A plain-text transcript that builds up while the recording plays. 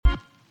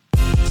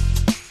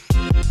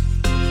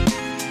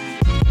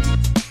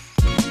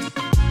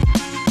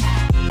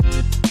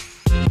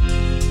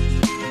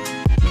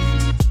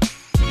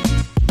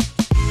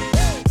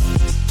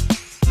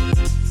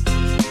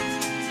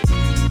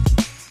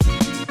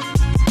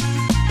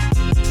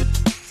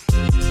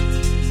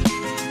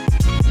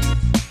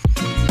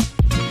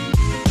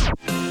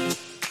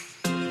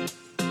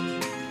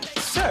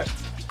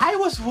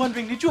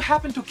wondering, did you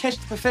happen to catch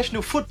the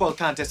professional football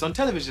contest on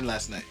television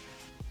last night?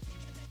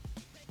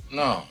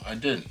 No, I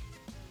didn't.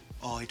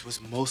 Oh, it was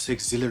most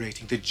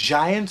exhilarating. The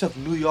Giants of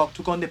New York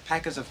took on the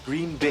Packers of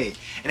Green Bay.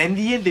 And in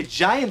the end, the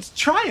Giants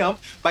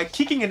triumphed by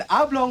kicking an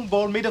oblong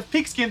ball made of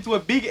pigskin through a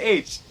big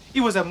H.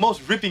 It was a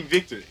most ripping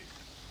victory.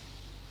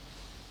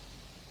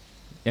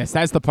 Yes,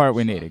 that's the part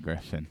we needed,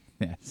 Griffin.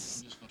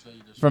 Yes.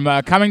 From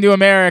Coming to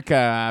America,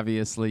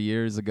 obviously,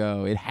 years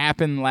ago. It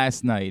happened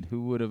last night.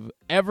 Who would have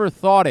ever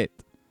thought it?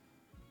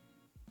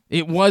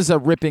 It was a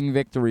ripping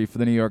victory for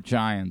the New York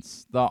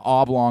Giants. The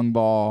oblong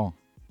ball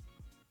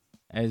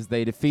as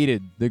they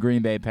defeated the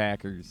Green Bay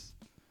Packers.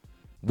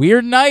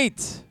 Weird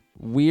night.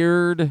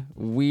 Weird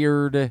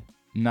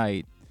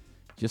night.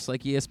 Just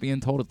like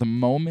ESPN told it, the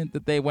moment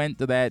that they went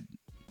to that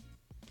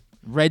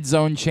Red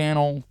Zone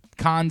channel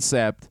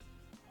concept,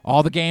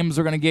 all the games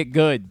are going to get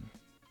good.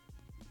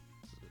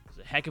 It's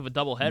a heck of a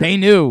doubleheader.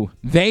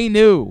 They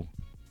knew.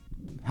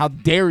 How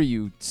dare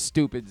you,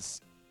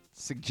 stupids,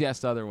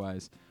 suggest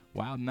otherwise.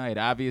 Wild night.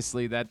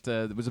 Obviously, that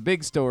was a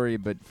big story,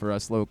 but for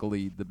us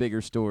locally, the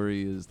bigger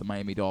story is the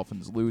Miami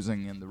Dolphins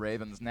losing, and the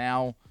Ravens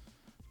now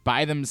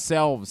by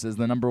themselves as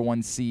the number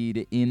 1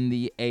 seed in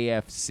the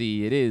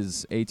AFC. It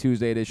is a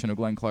Tuesday edition of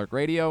Glenn Clark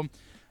Radio.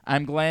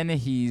 I'm Glenn.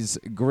 He's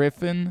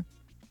Griffin.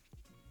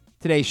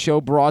 Today's show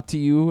brought to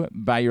you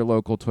by your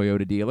local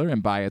Toyota dealer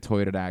and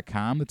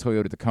buyatoyota.com. The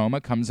Toyota Tacoma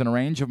comes in a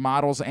range of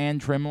models and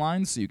trim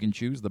lines, so you can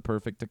choose the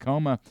perfect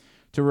Tacoma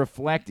to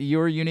reflect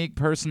your unique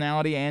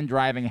personality and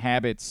driving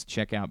habits.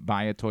 Check out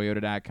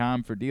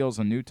buyatoyota.com for deals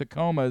on new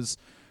Tacomas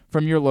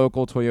from your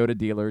local Toyota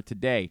dealer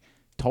today.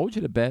 Told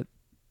you to bet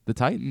the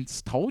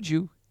Titans. Told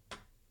you.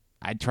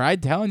 I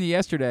tried telling you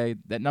yesterday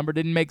that number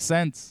didn't make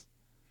sense.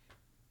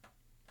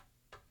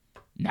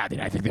 Now,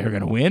 did I think they were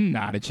going to win?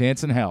 Not a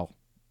chance in hell.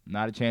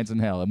 Not a chance in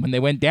hell. And when they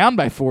went down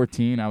by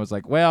 14, I was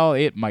like, well,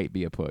 it might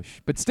be a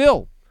push. But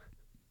still,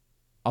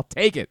 I'll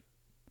take it.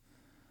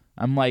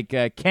 I'm like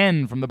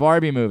Ken from the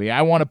Barbie movie.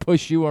 I want to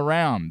push you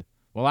around.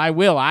 Well, I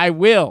will. I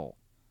want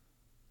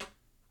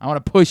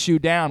to push you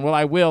down. Well,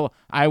 I will.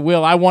 I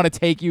want to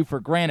take you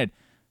for granted.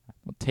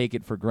 I'll take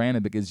it for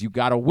granted because you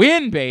got to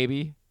win,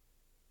 baby.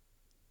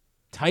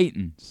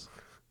 Titans.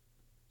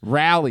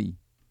 Rally.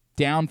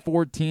 Down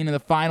 14 in the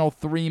final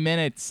 3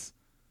 minutes.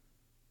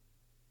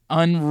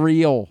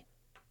 Unreal.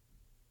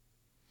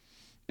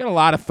 Got a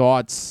lot of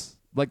thoughts.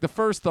 Like, the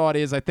first thought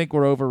is I think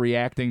we're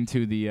overreacting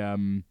to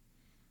the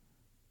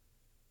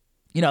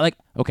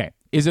okay,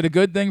 is it a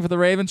good thing for the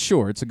Ravens?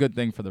 Sure, it's a good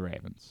thing for the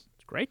Ravens.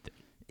 It's a great thing.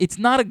 It's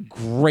not a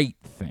great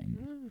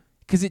thing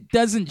because it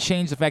doesn't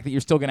change the fact that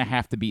you're still going to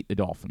have to beat the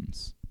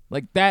Dolphins.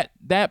 Like, that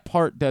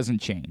part doesn't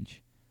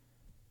change.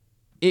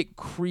 It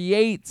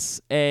creates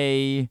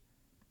a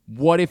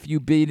what if you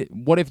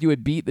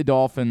had beat the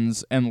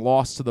Dolphins and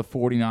lost to the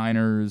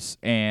 49ers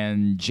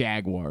and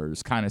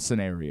Jaguars kind of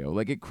scenario.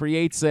 Like, it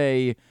creates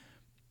a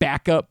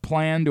backup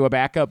plan to a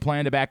backup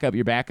plan to back up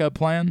your backup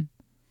plan.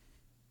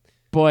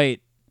 But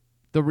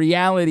the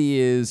reality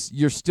is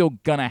you're still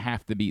going to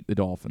have to beat the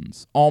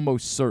Dolphins,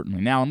 almost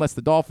certainly. Now, unless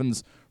the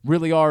Dolphins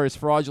really are as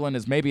fraudulent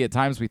as maybe at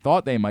times we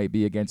thought they might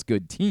be against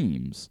good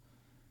teams.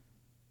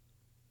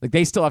 Like,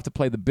 they still have to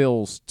play the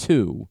Bills,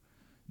 too.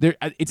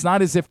 It's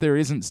not as if there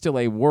isn't still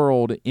a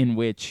world in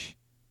which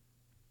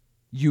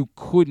you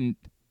couldn't.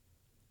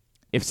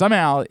 If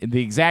somehow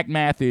the exact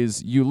math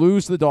is you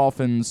lose the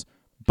Dolphins,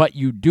 but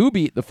you do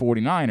beat the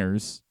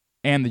 49ers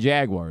and the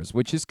Jaguars,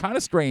 which is kind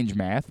of strange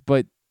math,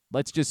 but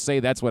let's just say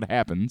that's what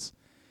happens.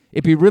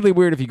 It'd be really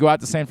weird if you go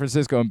out to San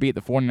Francisco and beat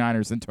the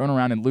 49ers and turn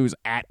around and lose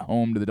at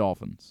home to the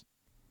Dolphins.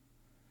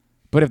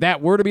 But if that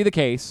were to be the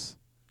case,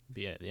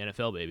 be the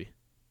NFL, baby.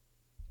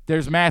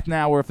 There's math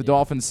now where if the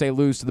Dolphins, say,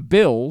 lose to the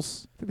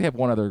Bills, I think they have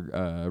one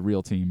other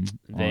real team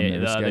on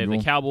their schedule. They have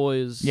the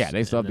Cowboys. Yeah,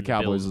 they still have the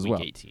Cowboys as well.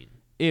 Week 18.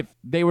 If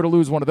they were to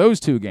lose one of those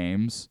two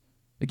games,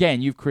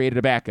 again, you've created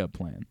a backup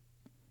plan.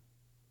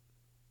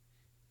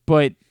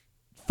 But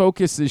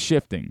focus is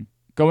shifting.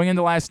 Going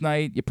into last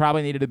night, you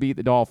probably needed to beat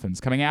the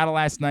Dolphins. Coming out of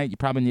last night, you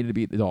probably need to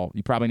beat the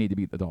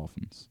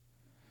Dolphins.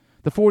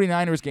 The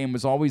 49ers game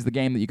was always the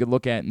game that you could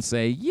look at and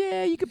say,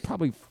 yeah, you could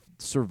probably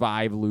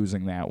survive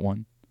losing that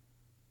one.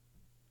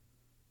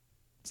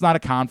 It's not a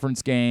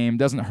conference game,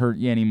 doesn't hurt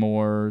you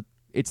anymore.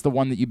 It's the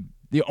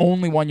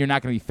only one you're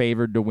not going to be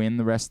favored to win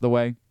the rest of the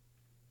way.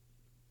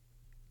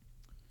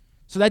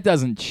 So that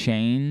doesn't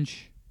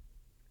change.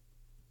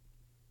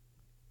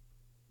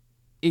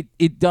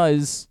 It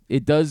does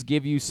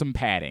give you some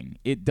padding.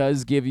 It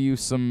does give you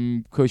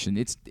some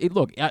cushion.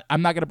 Look,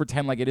 I'm not going to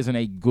pretend like it isn't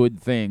a good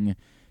thing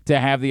to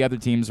have the other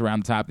teams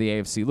around the top of the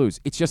AFC lose.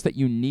 It's just that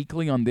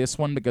uniquely on this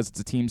one, because it's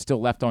a team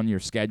still left on your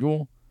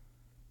schedule,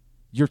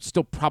 you're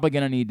still probably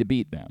going to need to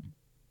beat them.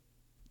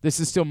 This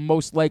is still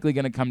most likely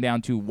going to come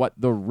down to what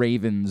the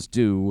Ravens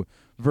do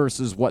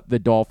versus what the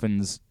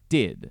Dolphins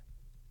did.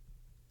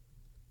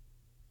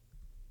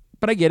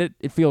 But I get it.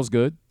 It feels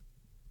good.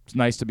 It's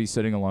nice to be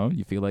sitting alone.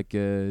 You feel like,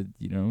 you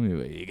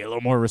get a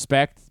little more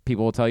respect.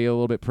 People will tell you a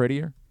little bit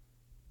prettier.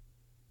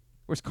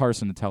 Where's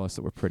Carson to tell us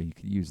that we're pretty? You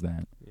could use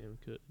that. Yeah, we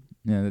could.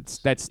 Yeah,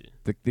 that's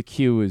the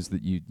cue is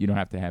that you don't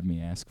have to have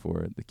me ask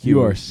for it. The cue.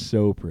 You are is-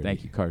 so pretty.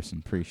 Thank you,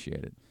 Carson.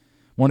 Appreciate it.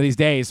 One of these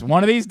days,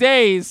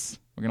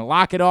 we're gonna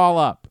lock it all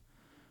up.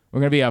 We're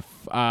gonna be a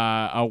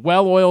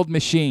well-oiled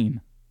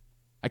machine.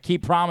 I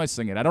keep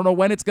promising it. I don't know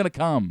when it's gonna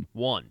come.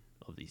 One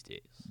of these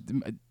days.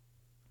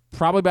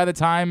 Probably by the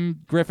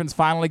time Griffin's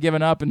finally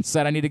given up and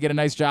said, "I need to get a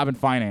nice job in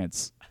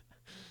finance."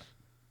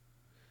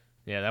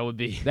 Yeah, that would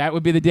be. That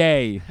would be the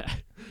day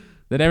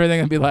that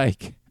everything would be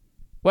like,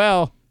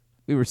 well,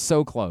 we were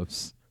so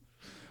close.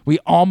 We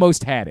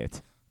almost had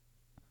it.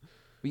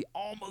 We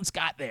almost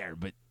got there,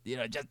 but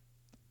just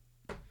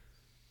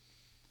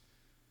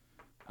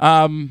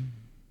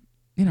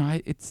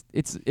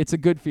it's a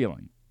good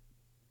feeling.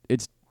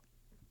 It's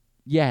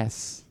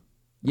yes.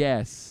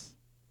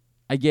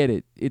 I get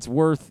it. It's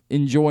worth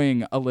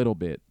enjoying a little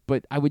bit,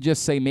 but I would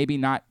just say maybe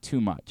not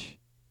too much.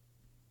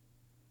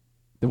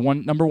 The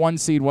number one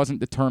seed wasn't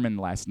determined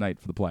last night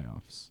for the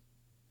playoffs.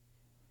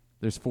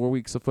 There's 4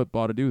 weeks of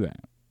football to do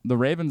that. The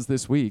Ravens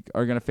this week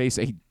are going to face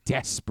a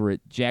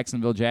desperate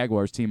Jacksonville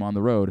Jaguars team on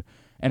the road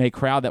and a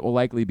crowd that will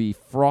likely be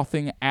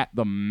frothing at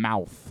the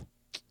mouth.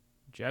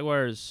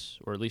 Jaguars,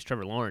 or at least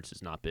Trevor Lawrence,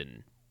 has not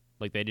been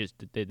like they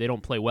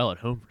don't play well at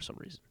home for some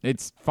reason.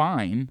 It's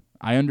fine.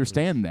 I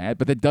understand that,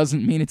 but that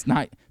doesn't mean it's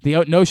not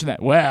the notion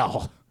that,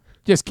 well,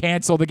 just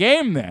cancel the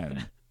game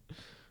then.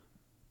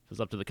 If it's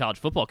up to the college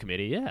football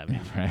committee, yeah. I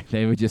mean, Right.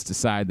 They would just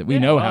decide that we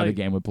know how the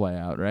game would play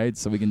out, right?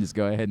 So we can just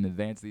go ahead and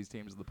advance these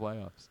teams to the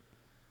playoffs.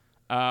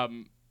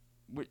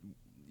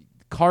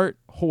 Cart,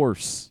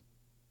 horse.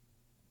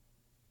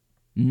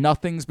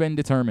 Nothing's been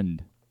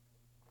determined.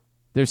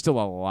 There's still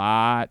a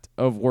lot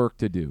of work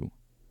to do.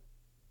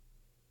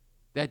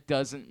 That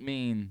doesn't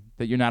mean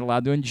that you're not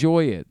allowed to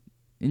enjoy it.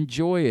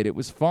 Enjoy it. It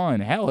was fun.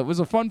 Hell, it was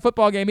a fun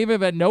football game, even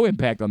if it had no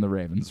impact on the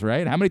Ravens,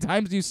 right? How many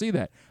times do you see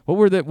that? What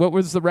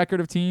was the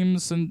record of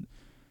teams and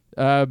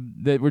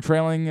that were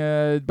trailing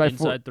by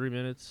inside 3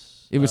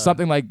 minutes? It was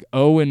something like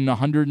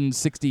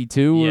 0-162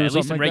 yeah, or at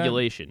least something in like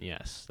regulation,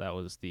 yes. That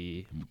was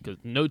because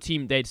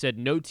they'd said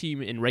no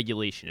team in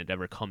regulation had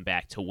ever come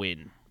back to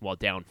win while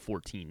down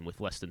 14 with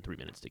less than 3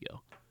 minutes to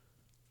go.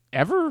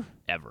 Ever?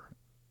 Ever.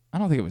 I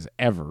don't think it was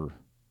ever.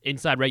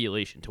 Inside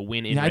regulation, to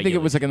win in I regulation. think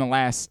it was like in the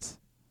last.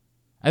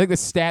 I think the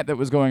stat that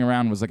was going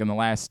around was like in the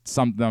last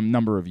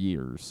number of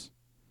years.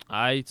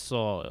 I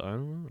don't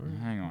know.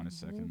 Hang on a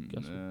second.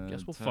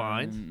 Guess we'll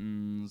find.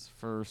 Titans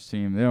first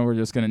team. We're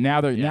just gonna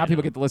now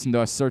people get to listen to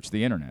us search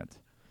the internet.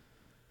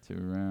 To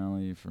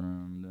rally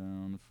from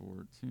down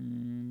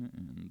 14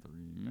 in 3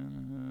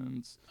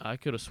 minutes. I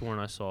could have sworn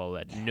I saw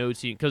that no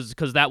team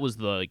because that was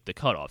the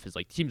cutoff. Is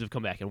like teams have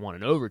come back and won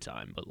in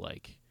overtime, but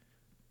like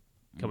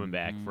coming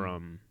back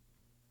from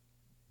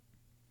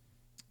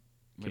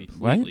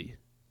completely.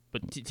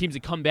 But teams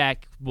that come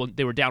back, well,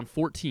 they were down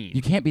 14.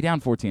 You can't be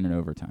down 14 in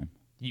overtime.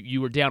 You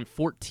were down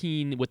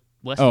 14 with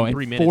less than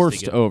 3 minutes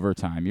forced to go.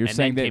 overtime. You're And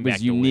saying then that it came was back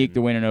to unique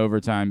to win. win in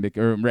overtime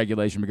or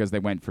regulation because they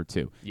went for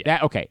 2. Yeah.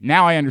 Okay,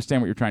 now I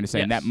understand what you're trying to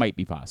say, and Yes. that might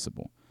be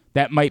possible.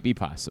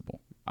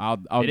 I'll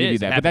It give you is.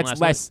 that. It But that's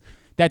happened less.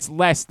 That's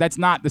less. That's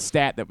not the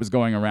stat that was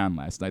going around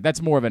last night.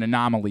 That's more of an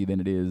anomaly than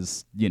it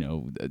is,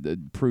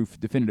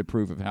 definitive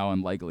proof of how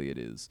unlikely it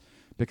is.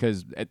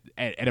 Because at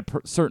a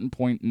certain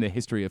point in the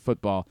history of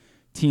football,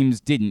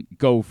 teams didn't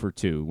go for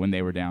 2 when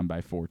they were down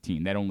by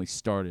 14. That only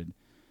started.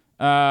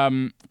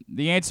 The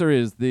answer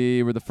is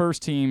they were the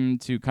first team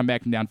to come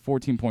back from down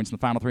 14 points in the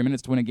final 3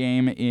 minutes to win a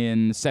game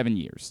in 7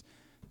 years.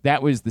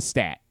 That was the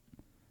stat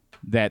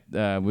that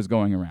was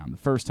going around. The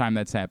first time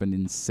that's happened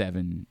in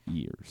 7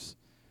 years.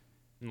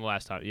 And the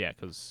last time, yeah,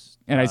 because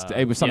And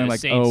it was something the like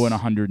Saints,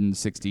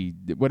 160,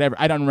 whatever.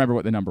 I don't remember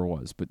what the number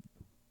was, but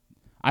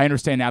I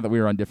understand now that we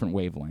were on different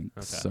wavelengths.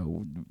 Okay.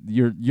 So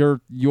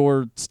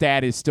your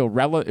stat is still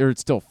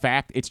it's still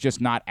fact. It's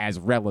just not as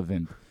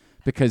relevant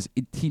because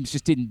teams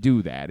just didn't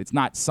do that. It's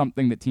not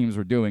something that teams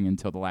were doing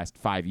until the last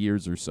 5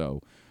 years or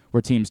so,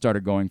 where teams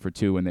started going for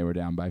 2 when they were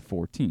down by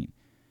 14.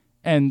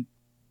 And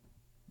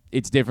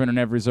it's different in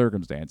every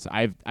circumstance.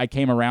 I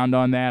came around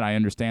on that. I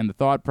understand the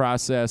thought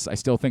process. I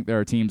still think there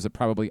are teams that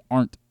probably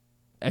aren't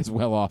as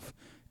well off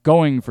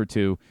going for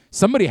 2.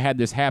 Somebody had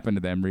this happen to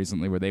them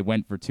recently where they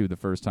went for 2 the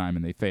first time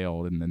and they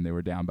failed, and then they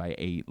were down by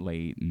 8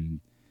 late. And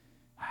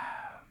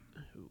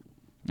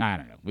I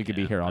don't know. We could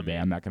be here all day.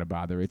 I'm not going to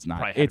bother. It's not.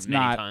 Probably had it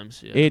many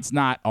times, yeah. It's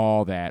not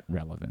all that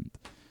relevant.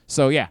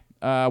 So yeah,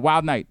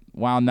 wild night.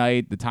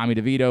 The Tommy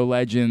DeVito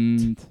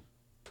legend.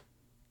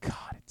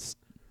 God, it's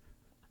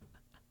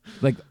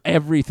like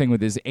everything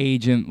with his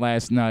agent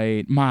last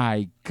night.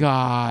 My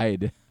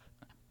God.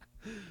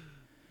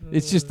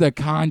 It's just the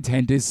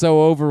content is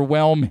so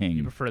overwhelming.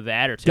 You prefer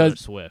that or Taylor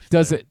Swift?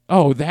 Does it?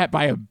 Oh, that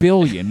by a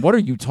billion. What are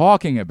you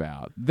talking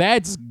about?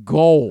 That's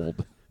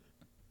gold.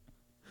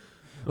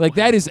 Like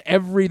that is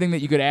everything that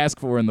you could ask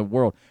for in the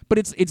world. But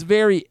it's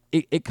very.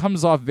 It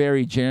comes off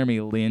very Jeremy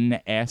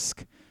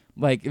Lin-esque,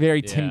 like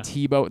very Tim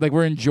Tebow. Like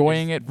we're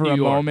enjoying it for New a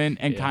York, moment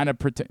and kind of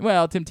pretend.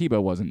 Well, Tim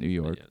Tebow wasn't New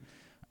York.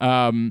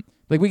 Yeah.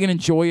 Like, we can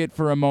enjoy it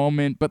for a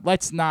moment, but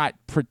let's not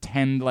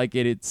pretend like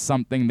it's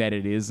something that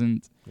it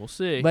isn't. We'll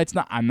see.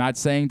 I'm not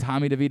saying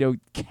Tommy DeVito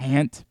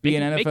can't be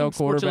an Make him NFL Sports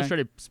quarterback.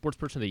 Illustrated Sports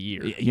Person of the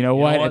Year. You know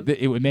what?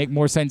 It would make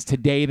more sense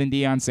today than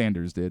Deion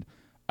Sanders did.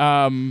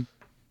 I'm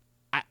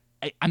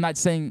not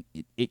saying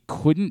it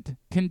couldn't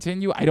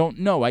continue. I don't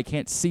know. I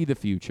can't see the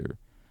future.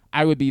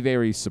 I would be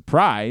very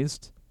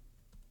surprised.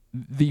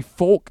 The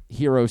folk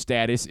hero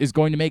status is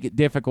going to make it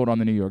difficult on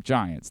the New York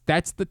Giants.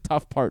 That's the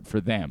tough part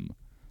for them.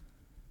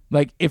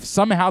 Like, if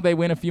somehow they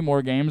win a few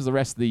more games the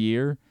rest of the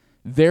year,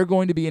 they're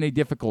going to be in a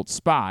difficult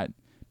spot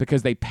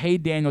because they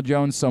paid Daniel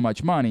Jones so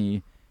much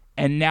money,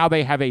 and now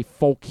they have a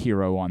folk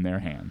hero on their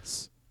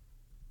hands.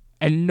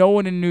 And no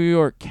one in New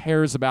York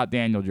cares about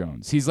Daniel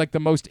Jones. He's like the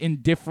most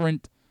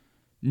indifferent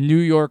New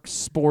York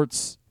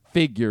sports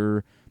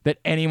figure that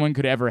anyone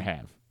could ever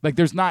have. Like,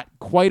 there's not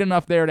quite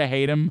enough there to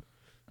hate him.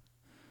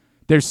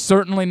 There's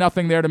certainly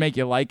nothing there to make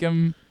you like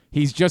him.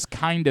 He's just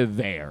kind of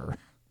there.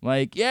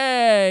 Like,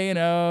 yay,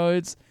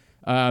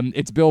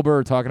 it's Bill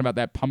Burr talking about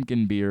that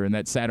pumpkin beer and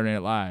that Saturday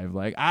Night Live.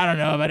 Like, I don't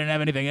know, if I didn't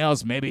have anything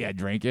else, maybe I'd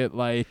drink it.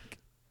 Like,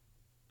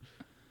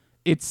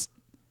 it's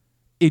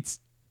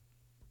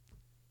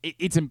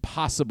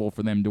impossible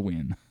for them to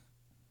win.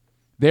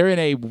 They're in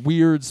a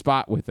weird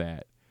spot with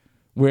that,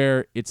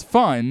 where it's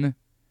fun,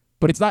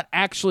 but it's not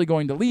actually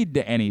going to lead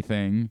to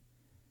anything.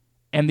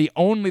 And the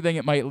only thing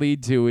it might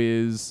lead to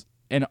is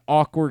an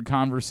awkward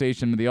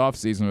conversation in the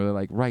offseason where they're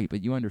like, right,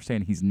 but you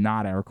understand he's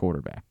not our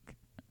quarterback.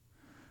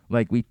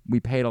 Like, we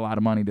paid a lot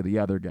of money to the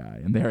other guy,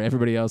 and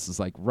everybody else is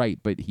like, right,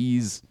 but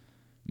he's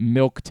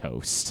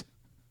milquetoast.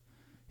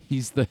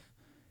 He's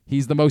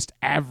the most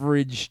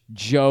average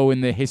Joe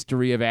in the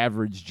history of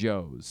average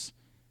Joes.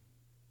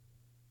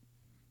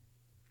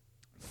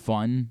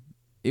 Fun.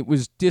 It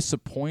was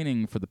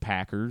disappointing for the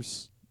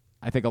Packers.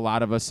 I think a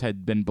lot of us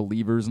had been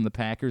believers in the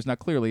Packers. Now,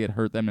 clearly it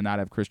hurt them to not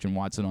have Christian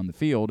Watson on the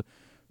field,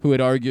 who had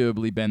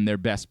arguably been their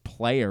best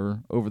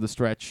player over the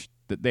stretch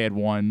that they had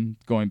won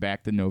going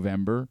back to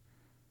November.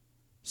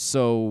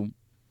 So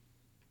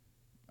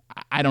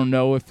I don't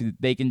know if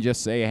they can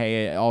just say,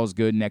 hey, all's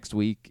good next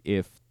week.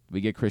 If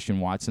we get Christian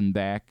Watson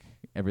back,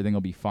 everything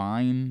will be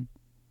fine.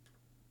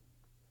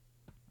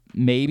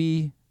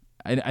 Maybe.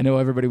 I know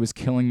everybody was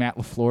killing Matt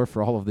LaFleur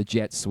for all of the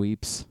jet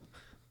sweeps.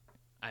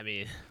 I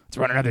mean, let's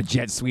run another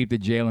jet sweep to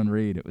Jalen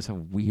Reed. It was a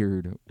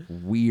weird.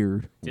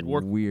 Did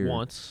work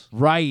once.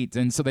 Right,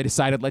 and so they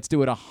decided, let's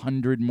do it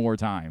 100 more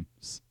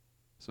times.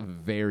 It's a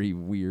very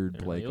weird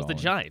play It was calling.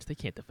 the Giants. They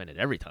can't defend it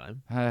every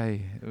time.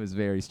 It was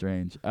very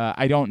strange.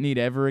 I don't need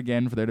ever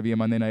again for there to be a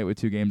Monday night with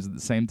two games at the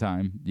same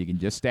time. You can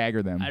just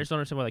stagger them. I just don't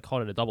understand why they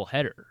called it a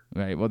doubleheader.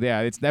 Right. Well,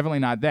 yeah, it's definitely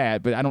not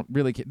that, but I don't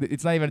really.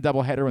 It's not even a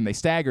doubleheader when they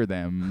stagger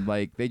them.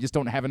 Like, they just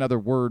don't have another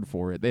word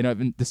for it. They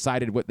haven't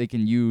decided what they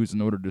can use in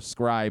order to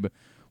describe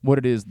what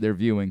it is they're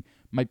viewing.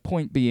 My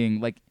point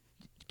being, like,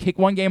 kick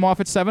one game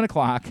off at 7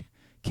 o'clock,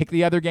 kick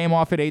the other game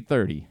off at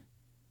 8:30.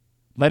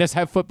 Let us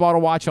have football to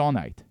watch all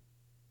night.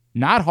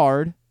 Not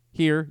hard.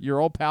 Here, your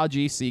old pal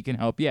GC can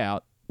help you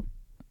out.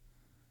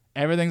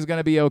 Everything's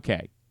going to be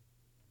okay.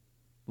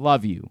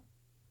 Love you.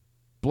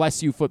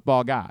 Bless you,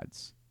 football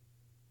gods.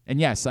 And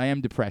yes, I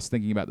am depressed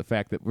thinking about the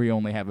fact that we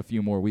only have a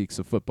few more weeks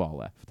of football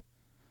left.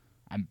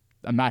 I'm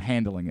not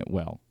handling it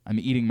well. I'm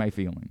eating my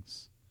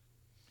feelings.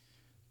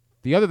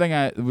 The other thing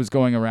that was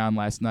going around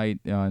last night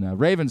on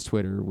Ravens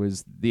Twitter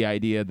was the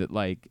idea that,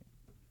 like,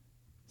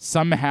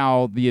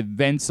 somehow the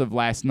events of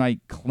last night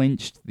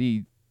clinched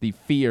the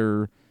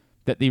fear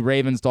that the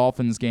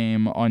Ravens-Dolphins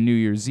game on New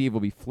Year's Eve will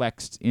be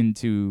flexed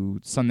into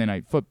Sunday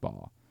Night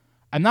Football.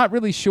 I'm not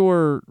really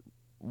sure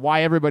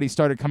why everybody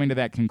started coming to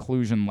that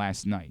conclusion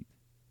last night.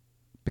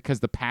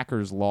 Because the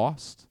Packers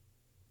lost?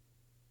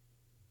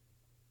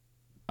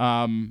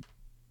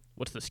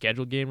 What's the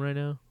scheduled game right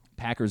now?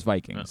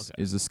 Packers-Vikings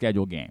is the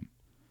scheduled game.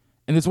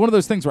 And it's one of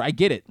those things where I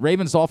get it.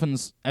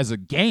 Ravens-Dolphins as a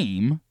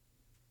game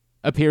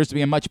appears to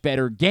be a much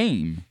better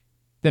game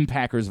than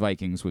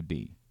Packers-Vikings would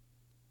be.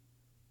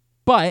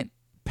 But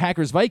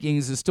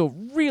Packers-Vikings is still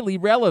really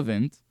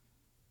relevant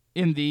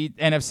in the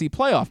NFC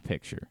playoff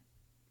picture.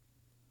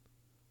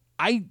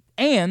 I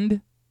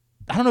don't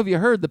know if you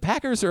heard, the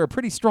Packers are a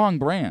pretty strong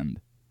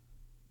brand.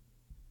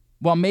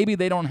 Well, maybe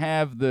they don't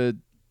have the,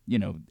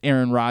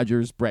 Aaron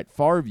Rodgers, Brett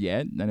Favre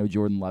yet. I know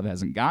Jordan Love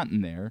hasn't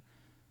gotten there.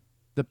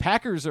 The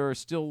Packers are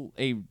still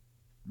a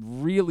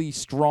really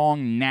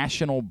strong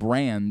national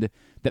brand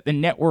that the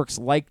networks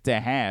like to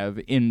have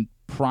in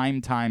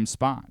primetime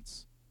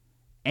spots.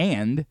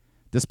 And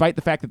despite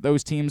the fact that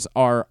those teams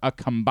are a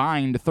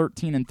combined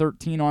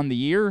 13-13 on the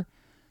year,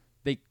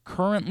 they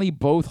currently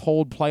both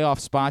hold playoff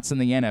spots in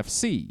the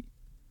NFC,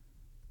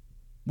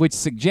 which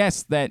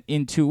suggests that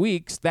in 2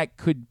 weeks, that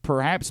could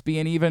perhaps be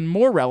an even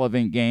more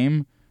relevant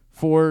game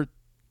for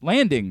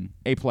landing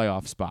a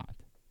playoff spot.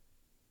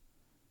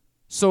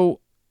 So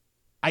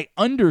I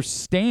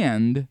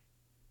understand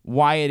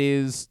why it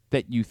is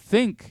that you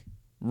think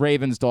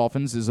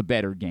Ravens-Dolphins is a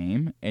better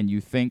game, and you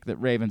think that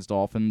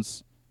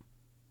Ravens-Dolphins,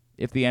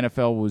 if the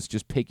NFL was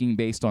just picking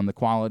based on the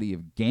quality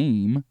of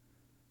game,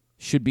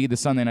 should be the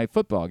Sunday Night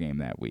Football game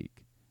that week.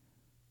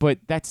 But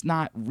that's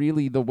not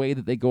really the way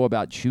that they go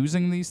about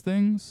choosing these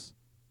things.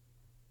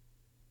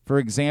 For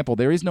example,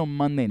 there is no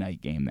Monday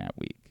night game that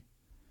week.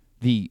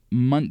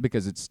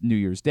 Because it's New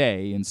Year's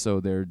Day, and so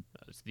they're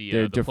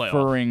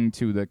deferring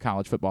to the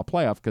college football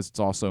playoff because it's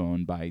also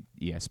owned by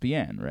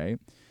ESPN, right?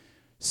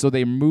 So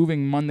they're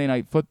moving Monday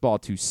Night Football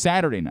to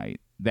Saturday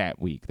night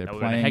that week. They're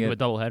playing a heck of a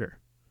doubleheader.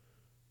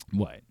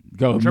 What?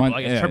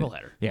 Triple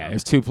header. Yeah,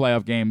 there's 2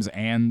 playoff games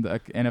and an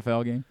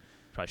NFL game.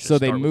 So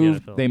they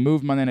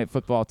moved Monday Night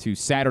Football to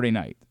Saturday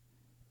night.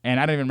 And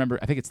I don't even remember.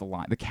 I think it's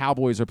the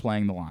Cowboys are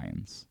playing the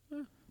Lions.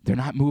 They're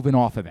not moving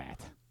off of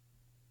that.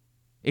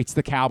 It's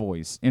the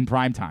Cowboys in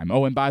primetime.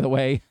 Oh, and by the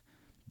way,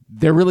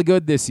 they're really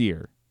good this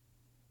year.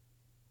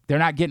 They're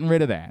not getting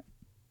rid of that.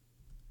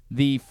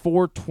 The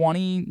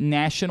 4:20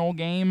 national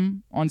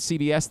game on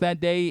CBS that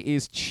day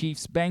is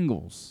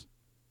Chiefs-Bengals.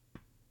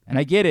 And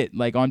I get it.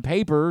 Like, on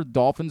paper,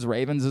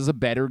 Dolphins-Ravens is a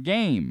better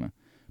game.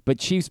 But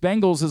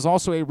Chiefs-Bengals is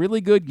also a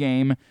really good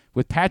game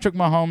with Patrick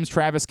Mahomes,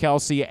 Travis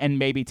Kelce, and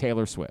maybe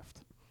Taylor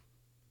Swift.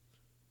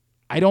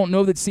 I don't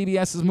know that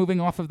CBS is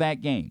moving off of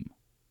that game.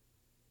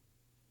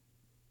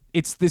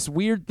 It's this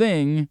weird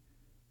thing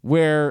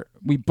where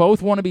we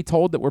both want to be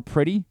told that we're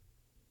pretty,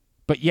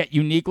 but yet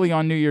uniquely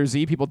on New Year's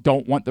Eve, people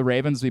don't want the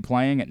Ravens to be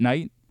playing at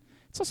night.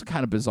 It's also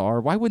kind of bizarre.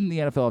 Why wouldn't the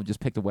NFL have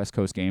just picked a West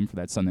Coast game for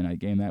that Sunday night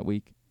game that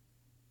week?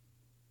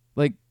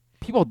 Like,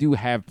 people do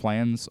have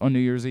plans on New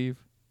Year's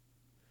Eve.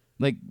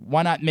 Like,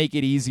 why not make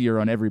it easier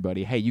on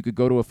everybody? Hey, you could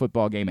go to a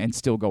football game and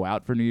still go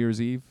out for New Year's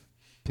Eve.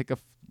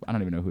 I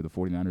don't even know who the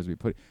 49ers would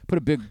put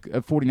a big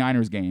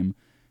 49ers game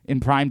in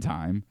prime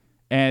time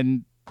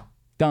and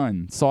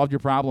done. Solved your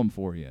problem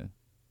for you.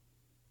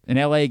 An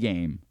LA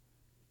game.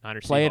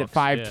 Play it at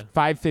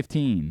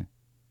 5:15.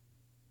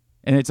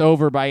 And it's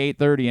over by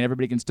 8:30 and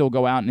everybody can still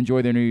go out and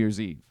enjoy their New Year's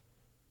Eve.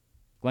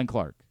 Glenn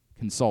Clark,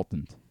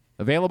 consultant.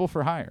 Available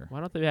for hire. Why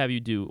don't they have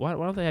you Why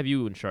don't they have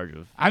you in charge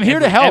of? I'm here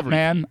to help,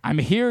 man. I'm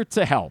here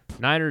to help.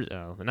 The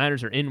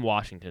Niners are in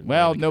Washington.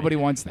 Well, nobody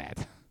wants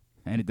that,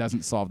 and it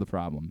doesn't solve the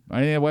problem. Are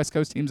any of the West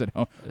Coast teams at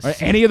home? Are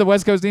any of the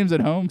West Coast teams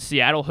at home?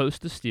 Seattle hosts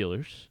the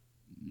Steelers.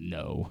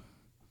 No.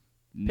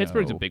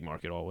 Pittsburgh's a big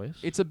market always.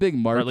 It's a big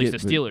market. Or at least the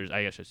Steelers.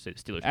 I guess I should say the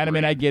Steelers. And I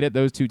mean, I get it.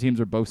 Those two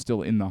teams are both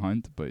still in the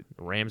hunt, but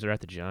the Rams are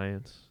at the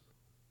Giants.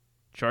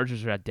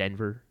 Chargers are at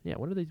Denver. Yeah,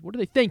 what are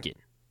they thinking?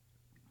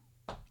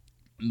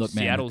 Look,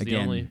 man, Seattle's again,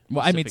 the only.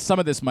 Well, I mean, some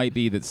of this might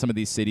be that some of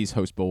these cities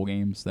host bowl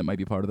games. That might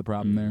be part of the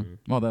problem there.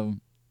 Although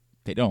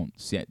they don't.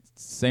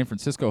 San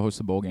Francisco hosts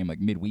a bowl game like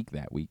midweek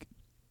that week.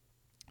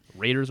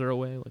 Raiders are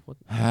away. Like what?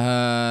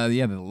 Yeah,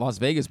 the Las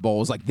Vegas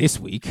Bowl is like this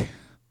week.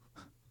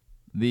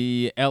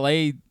 The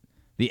LA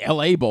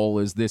Bowl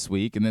is this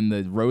week, and then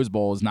the Rose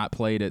Bowl is not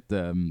played at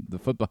the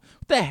football.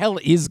 What the hell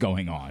is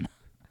going on?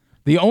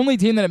 The only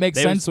team that it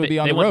makes sense would be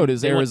on the road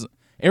is Arizona.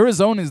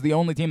 Arizona is the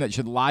only team that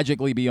should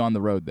logically be on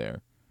the road there.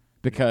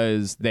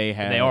 Because they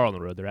are on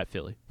the road. They're at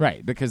Philly.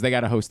 Right, because they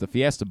got to host the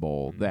Fiesta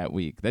Bowl that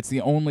week. That's the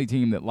only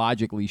team that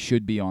logically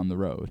should be on the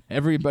road.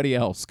 Everybody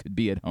else could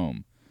be at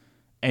home.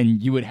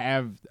 And you would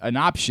have an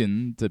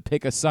option to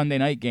pick a Sunday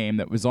night game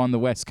that was on the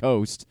West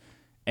Coast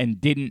and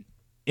didn't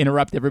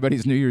interrupt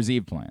everybody's New Year's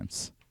Eve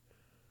plans.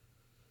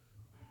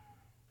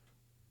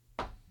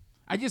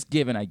 I just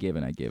give and I give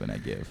and I give and I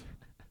give.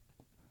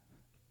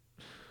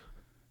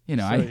 You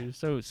know,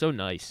 so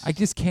nice. I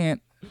just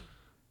can't.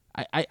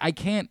 I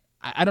can't.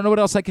 I don't know what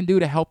else I can do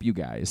to help you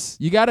guys.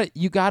 You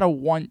gotta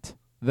want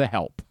the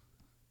help,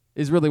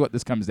 is really what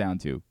this comes down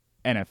to.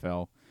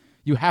 NFL,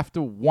 you have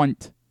to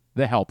want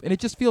the help, and it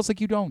just feels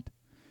like you don't.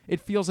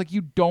 It feels like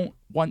you don't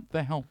want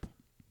the help.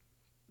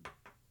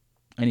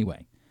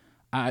 Anyway,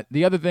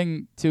 the other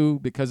thing too,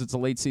 because it's a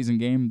late season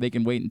game, they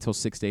can wait until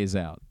 6 days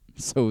out,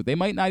 so they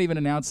might not even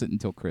announce it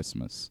until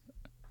Christmas.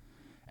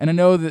 And I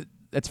know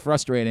that's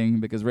frustrating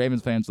because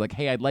Ravens fans are like,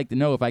 hey, I'd like to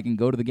know if I can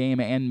go to the game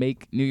and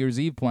make New Year's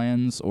Eve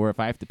plans or if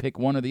I have to pick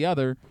one or the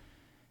other.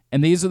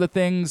 And these are the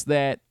things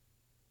that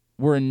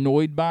we're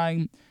annoyed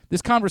by.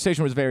 This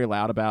conversation was very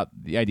loud about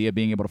the idea of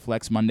being able to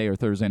flex Monday or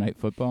Thursday night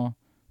football.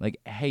 Like,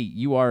 hey,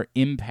 you are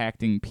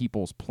impacting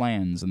people's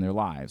plans in their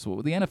lives.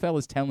 What the NFL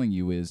is telling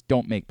you is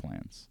don't make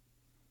plans.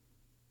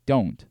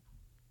 Don't.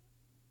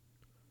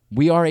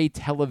 We are a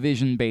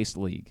television-based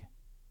league.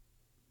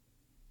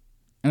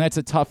 And that's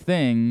a tough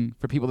thing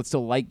for people that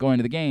still like going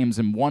to the games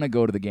and want to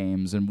go to the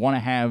games and want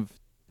to have,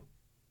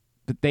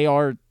 but they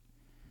are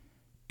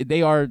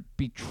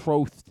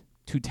betrothed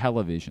to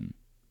television.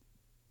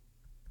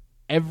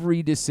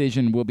 Every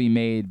decision will be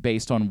made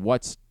based on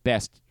what's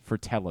best for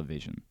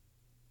television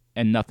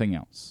and nothing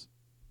else.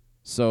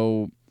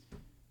 So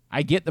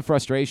I get the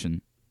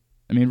frustration.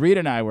 I mean, Rita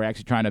and I were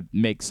actually trying to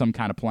make some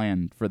kind of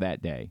plan for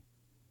that day.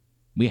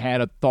 We had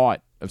a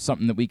thought of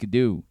something that we could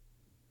do,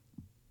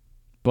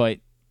 but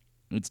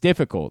it's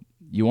difficult.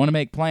 You want to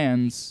make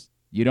plans.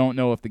 You don't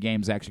know if the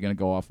game's actually going to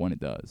go off when it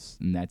does.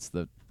 And it's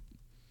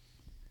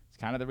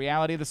kind of the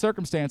reality of the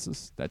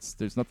circumstances.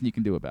 There's nothing you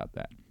can do about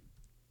that.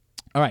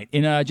 All right,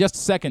 in just a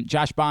second,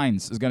 Josh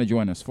Bynes is going to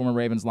join us, former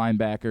Ravens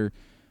linebacker,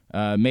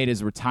 made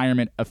his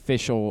retirement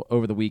official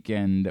over the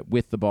weekend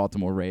with the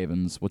Baltimore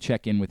Ravens. We'll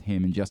check in with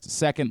him in just a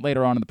second.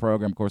 Later on in the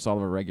program, of course, all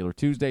of our regular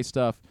Tuesday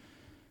stuff,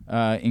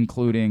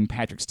 including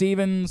Patrick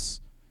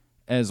Stevens,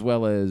 as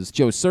well as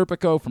Joe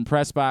Serpico from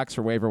Pressbox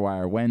for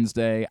Waiver-Wire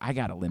Wednesday. I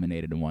got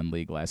eliminated in one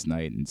league last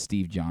night, and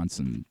Steve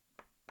Johnson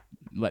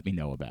let me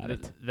know about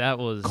it. That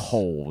was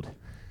cold,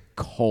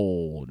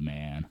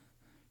 man.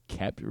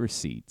 Kept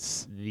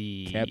receipts.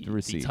 The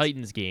receipts. The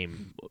Titans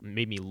game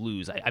made me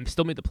lose. I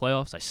still made the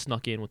playoffs. I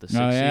snuck in with the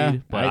 6th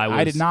seed, but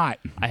I did not.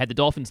 I had the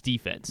Dolphins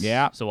defense.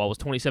 Yeah. So I was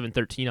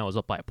 27-13. I was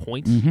up by a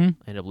point. Mm-hmm. I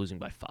ended up losing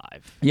by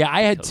 5. Yeah,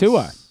 I had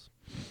Tua.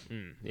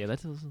 Yeah,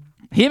 that's.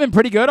 He had been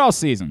pretty good all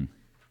season.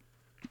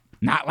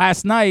 Not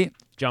last night.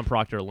 John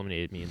Proctor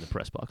eliminated me in the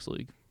Pressbox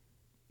League.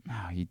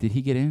 Oh, did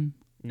he get in?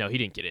 No, he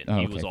didn't get in. Oh,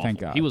 He okay, was awful. thank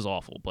God. He was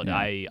awful, but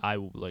Yeah. I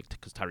liked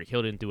because Tyreek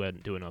Hill didn't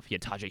do enough. He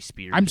had Tajay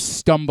Spears. I'm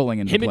stumbling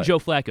into Him and Joe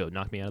Flacco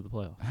knocked me out of the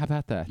playoff. How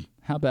about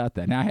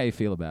that? Now how you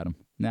feel about him?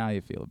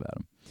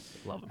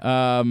 Love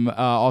him.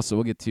 Also,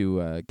 we'll get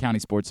to County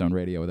Sports Zone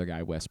Radio with our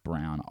guy Wes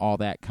Brown. All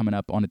that coming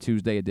up on a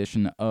Tuesday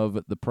edition of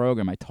the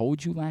program. I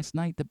told you last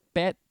night to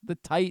bet the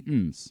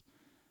Titans.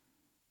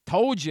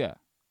 Told you.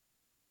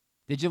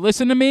 Did you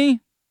listen to me?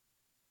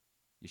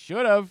 You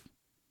should have.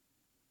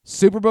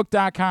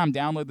 Superbook.com.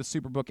 Download the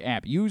Superbook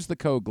app. Use the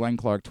code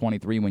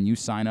GlennClark23 when you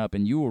sign up,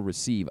 and you will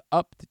receive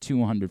up to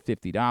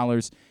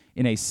 $250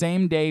 in a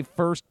same-day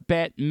first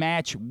bet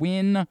match,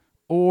 win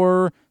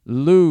or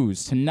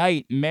lose.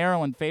 Tonight,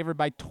 Maryland favored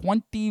by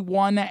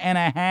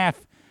 21.5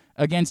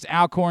 against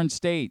Alcorn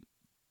State.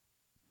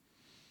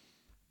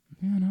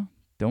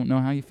 Don't know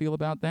how you feel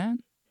about that.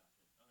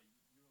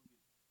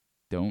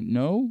 Don't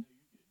know.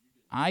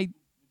 I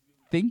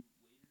think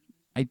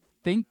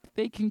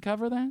they can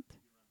cover that.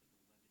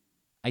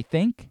 I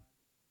think.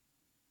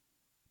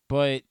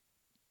 But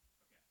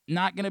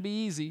not going to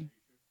be easy.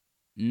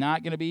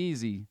 Not going to be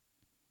easy.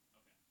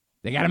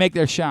 They got to make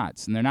their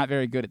shots, and they're not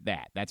very good at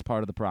that. That's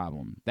part of the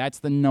problem. That's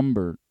the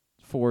number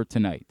for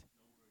tonight.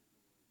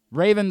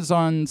 Ravens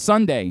on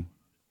Sunday,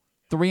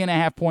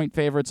 3.5-point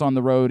favorites on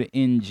the road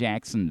in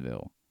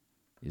Jacksonville.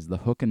 Is the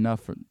hook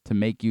enough to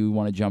make you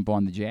want to jump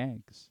on the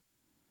Jags?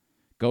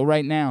 Go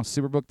right now,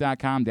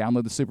 Superbook.com,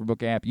 download the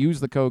Superbook app, use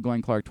the code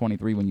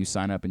GlennClark23 when you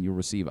sign up, and you'll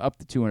receive up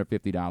to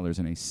 $250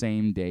 in a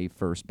same-day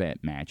first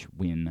bet match,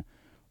 win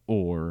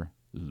or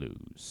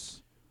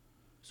lose.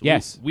 So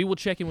yes. We will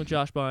check in with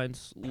Josh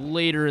Bynes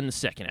later in the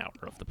second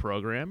hour of the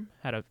program.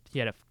 He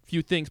had a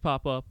few things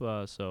pop up,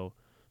 so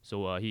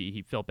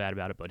he felt bad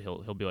about it, but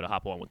he'll be able to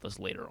hop on with us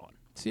later on.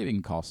 See if we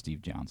can call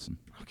Steve Johnson.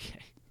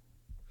 Okay.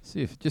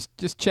 See if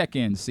just check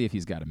in, see if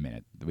he's got a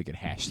minute that we could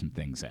hash some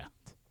things out.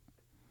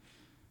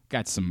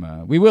 Got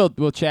some.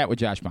 We'll chat with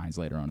Josh Bynes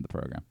later on in the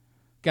program.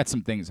 Got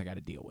some things I got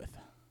to deal with.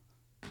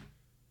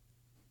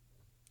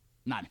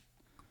 I'm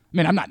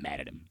not mad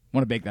at him.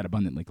 Want to make that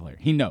abundantly clear.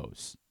 He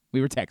knows.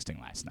 We were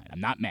texting last night. I'm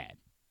not mad.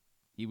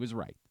 He was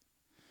right.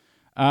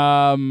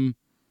 John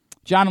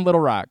in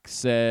Little Rock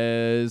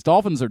says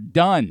Dolphins are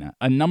done.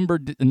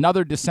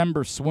 Another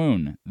December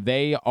swoon.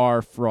 They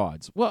are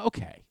frauds. Well,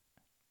 okay.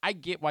 I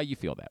get why you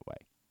feel that way.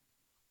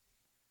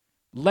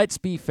 Let's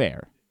be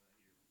fair.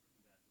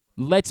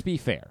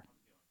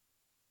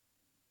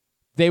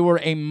 They were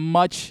a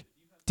much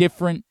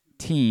different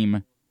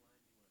team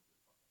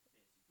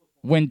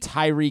when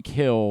Tyreek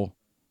Hill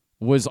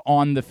was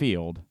on the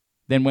field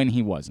than when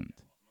he wasn't.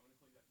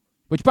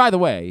 Which, by the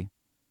way,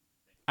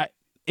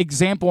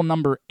 example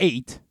number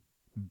 8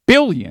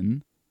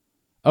 billion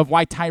of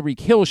why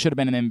Tyreek Hill should have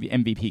been an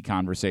MVP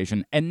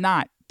conversation and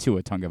not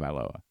Tua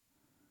Tagovailoa.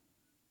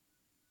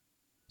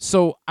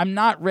 So I'm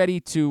not ready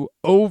to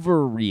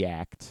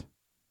overreact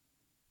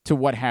to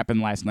what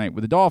happened last night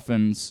with the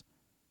Dolphins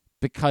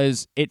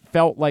because it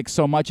felt like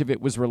so much of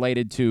it was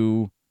related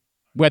to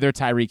whether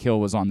Tyreek Hill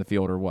was on the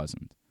field or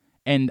wasn't.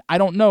 And I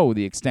don't know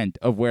the extent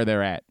of where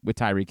they're at with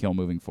Tyreek Hill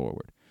moving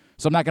forward.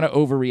 So I'm not going to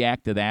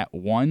overreact to that,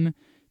 1.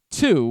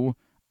 2,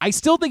 I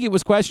still think it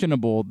was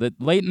questionable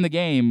that late in the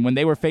game when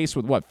they were faced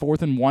with,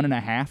 4th and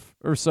 1.5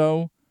 or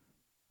so,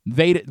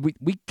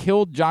 we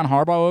killed John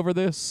Harbaugh over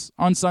this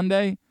on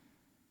Sunday.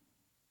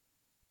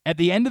 At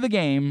the end of the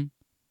game,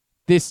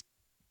 this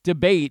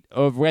debate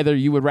of whether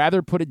you would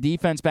rather put a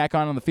defense back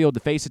on the field to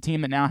face a team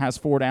that now has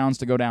 4 downs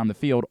to go down the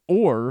field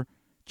or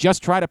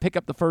just try to pick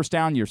up the first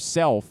down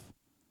yourself.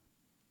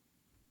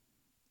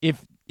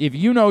 If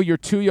you know you're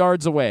 2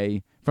 yards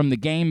away from the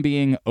game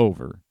being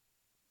over,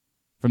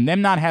 from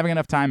them not having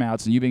enough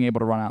timeouts and you being able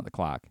to run out the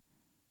clock,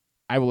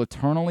 I will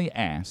eternally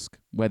ask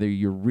whether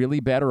you're really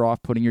better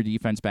off putting your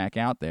defense back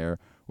out there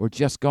or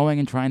just going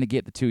and trying to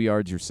get the 2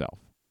 yards yourself.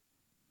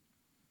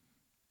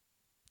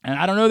 And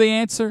I don't know the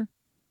answer.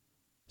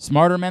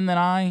 Smarter men than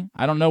I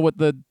don't know what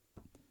the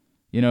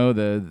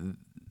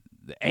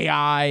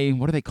AI,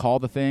 what do they call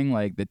the thing,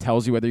 like that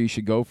tells you whether you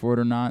should go for it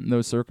or not in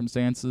those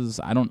circumstances.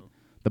 I don't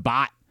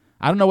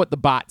know what the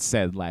bot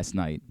said last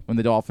night when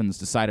the Dolphins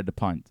decided to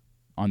punt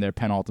on their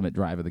penultimate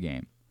drive of the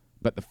game.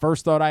 But the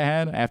first thought I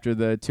had after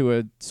the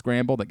Tua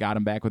scramble that got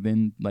him back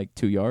within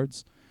 2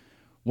 yards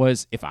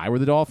was if I were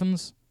the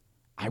Dolphins,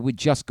 I would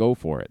just go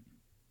for it.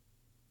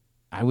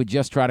 I would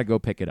just try to go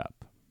pick it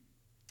up.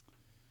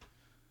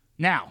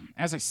 Now,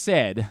 as I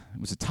said, it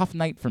was a tough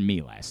night for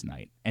me last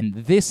night, and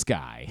this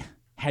guy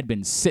had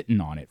been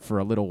sitting on it for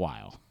a little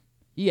while.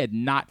 He had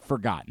not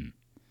forgotten.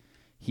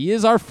 He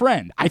is our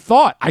friend. I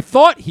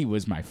thought he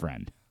was my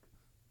friend.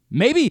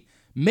 Maybe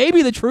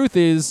the truth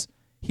is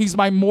he's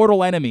my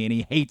mortal enemy and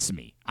he hates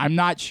me. I'm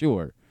not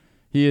sure.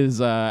 He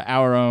is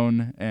our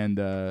own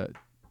and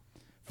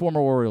former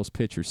Orioles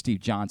pitcher Steve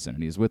Johnson,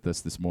 and he's with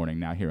us this morning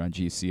now here on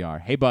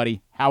GCR. Hey,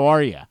 buddy, how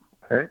are you?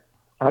 Hey,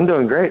 I'm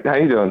doing great. How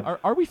you doing?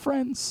 Are we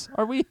friends?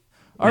 Are we?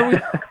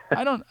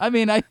 I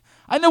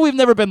know we've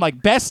never been like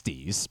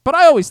besties, but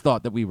I always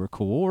thought that we were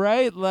cool,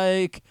 right?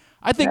 Like,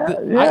 I think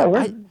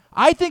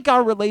I think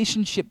our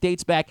relationship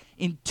dates back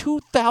in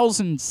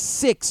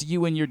 2006.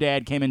 You and your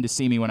dad came in to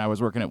see me when I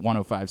was working at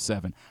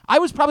 105.7. I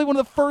was probably one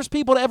of the first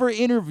people to ever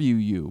interview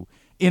you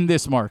in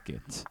this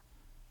market.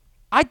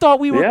 I thought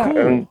we were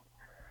cool.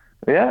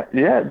 But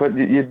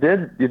you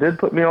did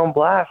put me on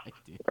blast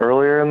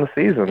earlier in the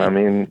season.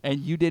 And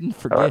you didn't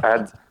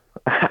forget.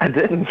 I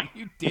didn't.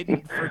 You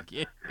didn't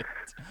forget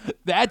it.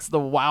 That's the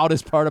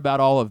wildest part about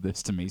all of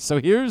this to me. So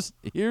here's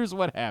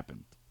what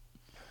happened.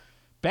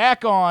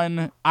 Back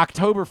on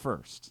October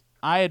 1st,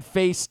 I had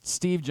faced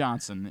Steve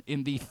Johnson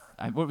in the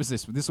what was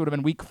this? This would have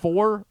been week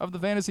 4 of the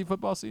fantasy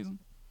football season.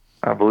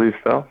 I believe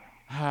so.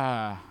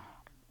 I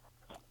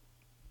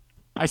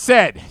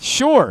said,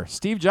 sure,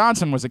 Steve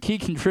Johnson was a key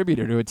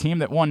contributor to a team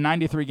that won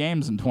 93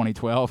 games in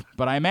 2012,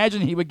 but I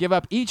imagine he would give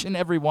up each and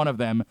every one of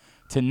them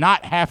to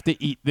not have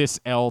to eat this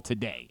L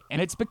today.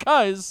 And it's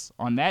because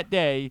on that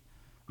day,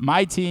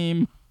 my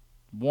team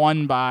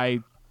won by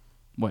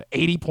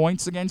 80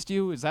 points against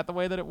you? Is that the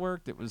way that it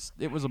worked? It was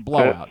a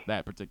blowout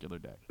that particular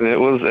day. It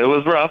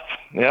was rough.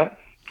 Yeah.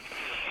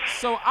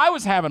 So I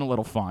was having a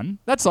little fun.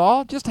 That's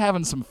all. Just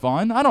having some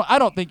fun. I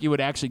don't think you would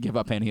actually give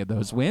up any of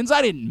those wins.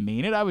 I didn't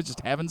mean it. I was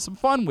just having some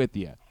fun with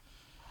you.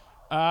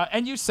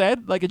 And you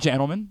said, like a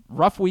gentleman,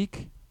 rough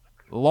week,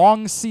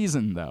 long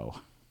season though.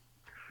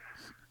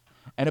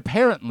 And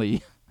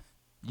apparently,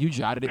 you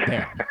jotted it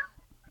down.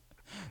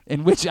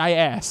 In which I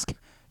ask,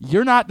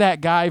 you're not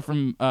that guy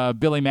from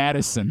Billy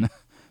Madison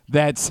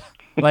that's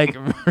like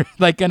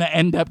going to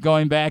end up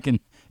going back and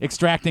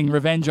extracting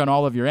revenge on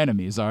all of your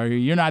enemies, are you?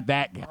 You're not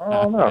that guy.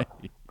 Oh, no.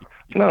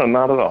 No,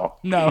 not at all.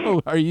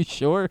 No, are you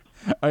sure?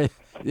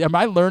 Am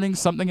I learning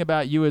something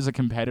about you as a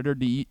competitor?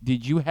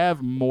 Did you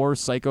have more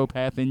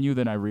psychopath in you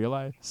than I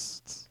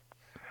realized?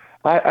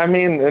 I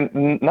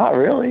mean, not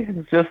really.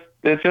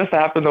 It just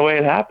happened the way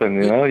it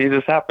happened. You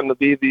just happened to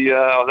be the.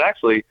 I was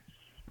actually,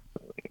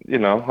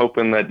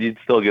 hoping that you'd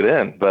still get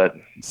in, but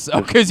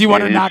because you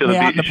want to knock me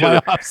out in the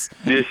playoffs.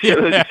 You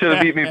should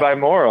have beat me by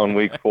more on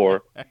week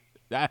 4.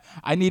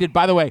 I needed,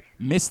 by the way,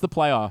 missed the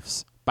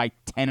playoffs by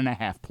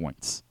 10.5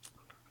 points.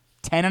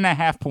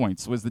 10.5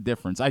 points was the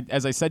difference.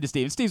 As I said to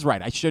Steve, and Steve's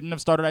right, I shouldn't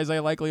have started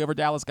Isaiah Likely over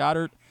Dallas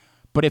Goedert,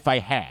 but if I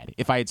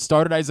had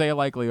started Isaiah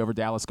Likely over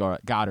Dallas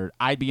Goedert,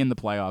 I'd be in the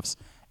playoffs,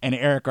 and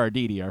Eric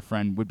Arditi, our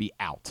friend, would be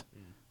out.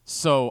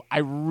 So I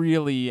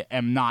really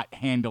am not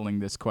handling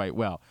this quite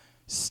well.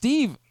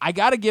 Steve, I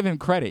got to give him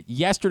credit.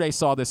 Yesterday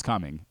saw this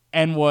coming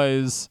and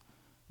was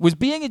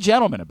being a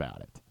gentleman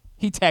about it.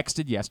 He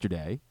texted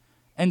yesterday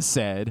and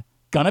said,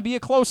 gonna be a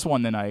close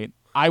one tonight.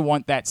 I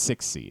want that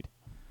 6th seed.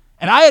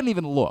 And I hadn't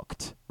even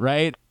looked,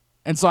 right?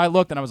 And so I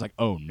looked and I was like,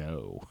 oh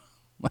no.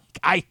 Like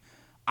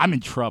I'm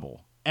in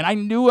trouble. And I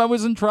knew I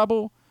was in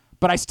trouble,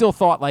 but I still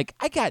thought, like,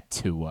 I got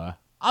Tua.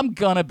 I'm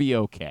gonna be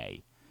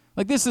okay.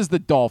 Like, this is the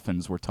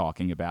Dolphins we're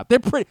talking about. They're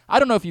pretty, I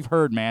don't know if you've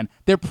heard, man,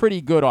 they're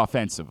pretty good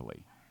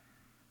offensively.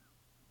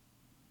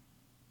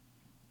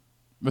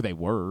 But they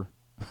were.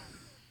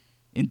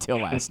 Until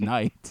last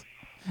night.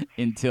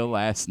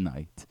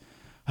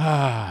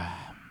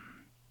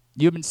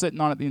 You've been sitting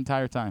on it the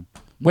entire time.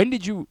 When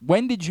did you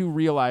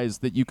realize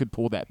that you could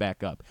pull that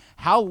back up?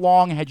 How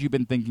long had you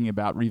been thinking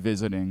about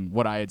revisiting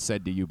what I had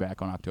said to you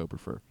back on October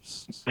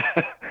 1st?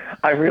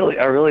 I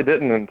really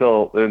didn't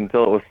until it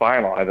was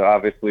final.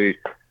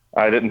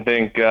 I didn't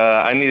think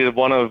I needed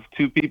one of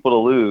 2 people to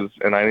lose,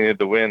 and I needed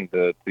to win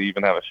to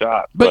even have a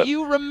shot. But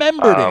you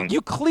remembered it.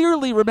 You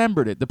clearly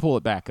remembered it to pull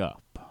it back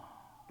up.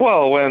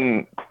 Well,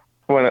 when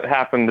it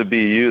happened to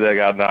be you that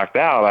got knocked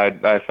out,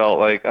 I felt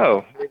like,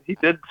 oh, he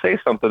did say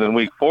something in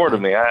week 4 to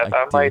me. I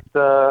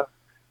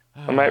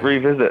might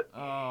revisit.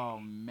 Oh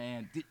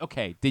man.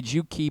 Did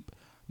you keep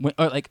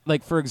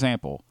like for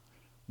example,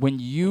 when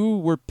you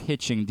were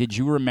pitching, did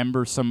you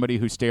remember somebody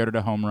who stared at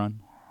a home run?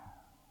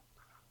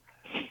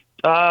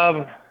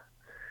 The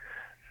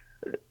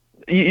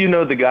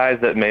guys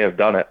that may have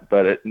done it,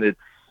 but it's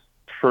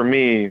for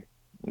me.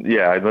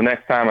 Yeah, the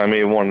next time I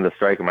may want to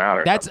strike them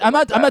out. I'm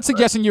not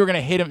suggesting you were going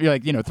to hit them. You're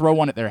like, throw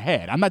one at their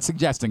head. I'm not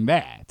suggesting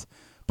that.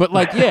 But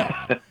like,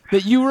 yeah,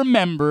 that you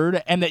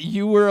remembered and that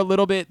you were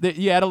that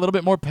you had a little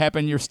bit more pep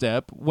in your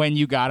step when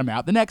you got them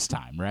out the next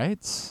time,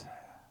 right?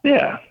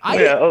 Yeah,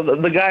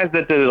 the guys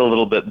that did it a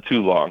little bit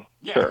too long.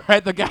 Yeah, sure.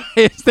 Right. The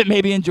guys that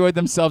maybe enjoyed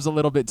themselves a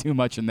little bit too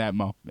much in that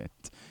moment.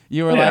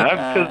 You were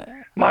like,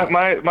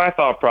 my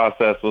thought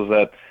process was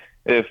that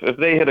if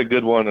they hit a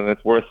good one and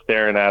it's worth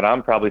staring at,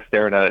 I'm probably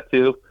staring at it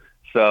too.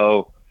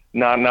 So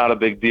not a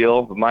big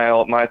deal. But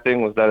my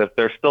thing was that if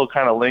they're still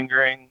kind of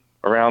lingering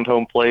around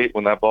home plate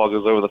when that ball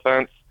goes over the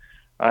fence,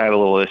 I had a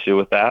little issue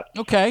with that.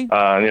 okay.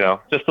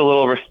 Just a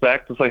little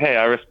respect. It's like, hey,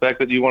 I respect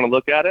that you want to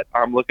look at it.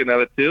 I'm looking at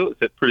it too. It's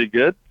hit pretty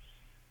good.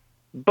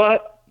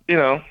 But,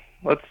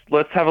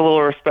 let's have a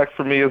little respect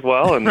for me as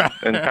well and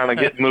kind of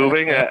get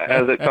moving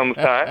as it comes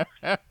time.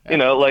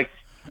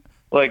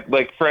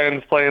 Like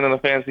friends playing in a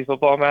fantasy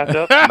football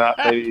matchup, not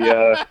maybe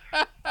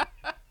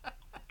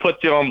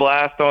put you on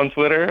blast on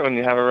Twitter when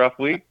you have a rough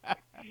week.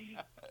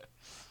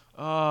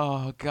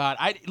 Oh God!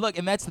 Look,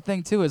 and that's the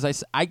thing too.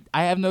 Is I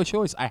have no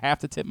choice. I have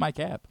to tip my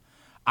cap.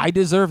 I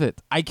deserve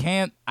it. I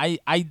can't. I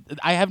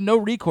have no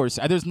recourse.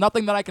 There's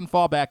nothing that I can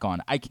fall back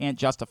on. I can't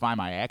justify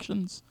my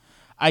actions.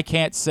 I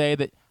can't say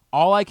that.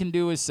 All I can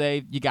do is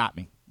say, "You got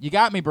me. You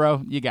got me,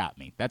 bro. You got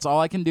me." That's all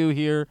I can do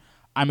here.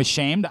 I'm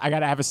ashamed. I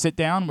gotta have a sit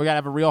down. We gotta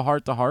have a real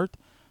heart to heart.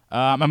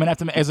 I'm gonna have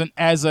to,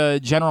 as a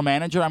general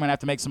manager, I'm gonna have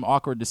to make some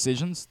awkward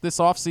decisions this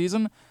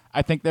offseason.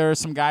 I think there are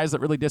some guys that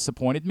really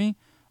disappointed me.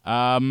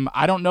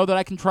 I don't know that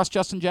I can trust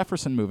Justin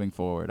Jefferson moving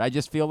forward. I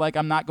just feel like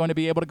I'm not going to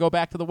be able to go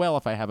back to the well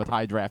if I have a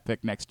high draft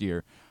pick next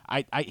year.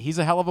 He's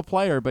a hell of a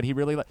player, but he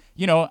really, as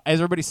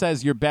everybody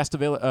says, your best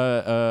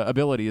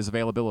ability is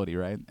availability,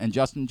 right? And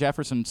Justin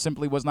Jefferson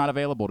simply was not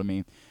available to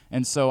me,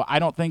 and so I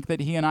don't think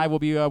that he and I will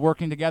be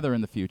working together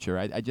in the future.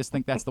 I just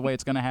think that's the way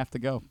it's going to have to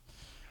go.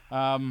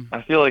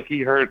 I feel like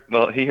he hurt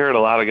a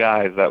lot of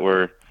guys that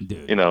were,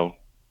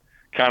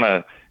 kind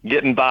of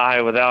getting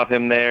by without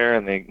him there,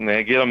 and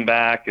they get him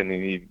back, and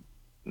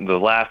the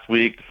last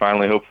week to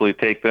finally hopefully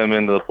take them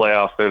into the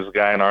playoffs. There's a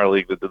guy in our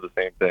league that did the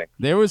same thing.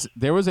 There was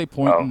a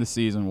point in the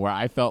season where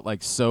I felt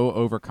like so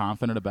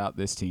overconfident about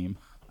this team.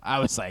 I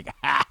was like,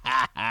 ha,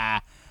 ha,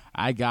 ha,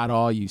 I got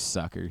all you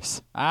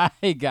suckers. I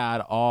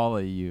got all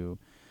of you.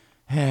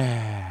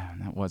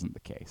 That wasn't the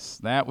case.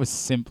 That was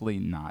simply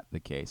not the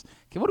case.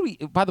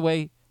 Okay, by the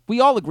way, we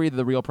all agree that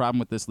the real problem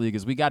with this league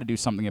is we got to do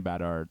something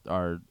about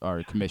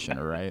our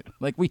commissioner, right?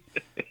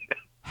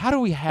 How do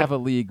we have a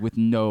league with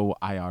no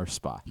IR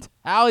spot?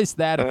 How is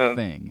that a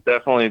thing?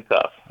 Definitely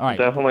tough. All right.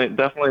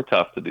 Definitely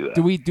tough to do that.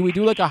 Do we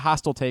do like a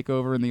hostile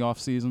takeover in the off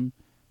season?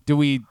 Do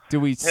we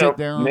sit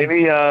there?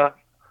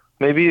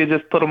 Maybe you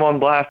just put him on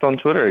blast on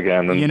Twitter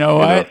again and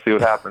see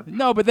what happens.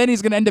 No, but then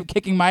he's going to end up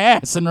kicking my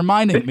ass and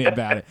reminding me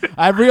about it.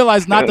 I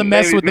realized not to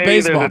mess with the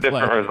baseball there's a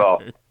different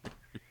result.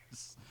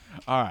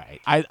 All right.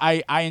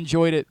 I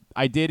enjoyed it.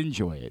 I did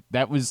enjoy it.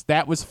 That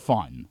was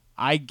fun.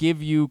 I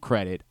give you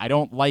credit. I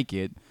don't like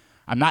it.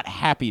 I'm not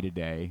happy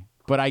today,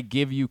 but I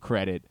give you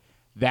credit.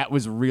 That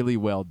was really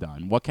well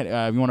done. What you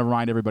want to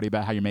remind everybody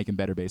about how you're making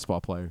better baseball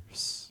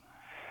players?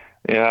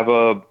 Yeah, I have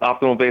a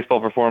optimal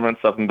baseball performance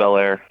up in Bel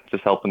Air,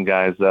 just helping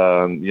guys,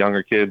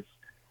 younger kids,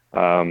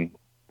 get a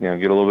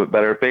little bit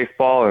better at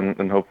baseball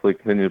and hopefully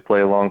continue to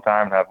play a long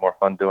time and have more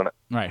fun doing it.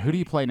 All right. Who do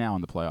you play now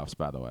in the playoffs,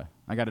 by the way?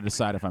 I got to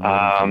decide if I'm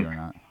rooting for you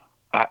or not.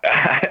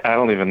 I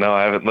don't even know.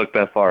 I haven't looked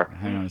that far.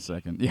 Hang on a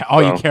second. Yeah,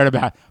 all you cared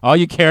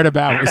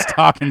about was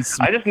talking.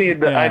 I just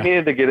needed I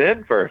needed to get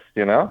in first,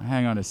 Hang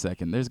on a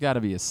second. There's got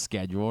to be a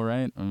schedule,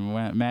 right?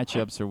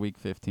 Matchups are week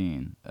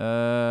 15.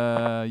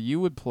 You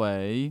would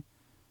play.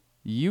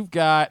 You've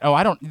got. Oh,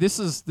 I don't. This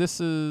is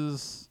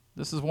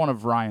one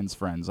of Ryan's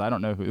friends. I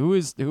don't know who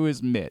is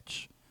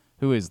Mitch.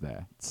 Who is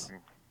that?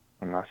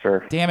 I'm not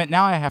sure. Damn it!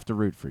 Now I have to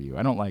root for you.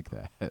 I don't like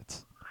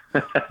that.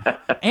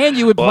 And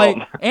you would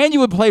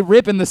play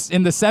Rip in the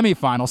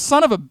semifinal.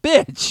 Son of a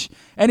bitch.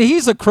 And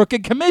he's a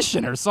crooked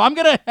commissioner, so I'm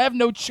gonna have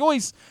no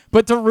choice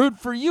but to root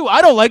for you.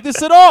 I don't like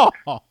this at all.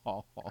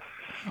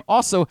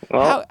 Also,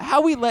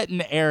 how we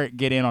letting Eric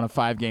get in on a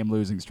 5-game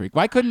losing streak?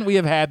 Why couldn't we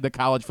have had the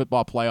college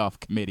football playoff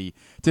committee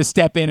to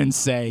step in and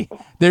say,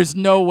 there's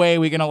no way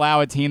we can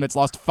allow a team that's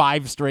lost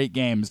 5 straight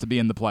games to be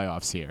in the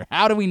playoffs here?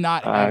 How do we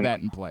not have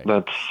that in play?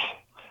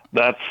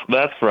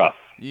 That's rough.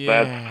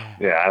 Yeah.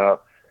 I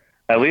don't.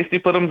 At least he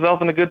put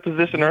himself in a good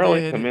position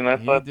early. I mean,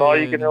 that's all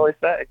you can really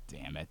say.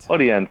 Damn it. What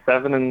do you end?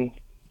 7-7,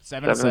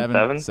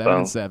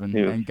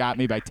 7-7, and got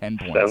me by 10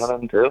 points.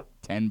 7-2.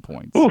 10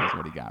 points. Oof. That's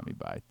what he got me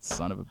by.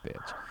 Son of a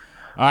bitch.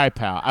 All right,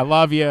 pal. I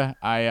love you.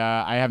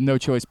 I have no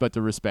choice but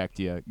to respect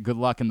you. Good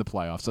luck in the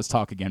playoffs. Let's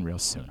talk again real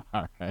soon.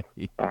 All right.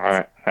 All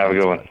right. Have a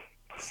good one.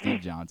 Steve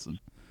Johnson,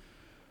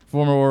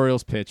 former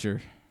Orioles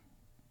pitcher.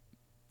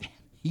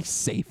 He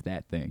saved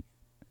that thing.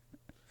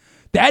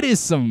 That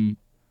is some.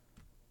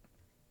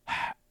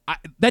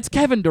 That's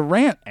Kevin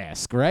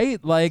Durant-esque,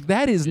 right? Like,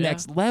 that is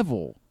next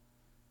level.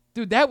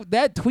 Dude,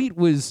 that tweet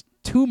was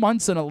 2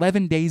 months and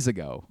 11 days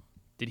ago.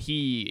 Did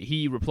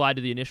he reply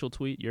to the initial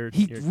tweet? He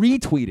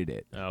retweeted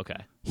it. Oh,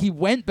 okay. He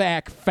went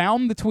back,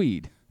 found the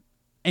tweet,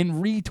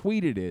 and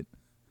retweeted it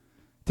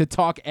to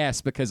talk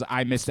because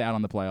I missed out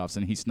on the playoffs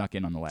and he snuck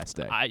in on the last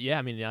day.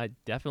 I'm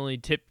definitely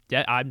tipping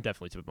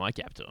my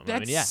cap to him.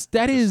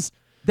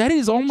 That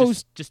is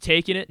almost just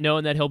taking it,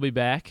 knowing that he'll be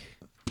back,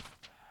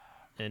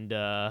 and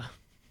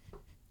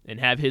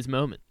have his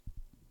moment.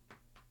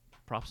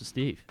 props to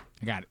Steve.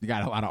 You got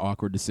a lot of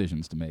awkward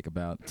decisions to make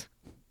about.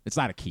 It's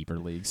not a keeper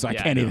league, so I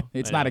Yeah, can't I know. even.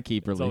 It's I not know. a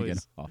keeper It's league always-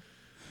 at all.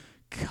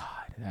 God,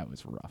 that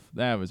was rough.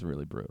 That was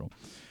really brutal.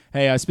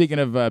 Hey, speaking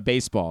of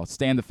baseball,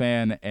 Stan the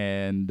Fan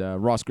and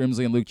Ross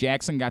Grimsley and Luke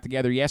Jackson got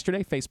together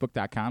yesterday.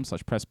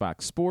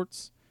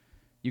 Facebook.com/PressBoxSports.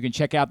 You can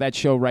check out that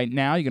show right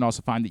now. You can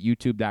also find it at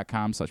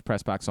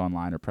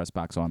YouTube.com/PressBoxOnline or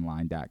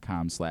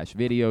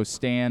PressBoxOnline.com/video.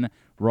 Stan,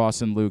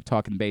 Ross, and Luke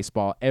talking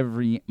baseball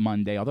every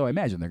Monday, although I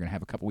imagine they're going to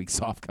have a couple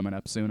weeks off coming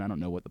up soon. I don't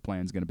know what the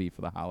plan's going to be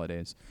for the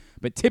holidays.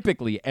 But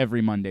typically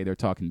every Monday they're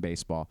talking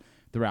baseball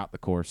throughout the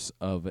course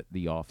of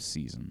the off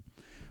season.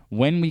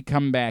 When we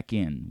come back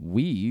in,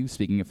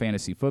 speaking of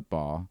fantasy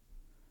football,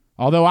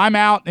 although I'm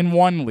out in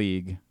one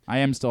league, I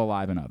am still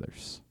alive in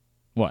others.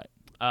 What?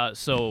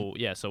 So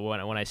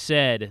when I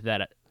said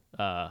that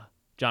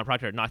John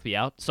Proctor had knocked me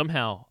out,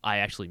 somehow I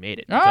actually made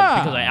it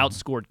because I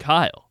outscored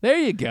Kyle. There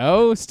you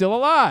go, still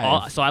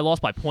alive. So I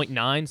lost by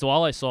 0.9. So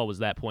all I saw was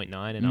that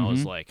 0.9, and I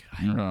was like,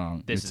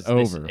 It's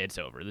over. It's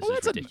over. This Well,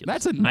 is ridiculous.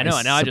 That's a nice I know.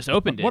 And now I just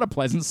opened it. What a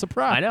pleasant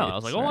surprise. I know. I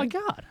was like, oh my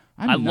god,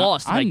 I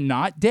lost. I'm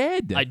not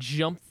dead. I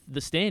jumped the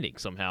standing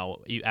somehow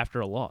after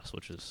a loss,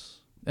 which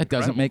is that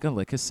doesn't make a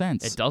lick of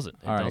sense. It doesn't.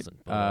 It All right.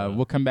 doesn't. But,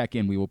 We'll come back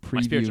in. We will preview.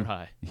 my spirits are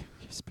high. Your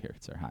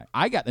spirits are high.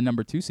 I got the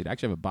number 2 seed. I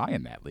actually have a bye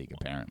in that league,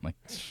 apparently.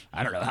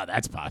 I don't know how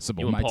that's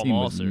possible. You and My Paul team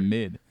Moss was are-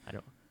 mid. I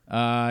don't.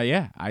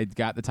 Yeah, I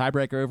got the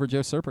tiebreaker over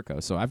Joe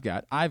Serpico, so I've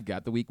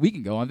got the week. We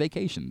can go on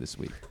vacation this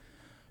week.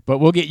 But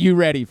we'll get you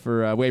ready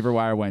for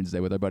Waiver-Wire Wednesday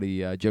with our buddy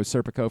Joe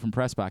Serpico from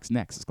PressBox.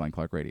 Next is Glenn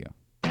Clark Radio.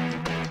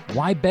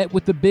 Why bet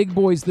with the big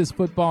boys this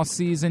football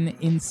season?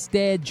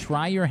 Instead,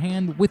 try your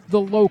hand with the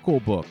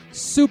local book,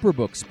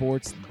 Superbook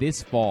Sports,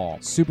 this fall.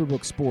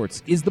 Superbook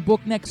Sports is the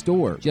book next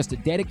door. Just a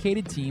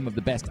dedicated team of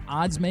the best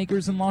odds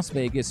makers in Las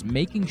Vegas,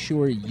 making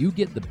sure you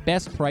get the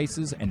best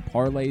prices and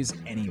parlays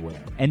anywhere.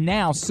 And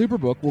now,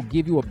 Superbook will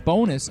give you a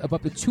bonus of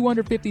up to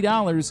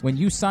 $250 when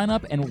you sign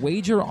up and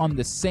wager on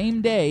the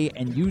same day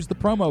and use the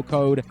promo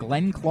code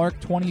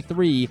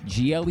GlennClark23,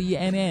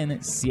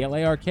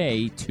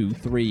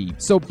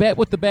 GLENNCLARK23. So bet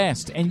with the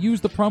best and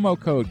use the promo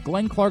code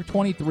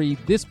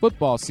GlennClark23 this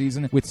football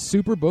season with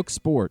Superbook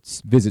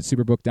Sports. Visit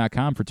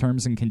superbook.com for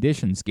terms and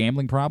conditions.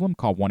 Gambling problem?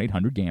 Call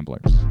 1-800-GAMBLER.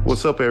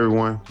 What's up,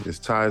 everyone? It's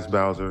Tyus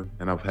Bowser,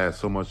 and I've had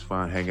so much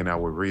fun hanging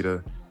out with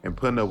Rita and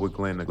putting up with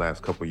Glenn the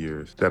last couple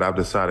years that I've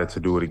decided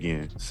to do it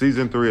again.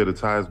 Season 3 of the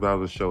Tyus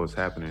Bowser Show is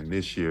happening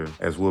this year,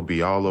 as we'll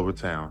be all over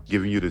town,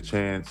 giving you the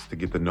chance to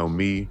get to know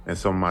me and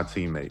some of my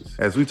teammates.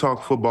 As we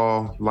talk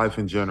football, life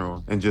in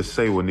general, and just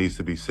say what needs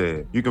to be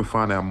said. You can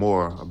find out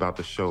more about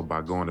the show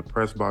by going to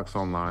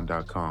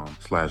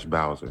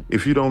PressBoxOnline.com/Bowser.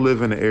 If you don't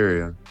live in the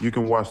area, you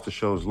can watch the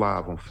shows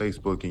live on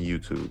Facebook and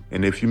YouTube.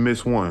 And if you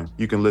miss one,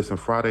 you can listen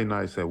Friday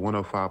nights at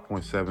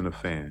 105.7 The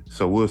Fan.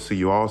 So we'll see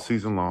you all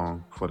season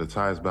long for the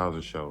Tyus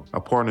Bowser Show,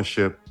 a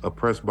partnership of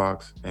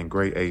PressBox and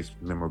Great Ace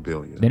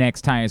Memorabilia. The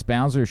next Tyus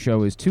Bowser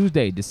Show is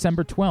Tuesday,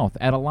 December 12th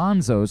at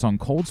Alonzo's on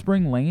Cold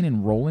Spring Lane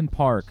in Roland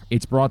Park.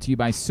 It's brought to you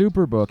by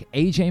Superbook,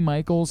 AJ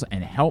Michaels,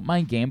 and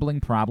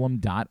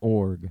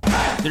HelpMyGamblingProblem.org.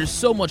 There's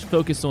so much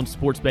focus on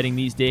sports betting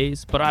these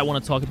days, but I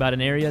want to talk about an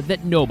area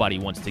that nobody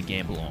wants to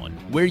gamble on,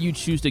 where you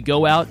choose to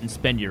go out and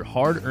spend your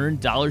hard-earned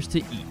dollars to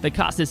eat. The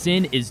Costas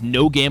Inn is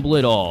no gamble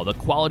at all. The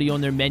quality on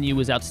their menu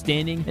is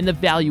outstanding, and the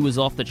value is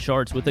off the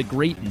charts with a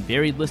great and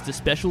varied list of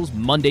specials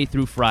Monday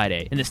through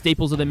Friday. And the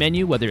staples of the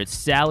menu, whether it's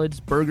salads,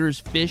 burgers,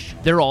 fish,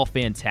 they're all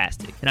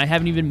fantastic. And I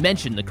haven't even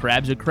mentioned the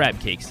crabs or crab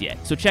cakes yet.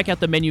 So check out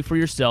the menu for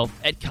yourself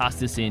at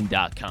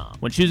CostasInn.com.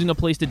 When choosing a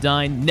place to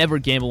dine, never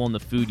gamble on the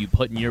food you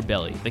put in your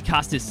belly. The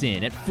Costas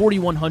Inn at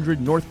 4100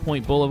 North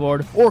Point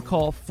Boulevard, or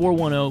call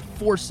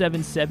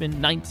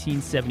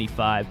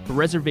 410-477-1975 for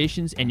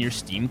reservations and your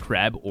steamed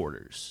crab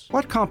orders.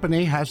 What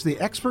company has the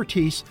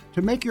expertise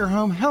to make your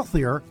home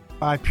healthier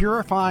by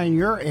purifying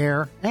your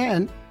air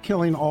and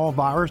killing all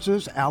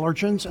viruses,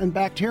 allergens, and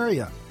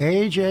bacteria?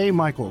 AJ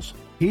Michaels,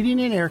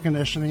 Heating and Air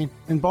Conditioning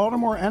in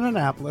Baltimore and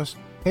Annapolis,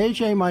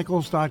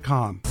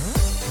 ajmichaels.com.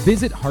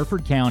 Visit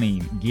Harford County.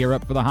 Gear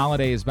up for the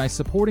holidays by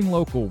supporting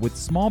local with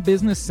Small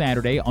Business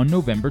Saturday on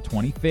November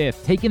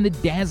 25th. Take in the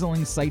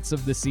dazzling sights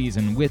of the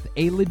season with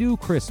a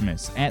Ladue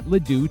Christmas at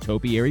Ladue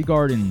Topiary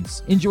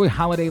Gardens. Enjoy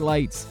holiday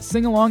lights,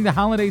 sing along to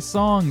holiday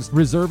songs,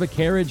 reserve a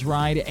carriage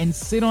ride, and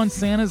sit on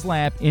Santa's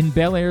lap in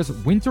Bel Air's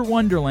Winter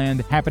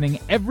Wonderland, happening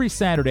every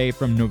Saturday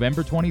from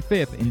November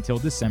 25th until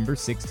December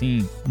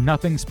 16th.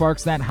 Nothing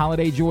sparks that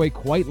holiday joy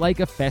quite like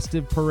a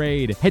festive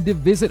parade. Head to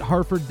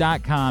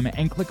visitharford.com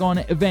and click on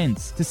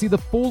Events to see the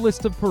full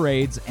list of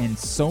parades and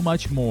so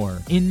much more.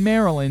 In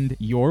Maryland,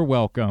 you're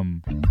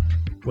welcome.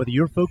 Whether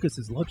your focus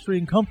is luxury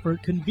and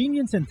comfort,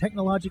 convenience and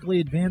technologically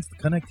advanced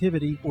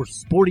connectivity, or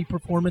sporty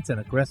performance and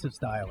aggressive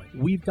styling,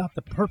 we've got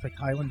the perfect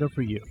Highlander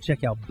for you.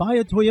 Check out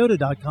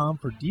buyatoyota.com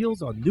for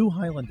deals on new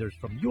Highlanders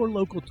from your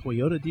local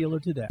Toyota dealer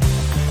today.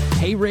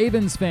 Hey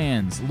Ravens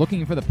fans,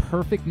 looking for the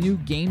perfect new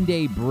game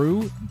day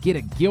brew? Get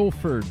a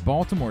Guilford,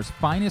 Baltimore's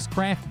finest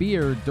craft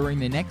beer during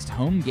the next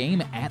home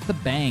game at the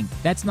Bank.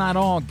 That's not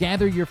all.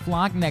 Gather your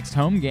flock next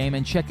home game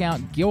and check out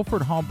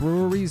Guilford Hall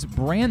Brewery's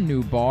brand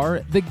new bar,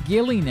 the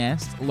Gilly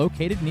Nest,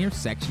 located near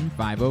Section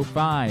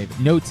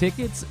 505. No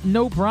tickets?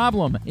 No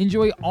problem.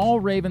 Enjoy all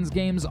Ravens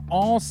games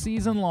all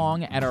season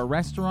long at our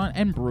restaurant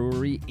and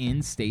brewery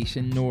in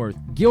Station North.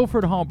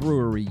 Guilford Hall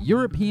Brewery,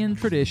 European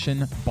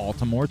tradition,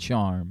 Baltimore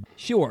charm.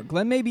 Sure,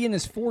 Glenn may be in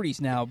his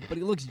 40s now, but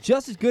he looks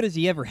just as good as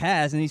he ever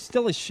has, and he's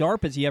still as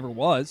sharp as he ever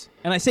was.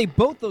 And I say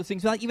both those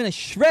things without even a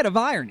shred of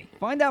irony.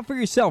 Find out for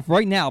yourself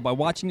right now by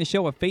watching the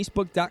show at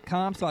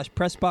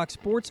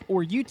facebook.com/PressBoxSports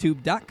or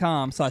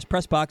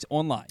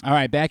youtube.com/PressBoxOnline. All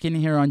right, back in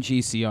here on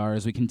GCR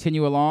as we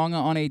continue along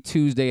on a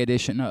Tuesday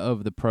edition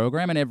of the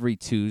program. And every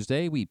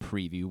Tuesday, we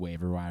preview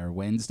Waiver-Wire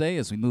Wednesday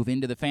as we move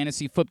into the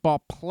fantasy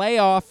football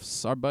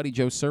playoffs. Our buddy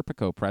Joe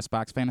Serpico,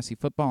 PressBox fantasy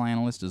football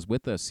analyst, is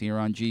with us here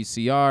on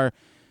GCR.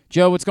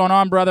 Joe, what's going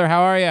on, brother?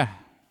 How are you?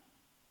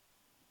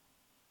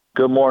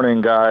 Good morning,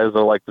 guys.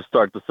 I'd like to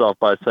start this off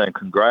by saying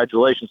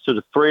congratulations to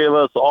the three of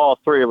us. All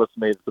three of us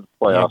made it to the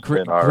playoffs.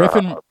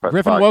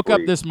 Griffin woke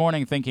up this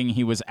morning thinking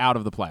he was out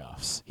of the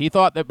playoffs. He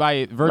thought that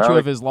by virtue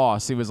of his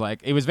loss, he was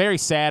very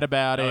sad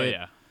about it. Oh,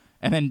 yeah.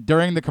 And then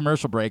during the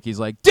commercial break, he's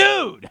like,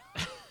 dude,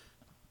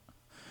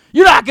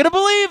 you're not going to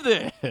believe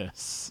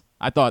this.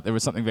 I thought there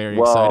was something very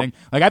exciting.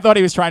 I thought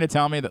he was trying to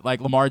tell me that,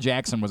 Lamar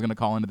Jackson was going to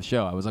call into the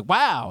show. I was like,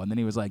 wow. And then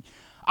he was like,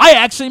 I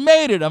actually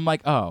made it. I'm like,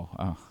 oh,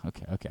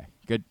 okay.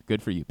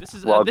 Good for you. This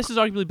is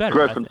arguably better.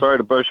 Griffin, sorry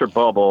to burst your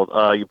bubble.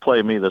 You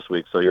play me this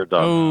week, so you're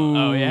done.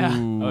 Oh yeah,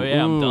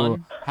 I'm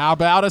done. How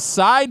about a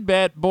side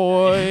bet,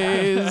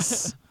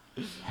 boys?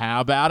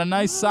 How about a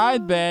nice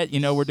side bet?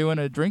 We're doing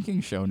a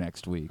drinking show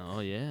next week. Oh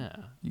yeah.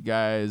 You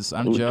guys,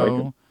 I'm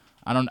Joe.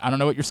 I don't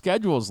know what your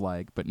schedule's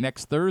like, but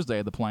next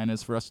Thursday the plan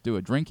is for us to do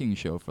a drinking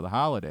show for the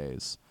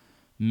holidays.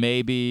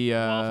 Maybe. If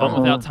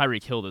I'm without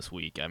Tyreek Hill this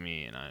week,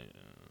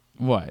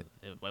 What?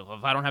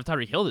 If I don't have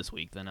Tyreek Hill this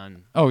week, then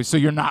I'm. Oh, so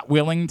you're not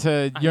willing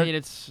to?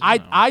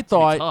 I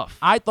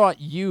thought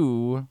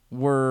you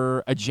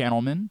were a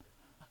gentleman.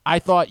 I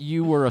thought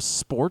you were a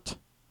sport.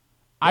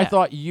 Yeah, I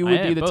thought you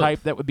would be the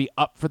type that would be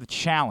up for the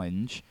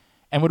challenge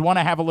and would want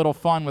to have a little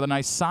fun with a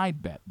nice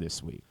side bet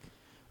this week.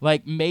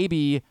 Like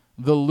maybe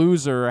the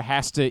loser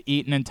has to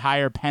eat an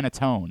entire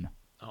panettone.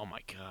 Oh my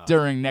god!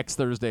 During next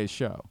Thursday's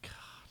show. God.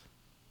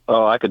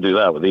 Oh, I could do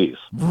that with ease.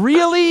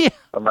 Really?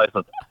 A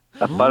panettone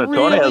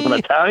as an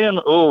Italian?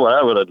 Oh,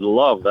 I would have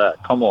loved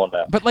that. Come on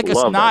now. But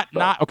it's not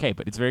okay.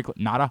 But it's very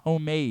not a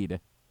homemade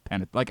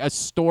panettone, like a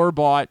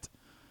store-bought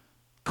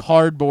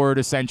cardboard,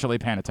 essentially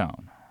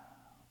panettone.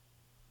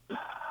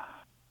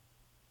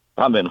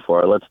 I'm in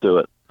for it. Let's do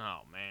it.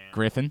 Oh man,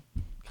 Griffin.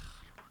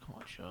 Come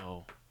on,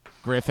 Joe.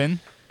 Griffin.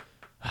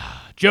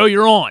 Joe,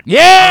 you're on.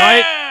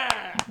 Yeah.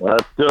 All right?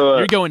 Let's do it.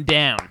 You're going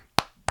down.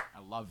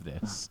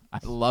 I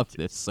love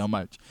this so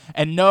much.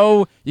 And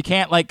no, you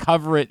can't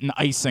cover it in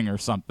icing or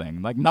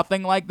something.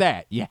 Nothing like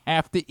that. You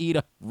have to eat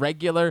a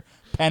regular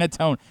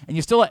panettone. And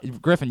you still,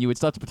 Griffin, you would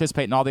still have to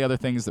participate in all the other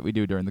things that we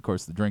do during the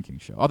course of the drinking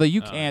show. Although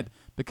you can't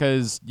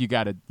because you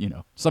got to,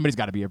 somebody's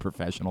got to be a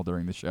professional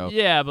during the show.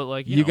 Yeah,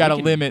 but you got to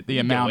limit the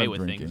amount of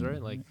drinking. Things,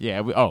 right?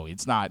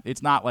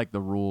 It's not like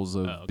the rules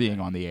of being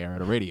on the air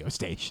at a radio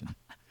station.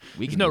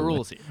 There's no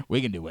rules here.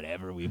 We can do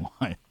whatever we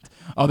want.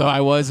 Although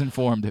I was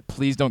informed that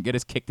please don't get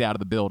us kicked out of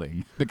the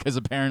building because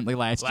apparently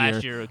last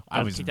year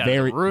I was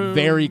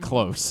very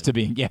close to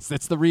being. Yes,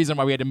 that's the reason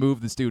why we had to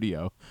move the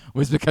studio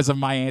was because of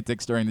my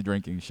antics during the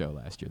drinking show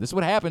last year. This is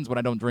what happens when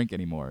I don't drink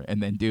anymore and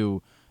then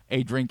do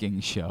a drinking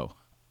show.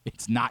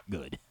 It's not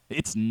good.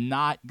 It's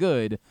not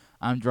good.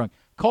 I'm drunk.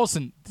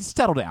 Colson,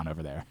 settle down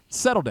over there.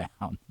 Settle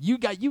down. You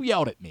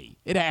yelled at me.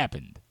 It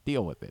happened.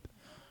 Deal with it.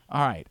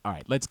 All right.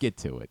 Let's get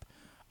to it.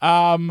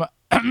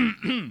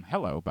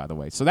 Hello, by the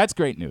way. So that's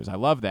great news. I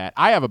love that.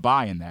 I have a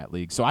bye in that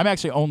league, so I'm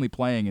actually only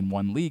playing in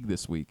one league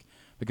this week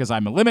because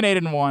I'm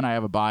eliminated in one, I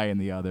have a bye in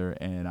the other,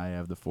 and I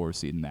have the 4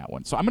 seed in that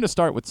one. So I'm going to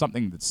start with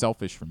something that's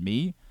selfish for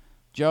me,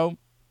 Joe.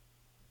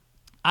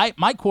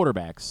 My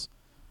quarterbacks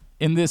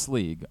in this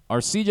league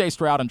are C.J.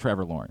 Stroud and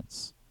Trevor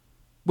Lawrence,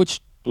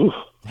 which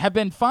have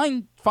been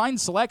fine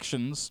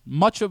selections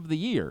much of the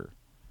year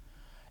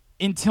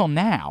until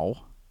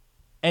now.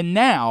 And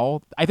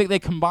now, I think they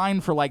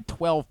combined for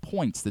 12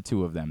 points, the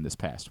two of them, this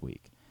past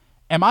week.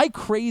 Am I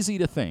crazy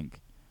to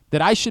think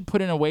that I should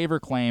put in a waiver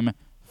claim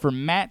for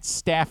Matt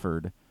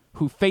Stafford,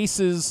 who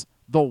faces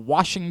the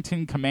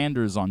Washington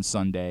Commanders on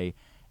Sunday,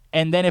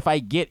 and then if I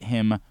get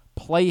him,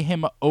 play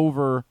him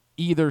over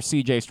either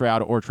C.J.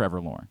 Stroud or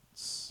Trevor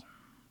Lawrence?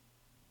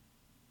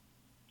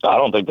 I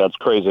don't think that's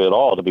crazy at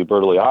all, to be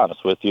brutally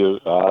honest with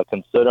you,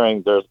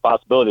 considering there's a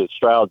possibility that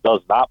Stroud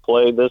does not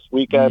play this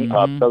weekend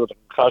because of the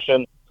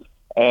concussion.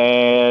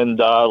 And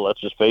let's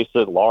just face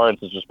it, Lawrence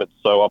has just been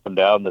so up and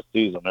down this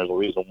season. There's a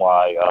reason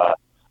why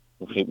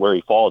where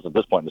he falls at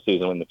this point in the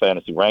season in the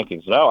fantasy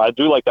rankings. No, I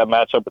do like that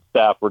matchup with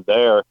Stafford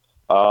there.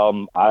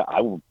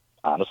 I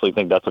honestly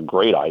think that's a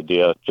great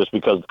idea just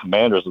because the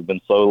Commanders have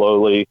been so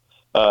lowly.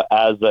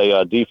 as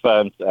a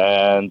defense.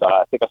 And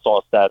I think I saw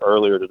a stat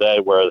earlier today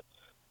where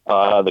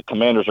the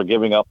Commanders are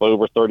giving up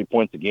over 30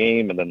 points a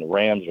game, and then the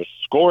Rams are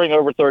scoring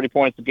over 30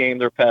 points a game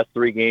their past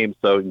 3 games.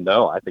 So,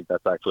 no, I think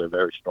that's actually a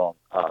very strong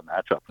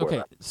matchup for Okay,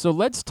 them. so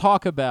let's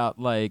talk about,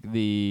 like,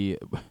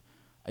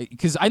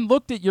 because I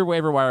looked at your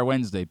Waiver-Wire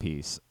Wednesday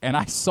piece, and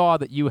I saw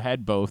that you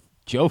had both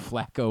Joe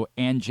Flacco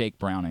and Jake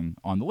Browning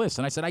on the list.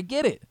 And I said, I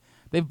get it.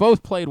 They've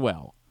both played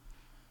well.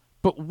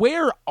 But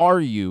where are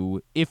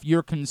you if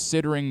you're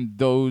considering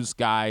those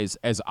guys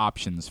as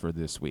options for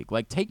this week?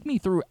 Like, take me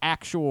through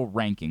actual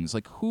rankings.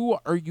 Like, who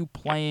are you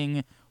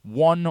playing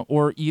one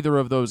or either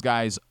of those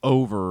guys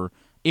over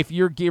if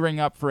you're gearing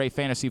up for a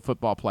fantasy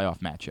football playoff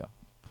matchup?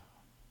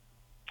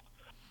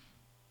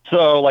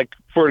 So, like,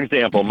 for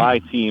example, my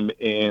team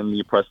in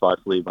the Press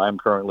Box League, I'm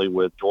currently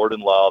with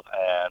Jordan Love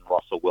and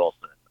Russell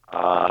Wilson.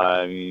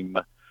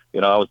 I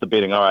was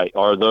debating, all right,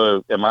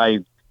 am I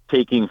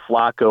taking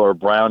Flacco or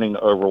Browning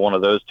over one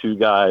of those 2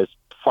 guys?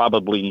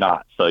 Probably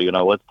not. So,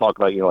 let's talk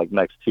about, like,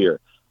 next tier.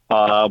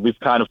 We've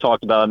kind of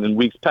talked about in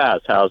weeks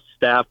past how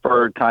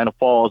Stafford kind of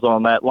falls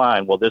on that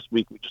line. Well, this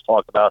week we just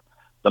talked about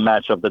the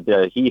matchup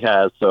that he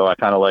has. So I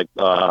kind of like,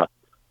 I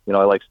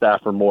like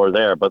Stafford more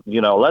there. But,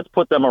 let's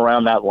put them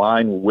around that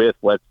line with,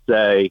 let's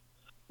say,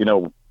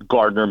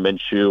 Gardner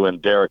Minshew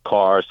and Derek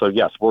Carr. So,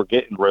 yes, we're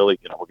getting really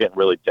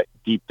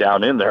deep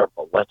down in there.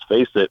 But let's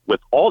face it, with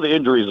all the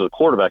injuries of the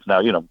quarterbacks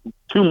now,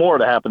 2 more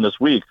to happen this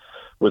week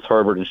with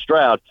Herbert and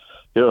Stroud.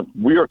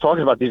 We are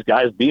talking about these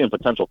guys being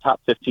potential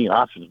top 15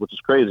 options, which is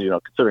crazy,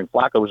 considering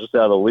Flacco was just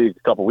out of the league a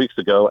couple weeks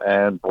ago,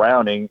 and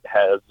Browning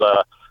has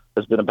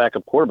been a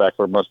backup quarterback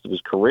for most of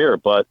his career.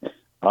 But,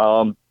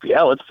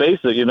 let's face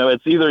it,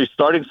 it's either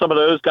starting some of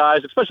those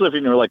guys, especially if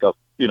you're like a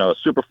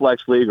super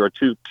flex league or a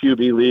 2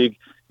 QB league.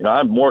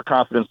 I'm more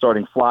confident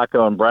starting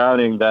Flacco and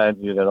Browning than,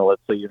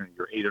 let's say your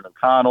Aiden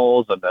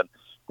O'Connell's and then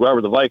whoever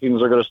the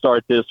Vikings are going to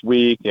start this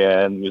week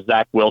and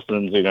Zach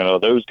Wilson's,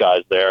 those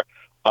guys there.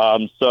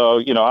 So,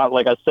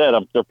 like I said,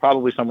 they're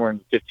probably somewhere in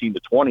the 15 to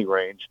 20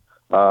 range.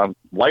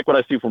 Like what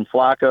I see from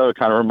Flacco, it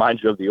kind of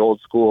reminds you of the old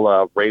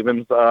school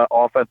Ravens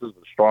offenses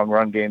with a strong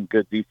run game,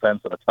 good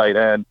defense, and a tight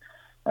end.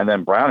 And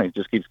then Browning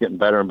just keeps getting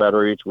better and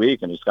better each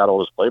week, and he's got all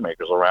his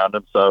playmakers around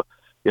him. So,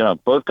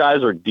 both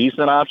guys are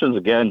decent options.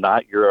 Again,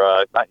 not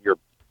your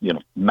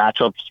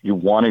matchups you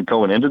wanted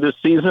going into this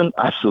season.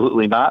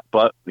 Absolutely not.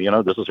 But,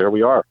 this is here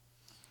we are.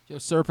 Joe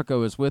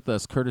Serpico is with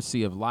us,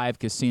 courtesy of Live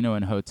Casino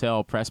and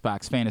Hotel,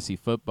 Pressbox Fantasy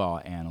Football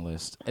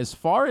Analyst. As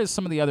far as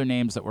some of the other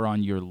names that were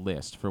on your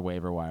list for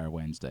Waiver-Wire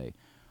Wednesday,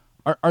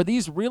 are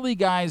these really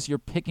guys you're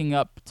picking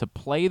up to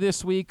play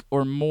this week,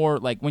 or more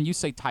like when you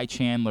say Ty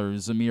Chandler,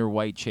 Zamir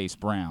White, Chase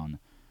Brown?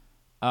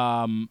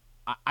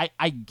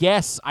 I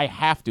guess I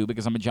have to,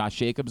 because I'm a Josh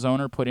Jacobs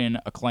owner, put in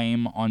a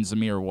claim on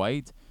Zamir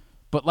White.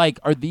 But, like,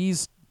 are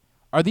these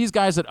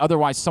guys that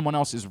otherwise someone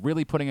else is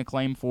really putting a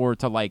claim for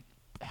to, like,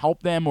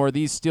 help them, or are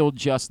these still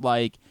just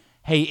like,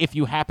 hey, if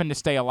you happen to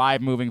stay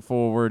alive moving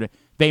forward,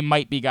 they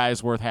might be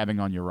guys worth having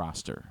on your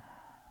roster?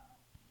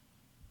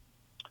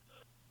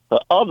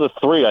 Of the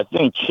 3, I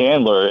think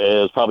Chandler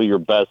is probably your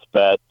best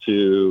bet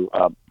to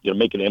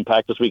make an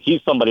impact this week.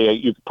 He's somebody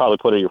you could probably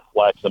put in your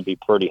flex and be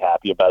pretty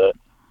happy about it.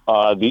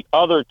 The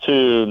other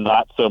 2,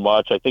 not so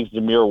much. I think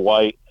Zamir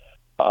White,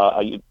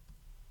 I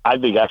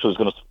think actually is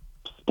going to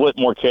split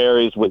more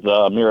carries with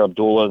Amir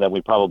Abdullah than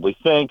we probably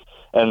think,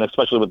 and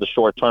especially with the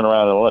short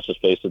turnaround. And let's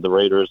just face it, the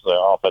Raiders'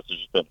 offense has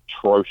just been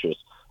atrocious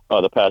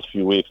the past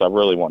few weeks. I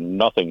really want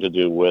nothing to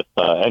do with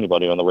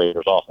anybody on the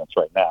Raiders' offense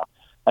right now.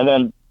 And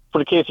then for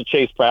the case of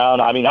Chase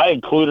Brown, I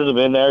included him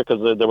in there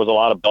because there was a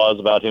lot of buzz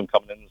about him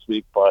coming in this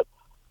week, but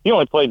he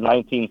only played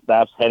 19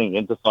 snaps heading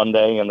into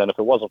Sunday, and then if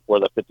it wasn't for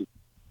the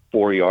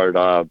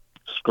 54-yard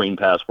screen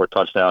pass for a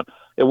touchdown,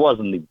 it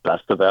wasn't the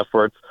best of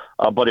efforts.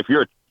 But if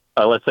you're,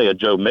 let's say, a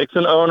Joe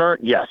Mixon owner,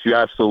 yes, you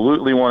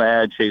absolutely want to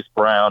add Chase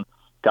Brown.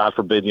 God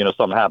forbid,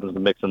 something happens to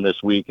Mixon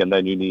this week, and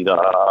then you need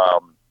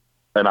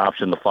an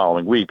option the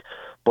following week.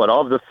 But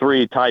of the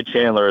 3, Ty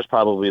Chandler is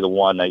probably the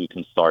one that you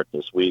can start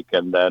this week.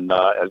 And then,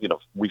 as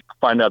we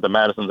find out that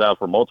Madison's out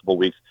for multiple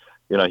weeks,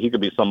 he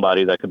could be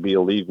somebody that could be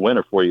a league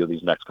winner for you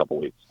these next couple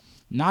weeks.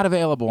 Not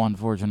available,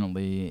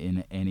 unfortunately,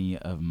 in any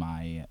of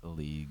my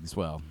leagues.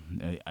 Well,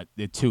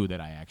 the 2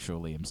 that I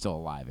actually am still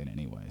alive in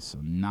anyway, so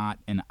not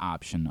an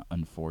option,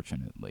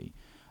 unfortunately.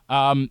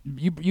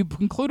 You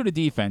concluded a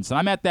defense, and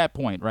I'm at that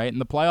point, right? In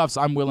the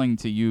playoffs, I'm willing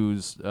to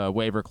use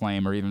waiver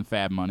claim or even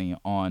fab money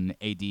on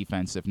a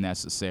defense if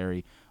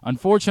necessary.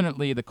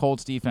 Unfortunately, the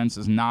Colts defense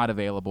is not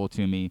available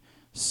to me.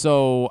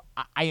 So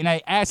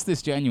I asked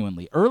this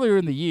genuinely. Earlier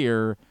in the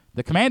year,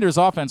 the Commanders'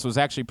 offense was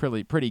actually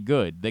pretty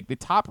good. The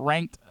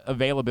top-ranked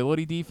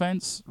availability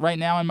defense right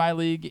now in my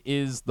league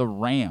is the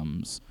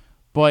Rams.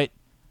 But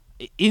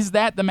is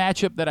that the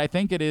matchup that I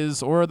think it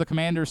is, or are the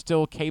Commanders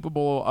still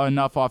capable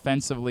enough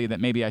offensively that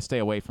maybe I stay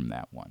away from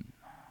that one?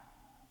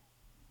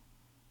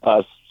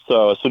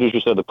 So as soon as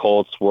you said the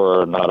Colts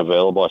were not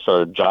available, I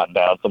started jotting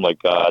down some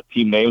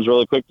team names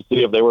really quick to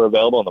see if they were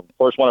available. And the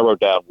first one I wrote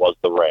down was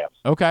the Rams.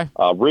 Okay.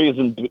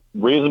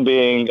 Reason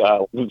being,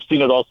 we've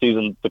seen it all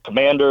season. The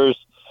Commanders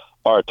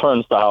are a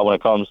turnstile when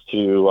it comes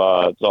to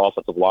the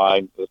offensive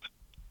line.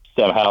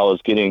 Sam Howell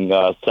is getting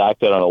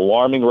sacked at an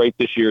alarming rate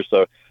this year,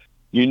 so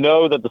you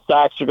know that the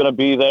sacks are going to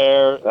be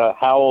there.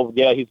 Howell,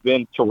 he's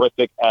been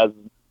terrific as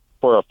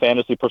for a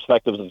fantasy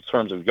perspective in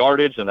terms of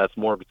yardage, and that's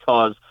more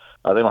because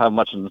they don't have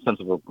much in the sense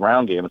of a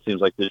ground game. It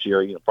seems like this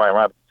year, Brian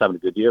Robinson's having a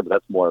good year, but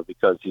that's more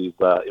because he's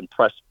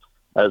impressed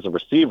as a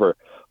receiver.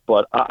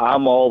 But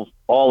I'm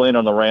all in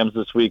on the Rams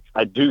this week.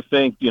 I do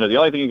think, the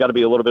only thing you got to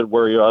be a little bit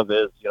worried of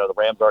is, the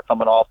Rams are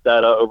coming off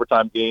that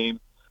overtime game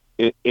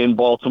in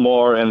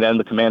Baltimore, and then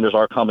the Commanders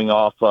are coming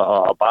off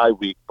a bye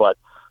week. But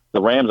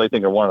the Rams, I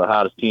think, are one of the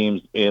hottest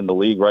teams in the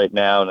league right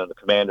now, and then the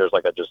Commanders,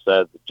 like I just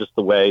said, just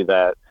the way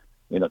that,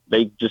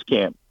 they just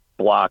can't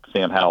block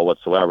Sam Howell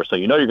whatsoever. So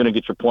you're going to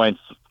get your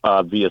points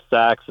via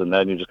sacks, and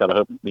then you just got to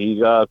hope he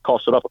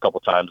coughs it up a couple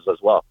times as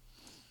well.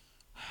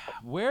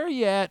 Where are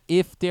you at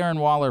if Darren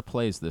Waller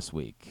plays this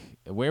week?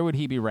 Where would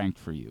he be ranked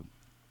for you?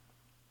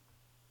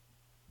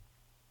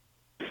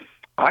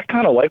 I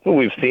kind of like what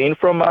we've seen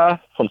from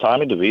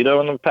Tommy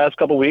DeVito in the past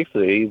couple weeks.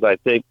 I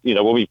think,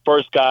 when we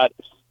first got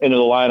into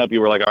the lineup,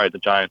 you were like, all right, the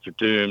Giants are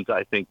doomed.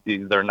 I think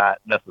they're not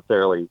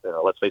necessarily,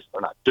 let's face it,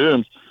 they're not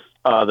doomed.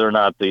 They're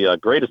not the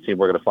greatest team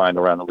we're going to find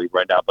around the league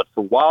right now. But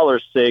for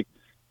Waller's sake,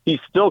 he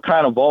still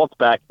kind of vaults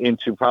back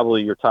into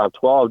probably your top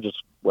 12. Just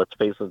let's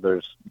face it,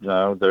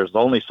 there's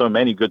only so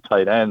many good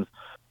tight ends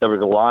that we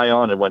rely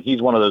on. And when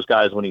he's one of those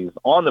guys, when he's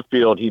on the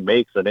field, he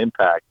makes an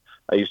impact.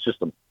 He's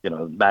just a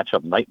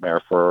matchup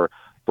nightmare for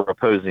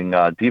opposing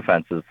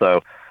defenses.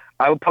 So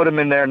I would put him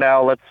in there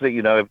now. Let's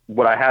see,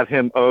 would I have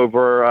him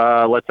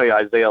over, let's say,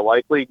 Isaiah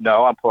Likely?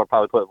 No, I'm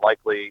probably putting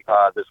Likely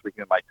this week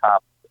in my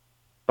top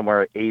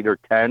somewhere 8 or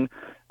 10.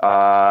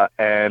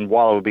 And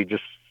Waller would be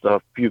just a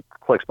few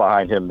clicks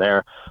behind him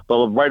there.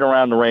 But right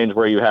around the range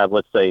where you have,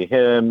 let's say,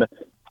 him,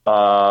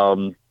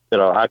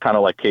 I kind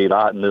of like Cade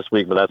Otton this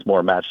week, but that's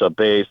more matchup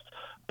based.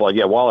 But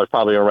yeah, Waller's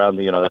probably around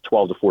the that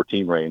 12 to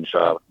 14 range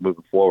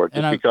moving forward,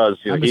 just because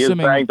he is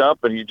banged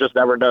up, and you just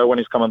never know when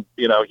he's coming.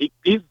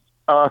 He's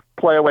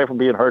play away from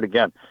being hurt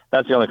again.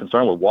 That's the only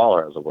concern with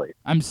Waller as of late.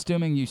 I'm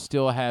assuming you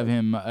still have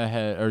him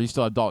ahead, or you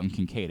still have Dalton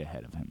Kincaid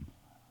ahead of him.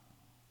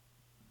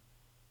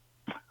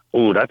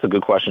 Ooh, that's a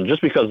good question.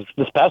 Just because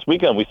this past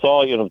weekend we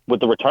saw,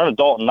 with the return of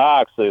Dalton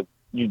Knox,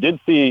 you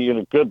did see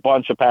a good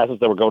bunch of passes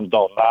that were going to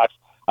Dalton Knox.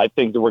 I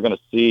think that we're going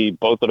to see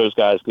both of those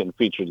guys getting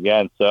featured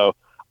again. So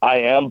I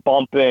am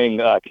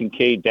bumping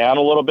Kincaid down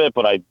a little bit,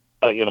 but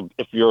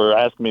if you're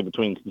asking me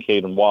between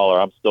Kincaid and Waller,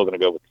 I'm still going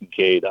to go with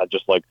Kincaid. I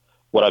just like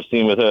what I've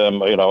seen with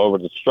him, over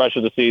the stretch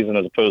of the season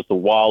as opposed to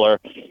Waller,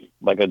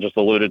 like I just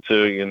alluded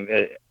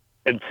to.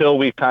 Until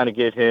we kind of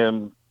get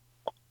him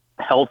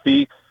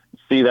healthy,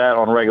 see that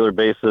on a regular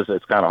basis,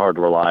 it's kind of hard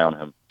to rely on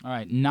him. All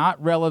right,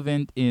 not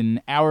relevant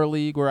in our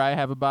league where I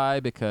have a bye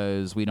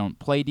because we don't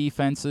play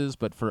defenses,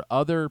 but for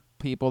other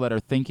people that are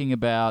thinking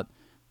about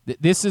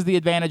this is the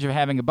advantage of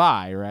having a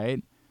bye,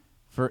 right?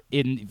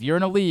 If you're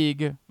in a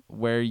league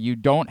where you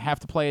don't have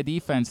to play a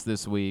defense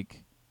this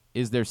week,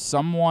 is there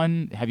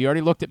someone, have you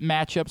already looked at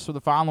matchups for the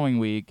following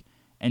week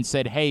and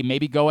said, hey,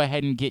 maybe go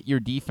ahead and get your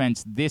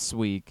defense this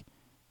week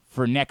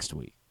for next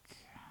week?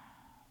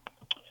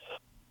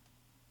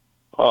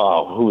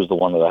 Oh, who was the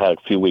one that I had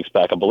a few weeks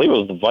back? I believe it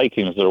was the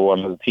Vikings that are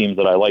one of the teams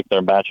that I like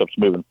their matchups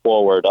moving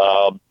forward.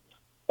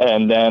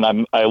 And then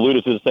I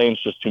alluded to the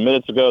Saints just 2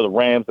 minutes ago. The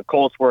Rams, the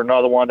Colts were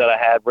another one that I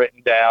had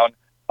written down.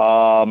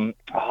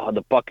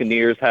 The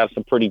Buccaneers have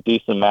some pretty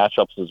decent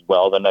matchups as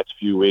well the next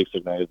few weeks.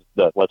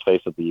 Let's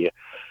face it,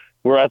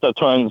 we're at that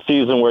time of the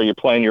season where you're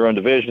playing your own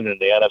division, and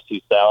the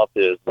NFC South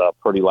is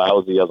pretty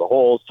lousy as a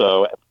whole.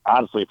 So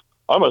honestly,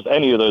 almost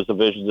any of those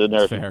divisions in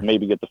there, if you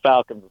maybe get the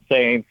Falcons, the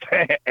Saints,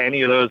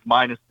 any of those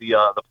minus the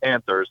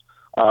Panthers,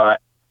 kind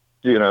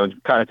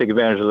of take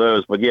advantage of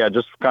those. But yeah,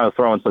 just kind of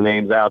throwing some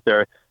names out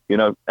there.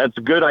 That's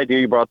a good idea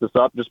you brought this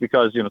up, just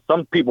because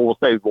some people will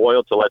stay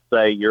loyal to, let's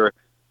say, your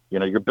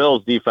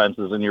Bills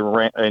defenses and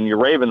your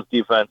Ravens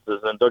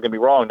defenses, and don't get me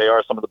wrong, they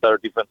are some of the better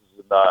defenses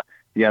in the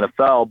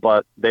NFL,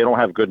 but they don't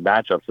have good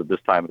matchups at this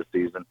time of the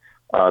season.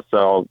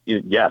 So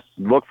yes,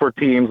 look for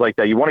teams like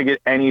that. You want to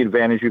get any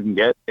advantage you can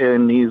get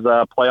in these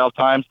playoff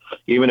times,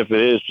 even if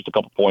it is just a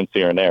couple points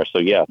here and there. So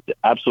yeah,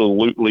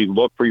 absolutely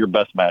look for your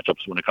best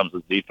matchups when it comes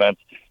to defense.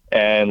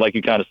 And like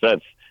you kind of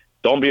said,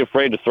 don't be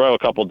afraid to throw a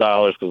couple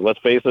dollars, because let's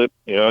face it,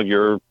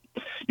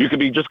 you could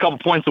be just a couple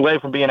points away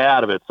from being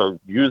out of it. So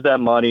use that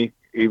money,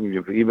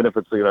 even if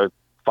it's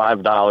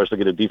 $5 to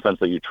get a defense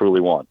that you truly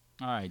want.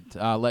 All right,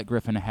 let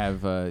Griffin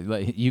have.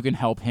 You can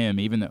help him,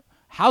 even though.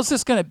 How's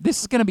this gonna? This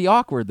is gonna be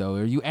awkward, though.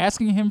 Are you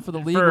asking him for the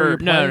league where you're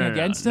playing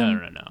against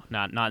him?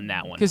 No, not in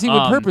that one. Because he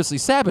would purposely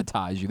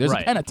sabotage you. There's a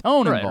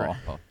Panettone involved.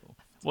 Right.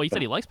 Well, he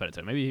said he likes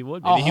Panettone. Maybe he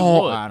would. Maybe he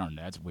would. I don't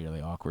know. That's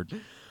weirdly awkward.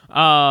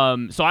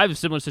 So I have a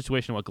similar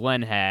situation to what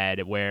Glenn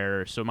had,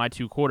 where my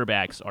two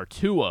quarterbacks are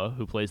Tua,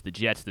 who plays the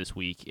Jets this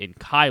week, and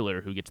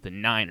Kyler, who gets the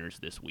Niners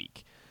this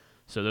week.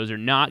 So those are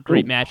not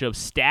great matchups.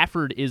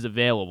 Stafford is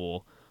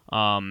available,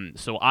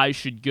 so I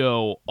should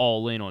go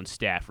all in on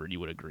Stafford. You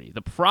would agree.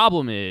 The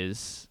problem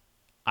is,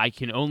 you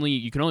can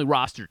only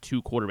roster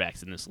two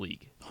quarterbacks in this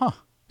league. Huh.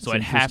 So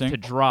I'd have to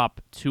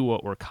drop Tua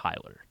or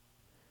Kyler.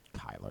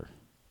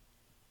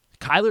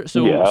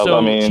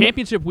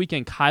 Championship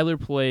weekend, Kyler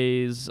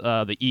plays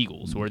the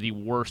Eagles, who are the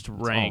worst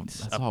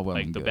ranked,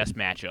 the best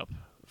matchup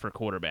for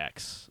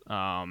quarterbacks.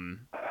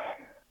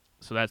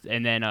 So that's,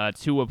 and then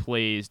Tua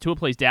plays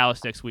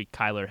Dallas next week.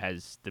 Kyler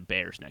has the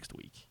Bears next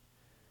week.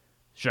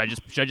 Should I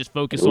just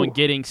focus on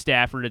getting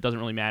Stafford? It doesn't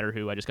really matter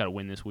who. I just got to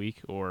win this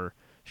week, or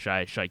should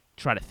I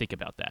try to think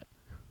about that?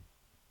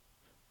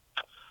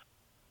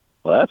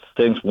 Well, that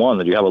stinks. One,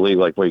 that you have a league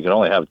like where you can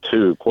only have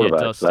two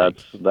quarterbacks. Yeah,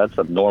 that's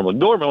a normal.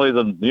 Normally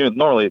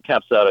it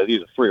caps out at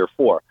either 3 or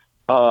 4.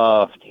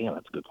 Damn,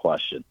 that's a good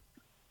question.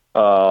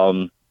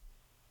 I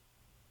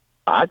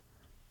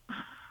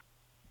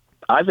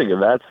think in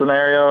that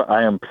scenario,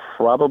 I am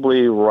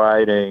probably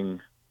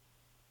riding.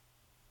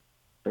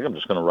 I think I'm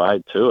just going to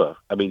ride Tua.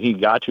 I mean, he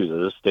got you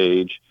to this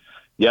stage.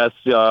 Yes,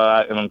 and it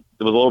was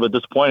a little bit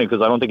disappointing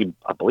because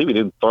I believe he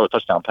didn't throw a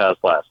touchdown pass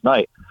last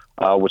night.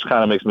 Which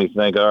kind of makes me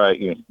think, all right,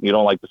 you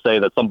don't like to say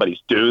that somebody's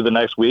due the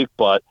next week,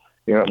 but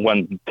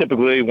when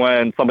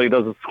somebody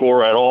doesn't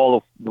score at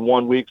all the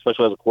 1 week,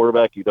 especially as a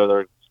quarterback,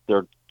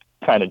 they're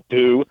kind of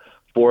due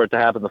for it to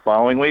happen the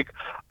following week,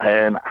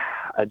 and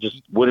I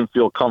just wouldn't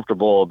feel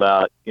comfortable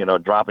about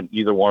dropping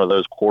either one of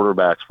those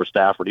quarterbacks for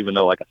Stafford. Even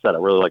though, like I said, I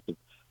really like the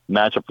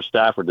matchup for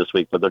Stafford this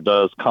week, but there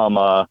does come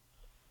a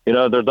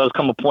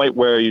point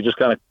where you just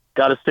kind of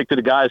got to stick to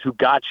the guys who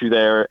got you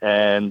there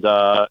and.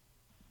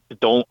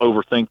 Don't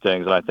overthink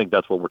things, and I think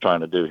that's what we're trying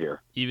to do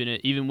here.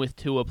 Even with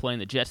Tua playing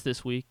the Jets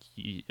this week,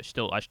 I should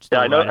still. Yeah,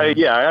 I know.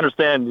 I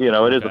understand.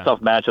 It is a tough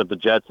matchup. The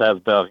Jets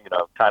have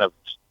kind of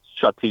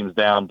shut teams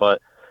down,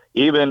 but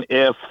even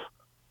if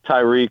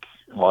Tyreek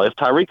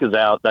is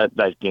out,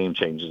 that game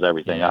changes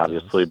everything,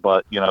 obviously.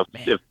 But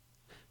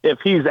if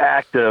he's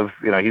active,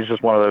 he's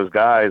just one of those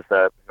guys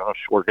that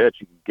short hitch,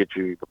 he can get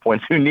you the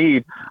points you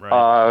need,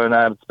 and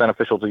that's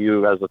beneficial to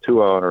you as a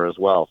Tua owner as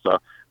well. So.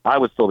 I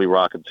would still be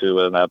rocking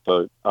Tua in that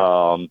boat,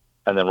 and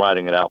then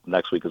riding it out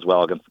next week as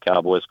well against the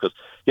Cowboys. Because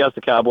yes, the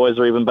Cowboys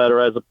are even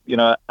better as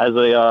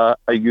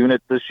a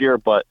unit this year,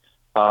 but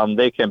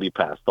they can be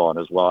passed on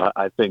as well.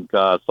 I think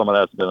some of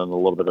that's been a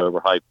little bit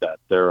overhyped. That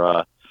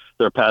their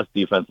pass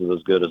defense is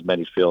as good as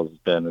many feel has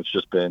been. It's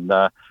just been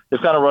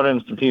they've kind of run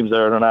into some teams that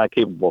are not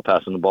capable of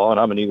passing the ball, and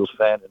I'm an Eagles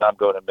fan, and I'm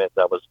going to admit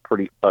that was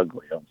pretty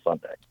ugly on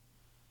Sunday.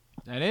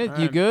 That it?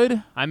 You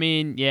good? I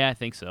mean, yeah, I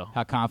think so.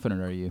 How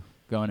confident are you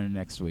going into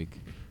next week?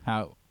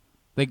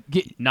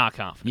 Not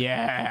confident.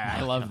 Yeah,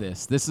 I love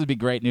this. This would be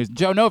great news.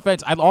 Joe, no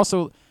offense.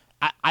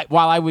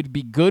 While I would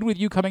be good with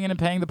you coming in and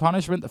paying the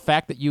punishment, the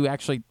fact that you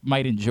actually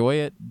might enjoy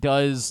it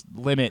does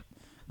limit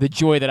the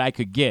joy that I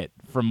could get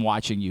from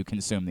watching you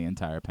consume the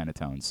entire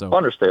Panettone. So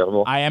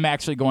understandable. I am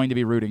actually going to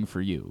be rooting for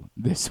you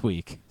this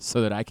week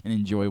so that I can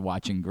enjoy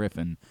watching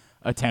Griffin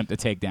attempt to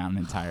take down an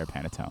entire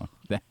Panettone.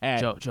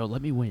 Joe,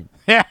 let me win,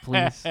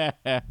 please.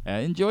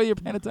 Enjoy your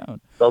Panettone.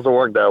 Doesn't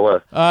work that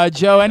way.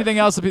 Joe, anything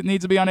else that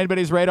needs to be on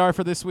anybody's radar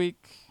for this week?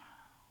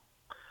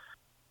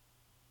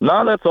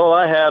 No, that's all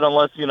I had,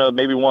 unless,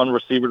 maybe one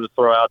receiver to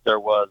throw out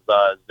there was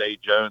Zay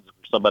Jones,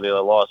 for somebody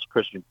that lost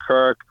Christian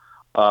Kirk,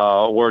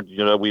 or,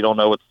 we don't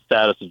know what the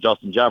status of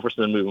Justin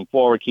Jefferson moving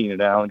forward.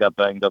 Keenan Allen got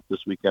banged up this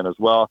weekend as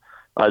well.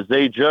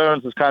 Zay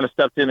Jones has kind of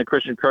stepped into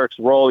Christian Kirk's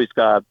role. He's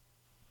got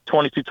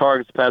 22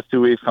 targets the past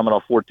 2 weeks, coming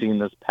off 14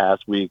 this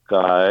past week.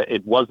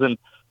 It wasn't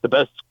the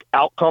best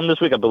outcome this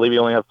week. I believe he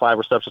only had 5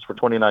 receptions for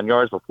 29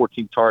 yards, but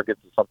 14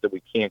 targets is something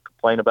we can't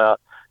complain about.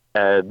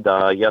 And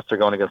yes, they're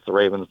going against the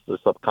Ravens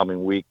this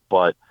upcoming week,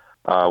 but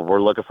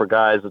we're looking for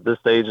guys at this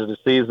stage of the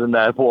season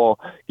that will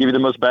give you the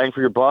most bang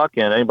for your buck.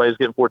 And anybody's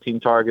getting 14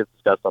 targets,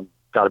 it's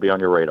got to be on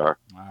your radar.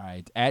 All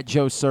right. At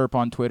Joe Serp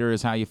on Twitter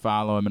is how you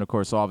follow him, and of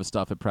course all of his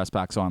stuff at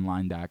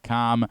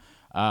PressBoxOnline.com.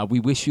 We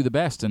wish you the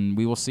best, and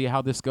we will see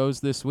how this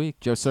goes this week.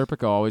 Joe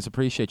Serpico, always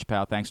appreciate you,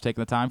 pal. Thanks for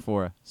taking the time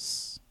for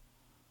us.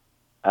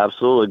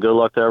 Absolutely. Good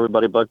luck to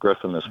everybody but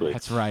Griffin this week.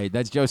 That's right.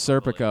 That's Joe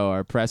Serpico,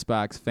 our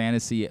PressBox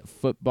fantasy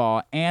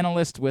football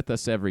analyst, with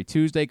us every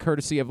Tuesday,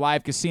 courtesy of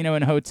Live Casino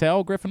and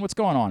Hotel. Griffin, what's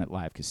going on at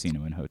Live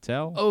Casino and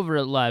Hotel? Over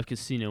at Live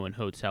Casino and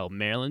Hotel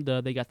Maryland,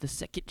 they got the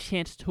second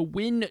chance to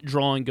win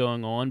drawing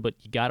going on, but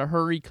you got to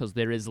hurry because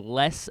there is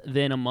less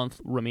than a month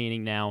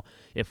remaining now.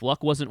 If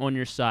luck wasn't on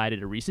your side at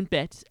a recent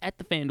bet at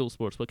the FanDuel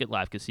Sportsbook at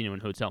Live Casino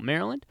and Hotel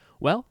Maryland,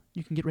 well,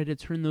 you can get ready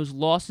to turn those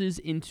losses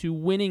into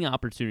winning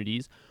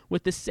opportunities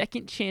with the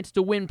second chance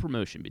to win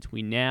promotion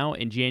between now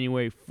and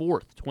January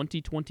 4th,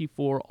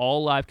 2024.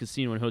 All Live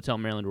Casino and Hotel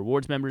Maryland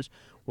rewards members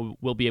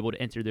will be able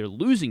to enter their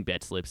losing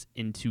bet slips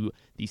into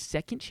the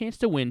second chance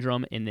to win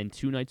drum, and then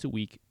 2 nights a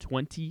week,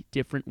 20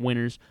 different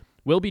winners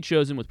will be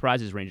chosen with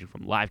prizes ranging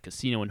from live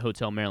casino and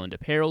hotel Maryland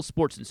apparel,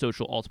 sports and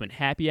social ultimate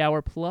happy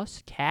hour,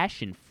 plus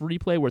cash and free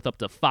play worth up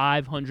to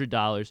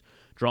 $500.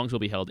 Drawings will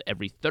be held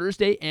every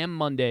Thursday and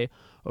Monday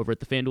over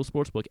at the FanDuel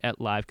Sportsbook at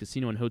Live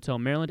Casino and Hotel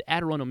Maryland.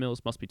 At Arundel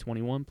Mills, must be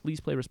 21.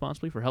 Please play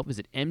responsibly. For help,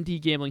 visit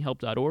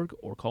mdgamblinghelp.org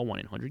or call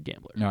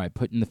 1-800-GAMBLER. All right,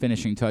 putting the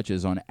finishing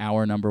touches on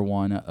hour number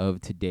 1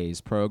 of today's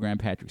program.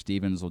 Patrick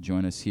Stevens will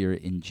join us here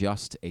in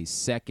just a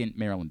second.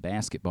 Maryland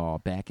basketball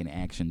back in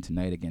action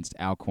tonight against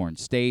Alcorn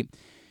State.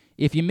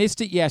 If you missed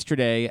it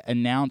yesterday,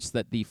 announced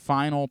that the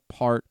final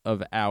part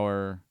of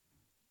our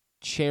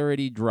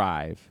charity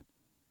drive,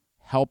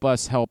 Help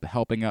Us Help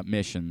Helping Up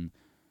Mission,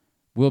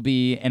 will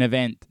be an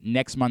event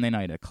next Monday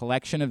night, a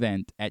collection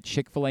event at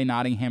Chick-fil-A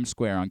Nottingham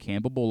Square on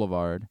Campbell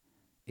Boulevard.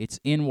 It's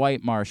in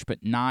White Marsh,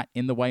 but not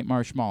in the White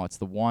Marsh Mall. It's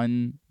the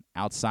one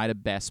outside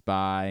of Best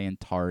Buy and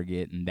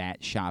Target and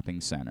that shopping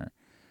center.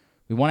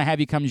 We want to have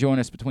you come join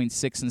us between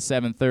 6 and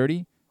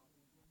 7:30,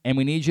 and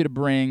we need you to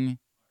bring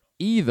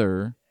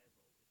either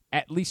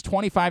at least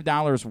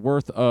 $25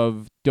 worth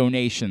of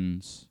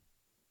donations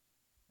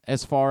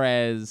as far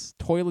as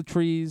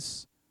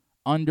toiletries,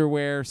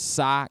 underwear,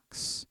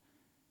 socks,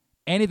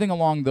 anything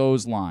along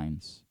those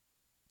lines.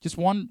 Just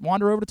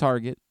wander over to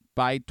Target,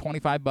 buy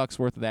 $25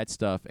 worth of that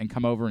stuff, and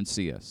come over and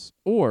see us.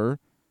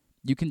 Or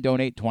you can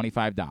donate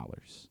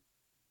 $25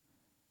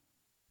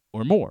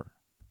 or more.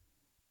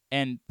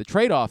 And the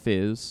trade-off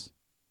is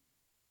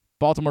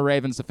Baltimore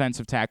Ravens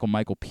defensive tackle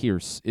Michael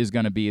Pierce is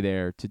going to be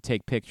there to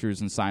take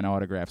pictures and sign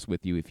autographs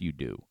with you if you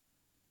do.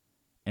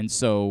 And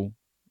so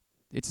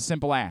it's a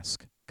simple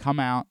ask. Come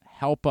out,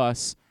 help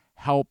us,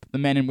 help the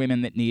men and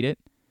women that need it.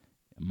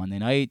 Monday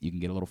night, you can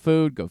get a little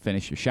food, go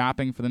finish your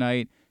shopping for the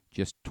night.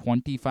 Just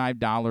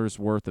 $25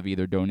 worth of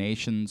either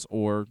donations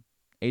or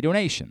a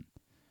donation.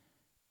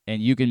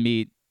 And you can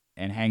meet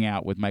and hang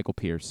out with Michael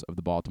Pierce of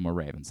the Baltimore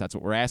Ravens. That's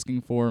what we're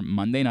asking for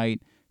Monday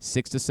night,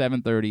 6 to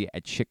 7:30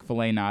 at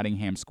Chick-fil-A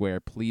Nottingham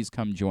Square. Please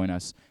come join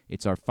us.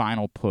 It's our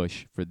final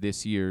push for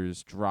this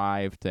year's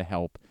drive to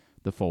help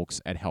the folks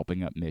at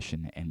Helping Up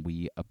Mission, and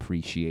we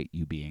appreciate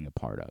you being a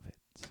part of it.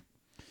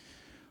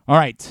 All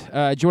right,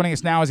 joining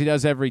us now as he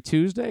does every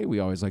Tuesday, we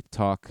always like to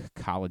talk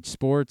college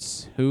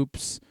sports,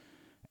 hoops,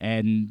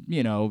 and,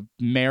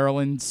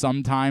 Maryland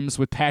sometimes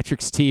with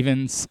Patrick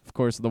Stevens, of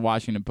course, of the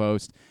Washington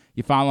Post.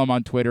 You follow him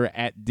on Twitter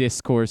at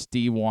Discourse,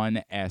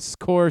 D1S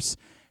Course.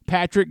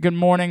 Patrick, good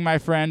morning, my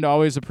friend.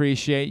 Always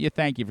appreciate you.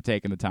 Thank you for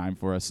taking the time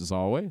for us, as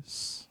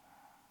always.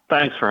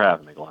 Thanks for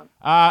having me, Glenn.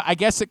 I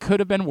guess it could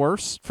have been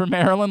worse for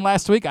Maryland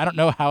last week. I don't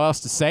know how else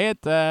to say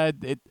it.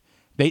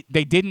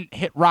 They didn't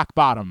hit rock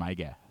bottom, I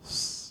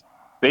guess.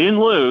 They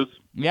didn't lose,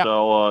 yep.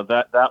 So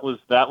that was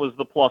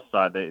the plus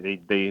side.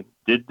 They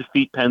did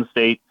defeat Penn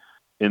State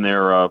in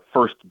their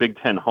first Big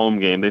Ten home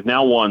game. They've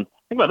now won.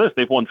 Think about this: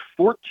 they've won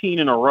 14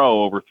 in a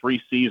row over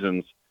 3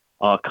 seasons,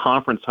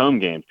 conference home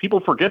games. People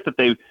forget that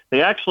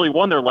they actually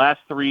won their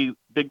last 3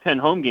 Big Ten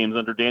home games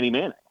under Danny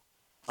Manning.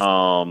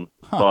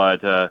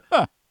 But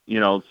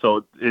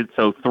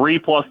so 3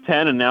 plus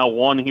 10, and now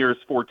 1 here is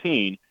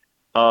 14.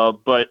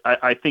 But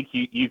I think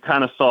you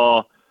kind of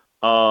saw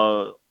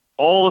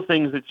all the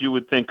things that you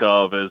would think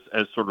of as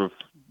sort of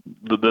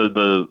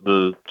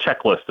the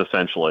checklist,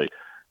 essentially.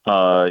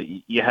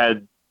 You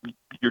had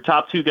your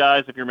top 2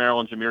 guys, if you're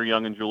Maryland, Jameer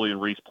Young and Julian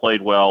Reese,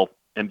 played well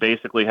and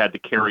basically had to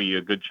carry you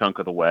a good chunk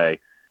of the way.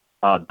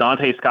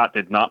 Dante Scott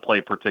did not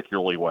play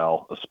particularly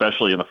well,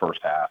 especially in the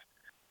first half.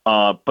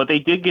 But they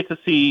did get to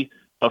see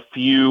a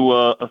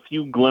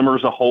few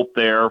glimmers of hope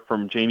there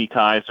from Jamie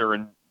Kaiser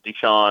and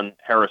Deshaun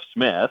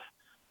Harris-Smith.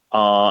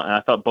 And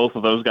I thought both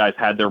of those guys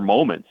had their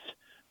moments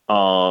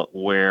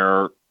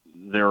where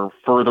they're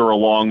further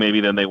along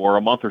maybe than they were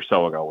a month or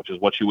so ago, which is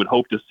what you would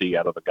hope to see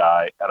out of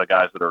guys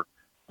that are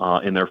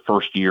in their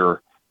first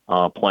year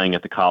playing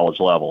at the college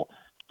level.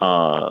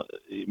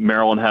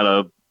 Maryland had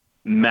a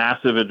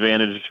massive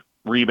advantage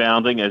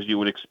rebounding, as you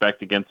would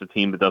expect against a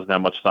team that doesn't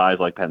have much size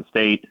like Penn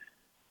State.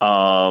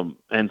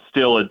 And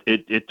still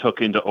it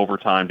took into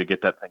overtime to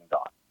get that thing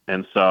done.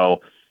 And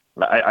so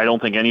I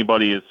don't think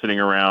anybody is sitting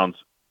around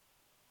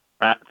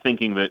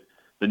thinking that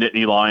the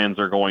Nittany Lions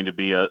are going to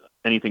be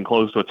anything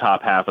close to a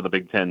top half of the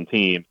Big Ten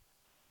team,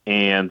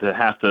 and to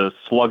have to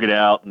slug it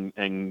out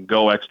and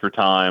go extra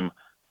time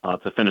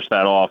to finish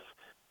that off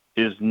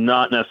is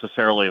not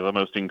necessarily the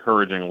most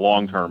encouraging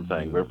long-term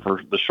thing. But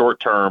for the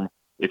short term,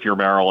 if you're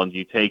Maryland,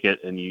 you take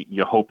it and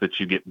you hope that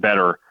you get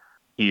better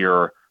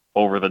here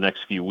over the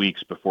next few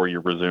weeks before you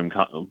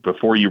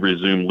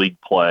resume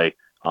league play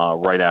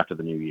right after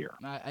the new year.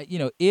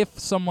 If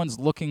someone's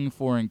looking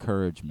for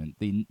encouragement,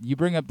 you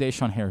bring up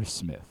Deshaun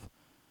Harris-Smith.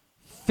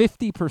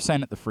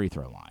 50% at the free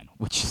throw line,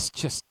 which is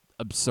just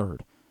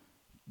absurd.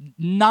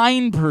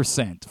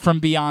 9% from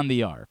beyond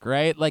the arc,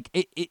 right? Like,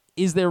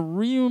 is there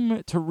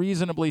room to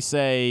reasonably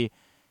say,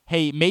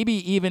 hey, maybe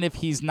even if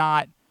he's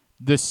not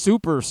the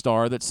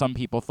superstar that some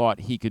people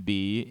thought he could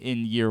be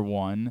in year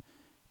 1,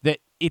 that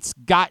it's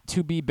got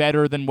to be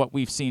better than what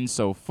we've seen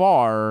so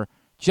far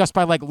just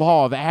by,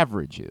 law of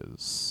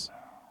averages?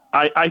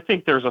 I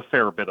think there's a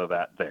fair bit of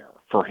that there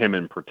for him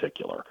in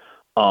particular.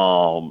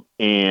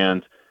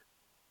 And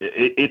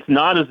it's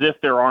not as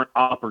if there aren't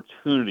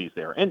opportunities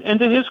there. And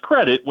to his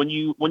credit, when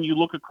you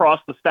look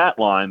across the stat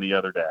line the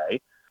other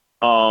day,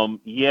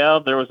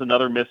 there was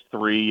another missed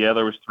three. Yeah,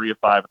 there was 3 of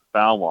 5 at the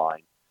foul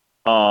line.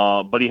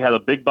 But he had a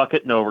big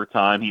bucket in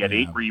overtime. He had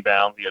 8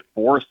 rebounds. He had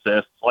 4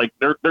 assists. Like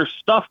there's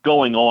stuff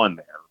going on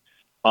there.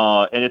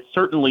 And it's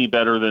certainly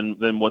better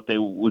than what they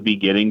would be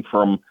getting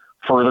from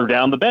further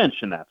down the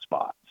bench in that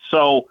spot.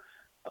 So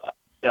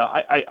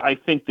I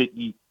think that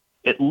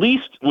at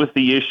least with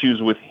the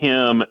issues with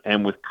him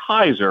and with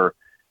Kaiser,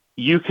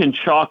 you can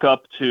chalk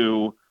up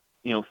to,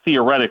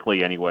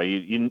 theoretically anyway,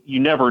 you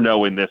never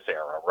know in this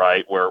era,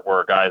 right, where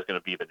a guy is going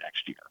to be the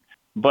next year.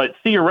 But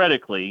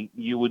theoretically,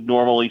 you would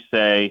normally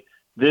say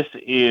this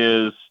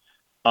is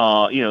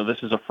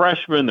a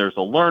freshman, there's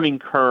a learning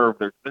curve,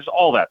 there's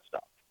all that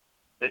stuff.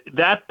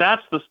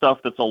 That's the stuff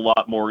that's a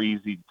lot more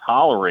easy to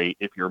tolerate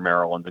if you're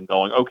Maryland than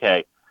going,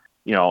 okay,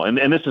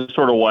 and this is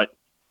sort of what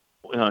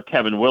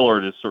Kevin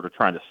Willard is sort of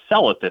trying to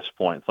sell at this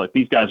point. It's like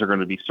these guys are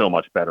going to be so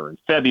much better in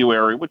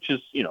February, which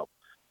is,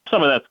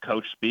 some of that's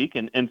coach speak,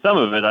 and some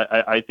of it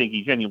I think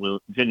he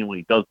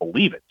genuinely does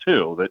believe it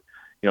too, that,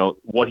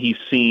 what he's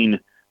seen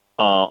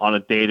on a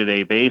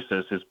day-to-day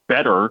basis is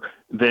better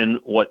than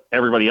what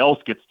everybody else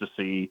gets to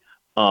see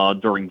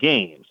during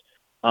games.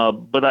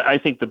 But I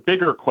think the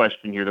bigger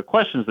question here, the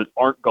questions that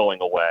aren't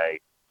going away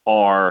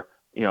are,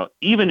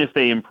 even if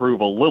they improve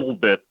a little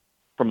bit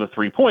from the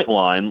 3-point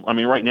line, I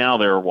mean, right now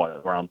they're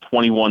around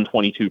 21,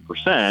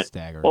 22%.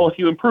 Staggering. Well, if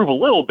you improve a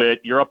little bit,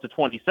 you're up to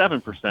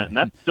 27%, and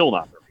that's still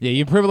not very good. Yeah,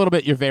 you improve a little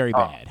bit, you're very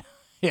bad.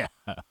 Yeah.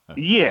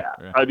 Yeah.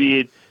 I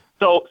mean,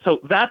 so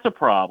that's a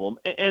problem.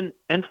 And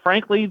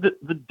frankly,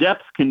 the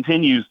depth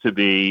continues to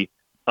be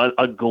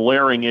a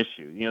glaring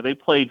issue. They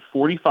played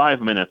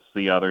 45 minutes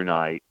the other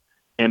night,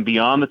 and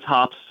beyond the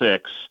top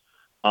 6,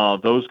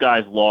 those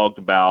guys logged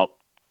about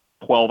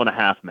 12 and a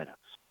half minutes.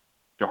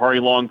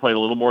 Jahari Long played a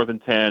little more than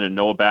 10, and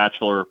Noah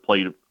Batchelor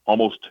played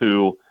almost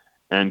 2,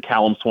 and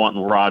Callum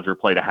Swanton-Roger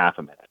played a half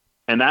a minute.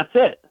 And that's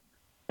it.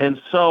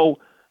 And so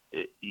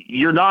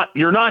you're not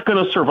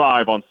going to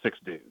survive on 6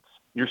 dudes.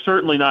 You're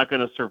certainly not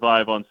going to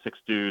survive on 6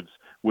 dudes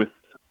with,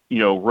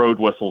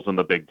 road whistles in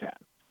the Big Ten,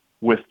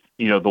 with,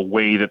 the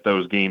way that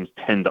those games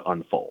tend to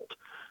unfold.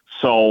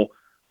 So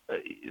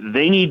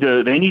they need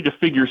to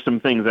figure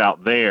some things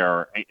out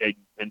there,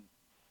 and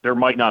there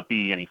might not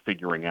be any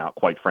figuring out,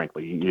 quite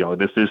frankly.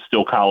 This is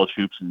still college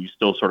hoops, and you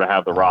still sort of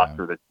have the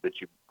roster that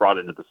you brought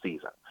into the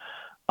season.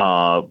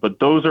 But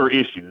those are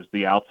issues,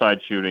 the outside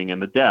shooting and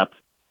the depth,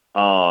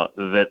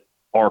 that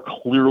are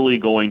clearly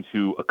going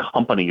to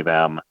accompany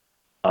them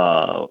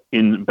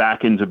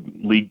back into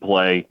league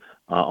play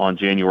on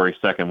January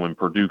 2nd when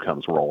Purdue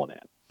comes rolling in.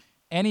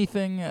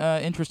 Anything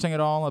interesting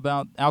at all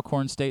about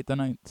Alcorn State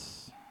tonight?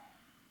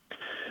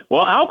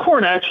 Well,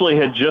 Alcorn actually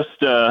had just,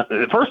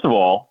 first of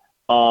all,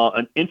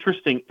 an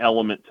interesting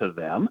element to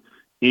them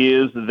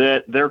is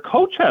that their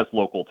coach has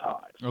local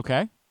ties.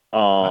 Okay. I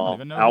don't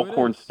even know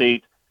Alcorn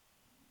State,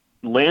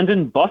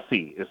 Landon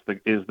Bussey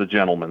is the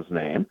gentleman's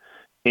name.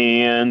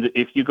 And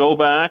if you go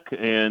back,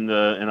 and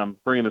I'm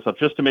bringing this up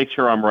just to make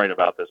sure I'm right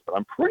about this, but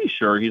I'm pretty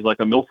sure he's like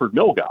a Milford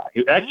Mill guy.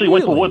 He actually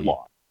went to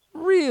Woodlawn.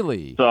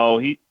 Really? So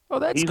he's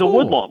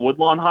cool. a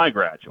Woodlawn High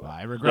graduate. Well,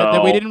 I regret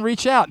that we didn't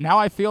reach out. Now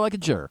I feel like a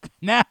jerk.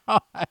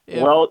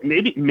 Well,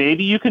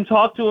 maybe you can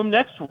talk to him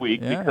next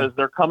week because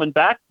they're coming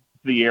back to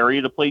the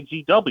area to play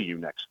GW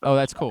next Thursday. Oh,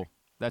 that's cool.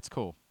 That's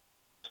cool.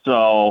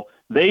 So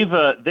they've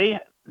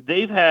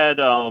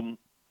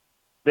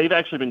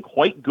actually been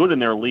quite good in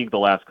their league the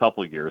last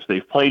couple of years.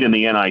 They've played in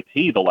the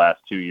NIT the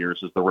last 2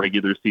 years as the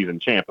regular season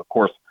champ. Of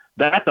course,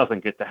 that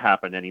doesn't get to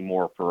happen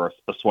anymore for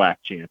a SWAC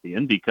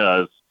champion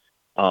because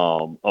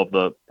of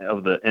the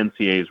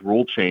NCAA's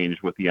rule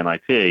change with the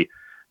NIT.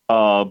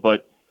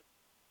 But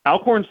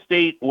Alcorn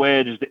State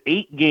wedged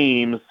 8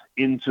 games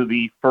into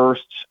the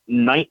first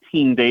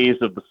 19 days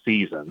of the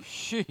season.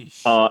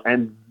 Sheesh.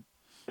 And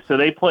so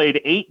they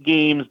played 8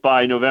 games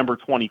by November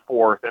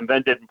 24th and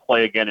then didn't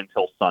play again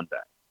until Sunday.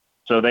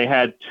 So they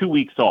had 2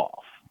 weeks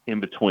off in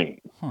between.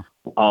 Huh.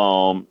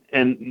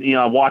 And,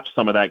 I watched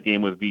some of that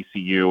game with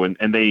VCU, and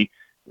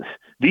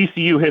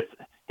VCU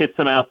hit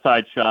some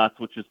outside shots,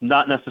 which is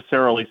not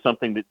necessarily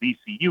something that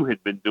VCU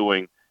had been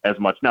doing as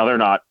much. Now, they're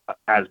not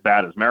as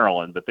bad as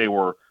Maryland, but they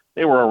were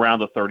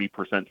around a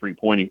 30%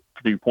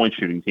 three-point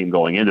shooting team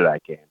going into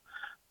that game.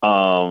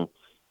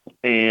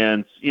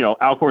 And,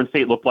 Alcorn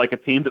State looked like a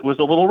team that was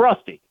a little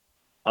rusty.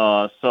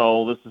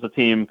 So this is a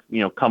team,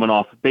 coming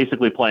off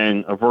basically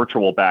playing a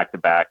virtual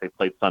back-to-back. They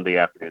played Sunday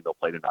afternoon. They'll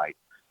play tonight.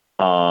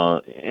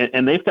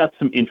 And they've got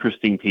some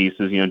interesting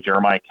pieces.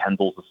 Jeremiah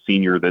Kendall's a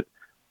senior that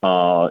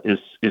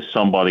is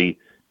somebody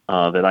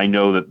that I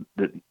know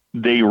that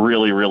they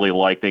really, really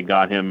like. They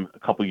got him a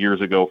couple years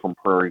ago from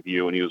Prairie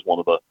View, and he was one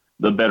of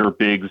the better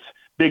big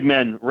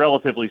men,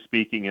 relatively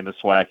speaking, in the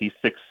SWAC. He's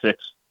 6'6",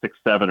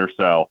 6'7" or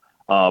so.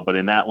 But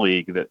in that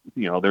league,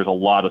 there's a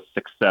lot of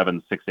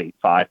 6'7", 6'8",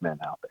 5 men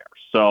out there.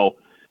 So,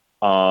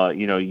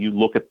 you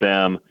look at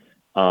them,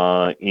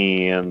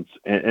 and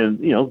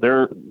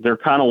they're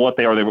kind of what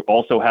they are. They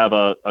also have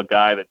a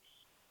guy that's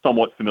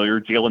somewhat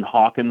familiar, Jalen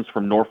Hawkins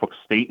from Norfolk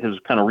State, has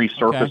kind of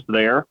resurfaced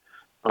there.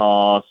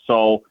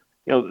 So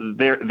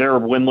they're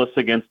winless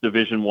against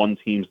Division I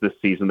teams this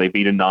season. They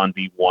beat a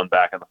non-D1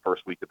 back in the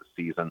first week of the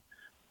season.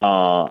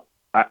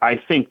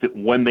 I think that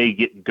when they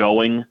get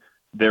going,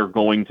 they're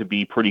going to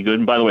be pretty good.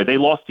 And by the way, they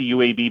lost to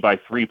UAB by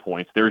 3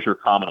 points. There's your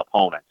common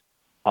opponent.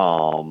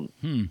 Not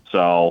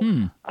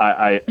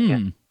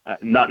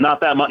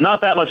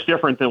that much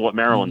different than what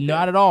Maryland did.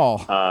 Not at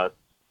all.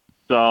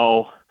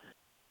 So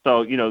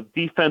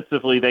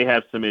defensively they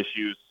have some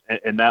issues,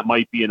 and that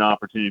might be an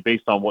opportunity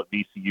based on what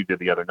VCU did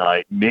the other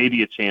night.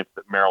 Maybe a chance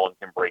that Maryland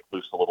can break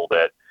loose a little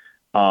bit.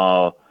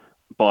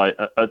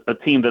 But a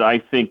team that I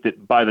think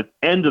that by the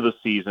end of the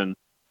season,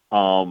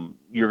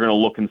 you're going to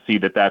look and see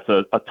that that's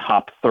a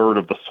top third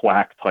of the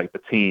SWAC type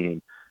of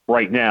team.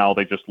 Right now,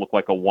 they just look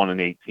like a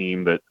 1-8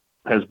 team that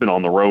has been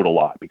on the road a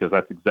lot, because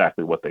that's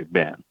exactly what they've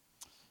been.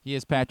 He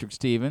is Patrick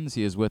Stevens.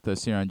 He is with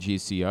us here on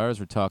GCR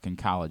as we're talking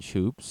college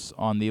hoops.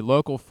 On the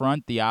local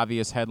front, the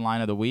obvious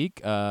headline of the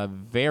week,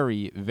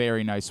 very,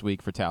 very nice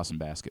week for Towson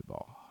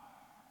basketball.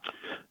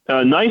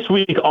 A nice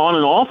week on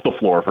and off the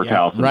floor for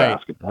Towson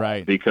basketball.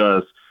 Right.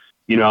 Because,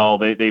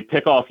 they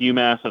pick off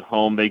UMass at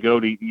home. They go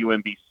to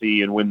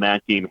UMBC and win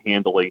that game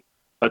handily.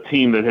 A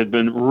team that had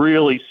been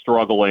really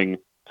struggling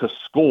to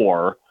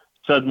score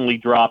suddenly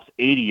drops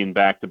 80 in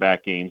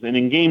back-to-back games. And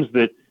in games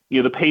that,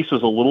 the pace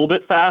was a little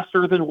bit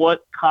faster than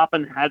what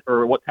Coppin had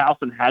or what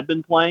Towson had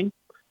been playing,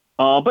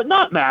 but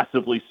not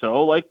massively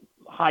so, like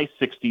high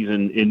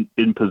 60s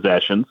in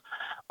possessions.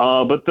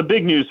 But the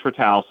big news for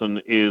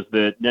Towson is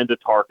that Nenda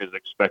Tark is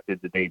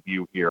expected to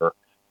debut here,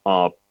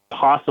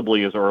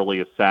 possibly as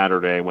early as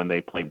Saturday when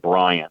they play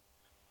Bryant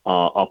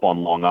up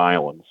on Long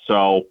Island.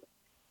 So,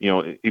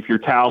 if you're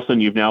Towson,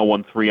 you've now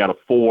won 3 out of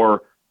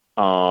 4.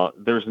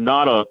 There's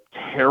not a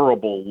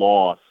terrible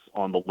loss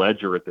on the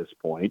ledger at this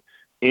point.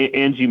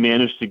 And you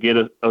managed to get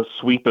a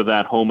sweep of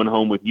that home and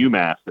home with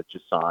UMass that you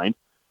signed.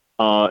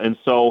 And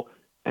so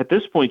at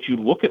this point, you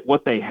look at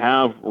what they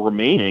have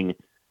remaining.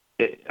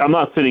 I'm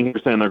not sitting here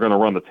saying they're going to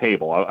run the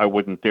table. I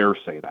wouldn't dare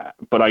say that.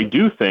 But I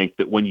do think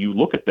that when you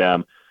look at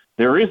them,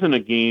 there isn't a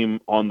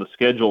game on the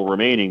schedule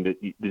remaining that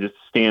just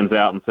stands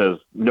out and says,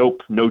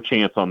 nope, no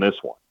chance on this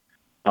one.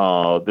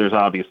 There's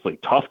obviously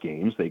tough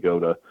games. They go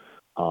to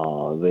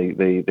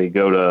they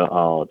go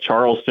to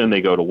Charleston. They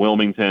go to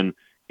Wilmington.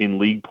 In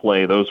league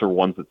play, those are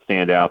ones that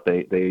stand out.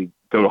 They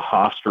go to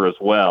Hofstra as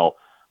well.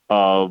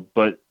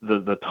 But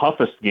the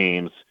toughest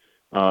games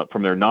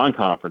from their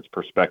non-conference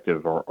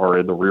perspective are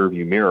in the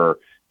rearview mirror.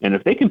 And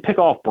if they can pick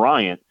off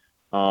Bryant,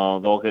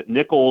 they'll hit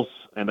Nichols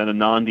and then a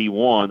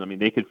non-D1. I mean,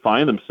 they could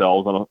find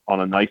themselves on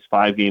a nice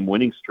 5-game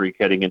winning streak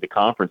heading into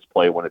conference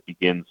play when it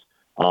begins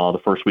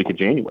the first week of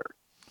January.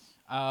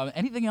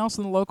 Anything else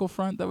in the local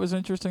front that was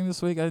interesting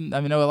this week? I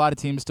know a lot of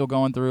teams still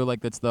going through,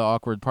 like, that's the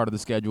awkward part of the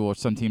schedule, or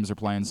some teams are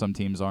playing, some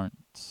teams aren't.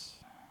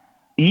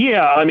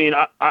 Yeah, I mean,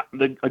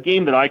 a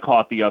game that I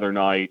caught the other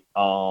night,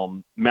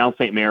 Mount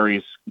St.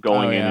 Mary's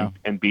going in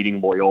and beating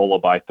Loyola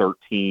by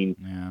 13.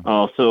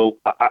 Yeah. So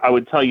I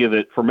would tell you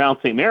that for Mount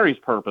St. Mary's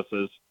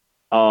purposes,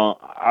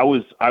 I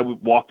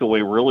walked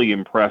away really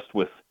impressed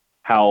with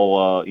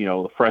how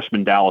the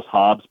freshman Dallas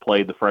Hobbs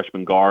played, the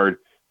freshman guard.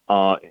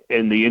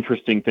 And the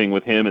interesting thing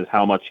with him is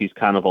how much he's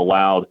kind of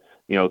allowed,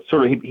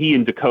 sort of he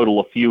and Dakota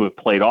LaFew have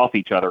played off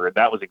each other. And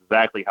that was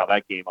exactly how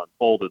that game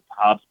unfolded.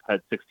 Hobbs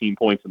had 16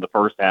 points in the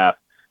first half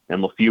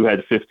and LaFew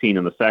had 15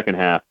 in the second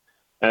half.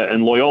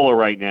 And Loyola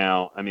right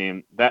now, I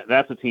mean,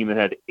 that's a team that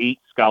had 8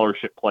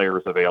 scholarship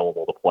players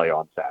available to play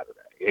on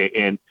Saturday.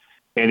 And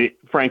it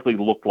frankly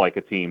looked like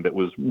a team that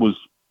was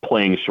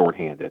playing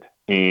shorthanded.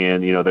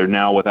 And, they're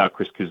now without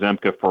Chris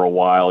Kuzemka for a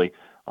while. He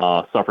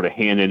suffered a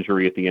hand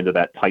injury at the end of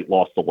that tight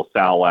loss to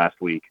LaSalle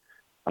last week.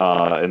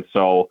 And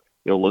so,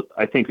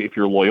 I think if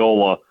you're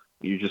Loyola,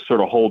 you're just sort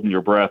of holding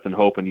your breath and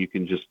hoping you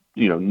can just,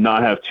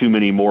 not have too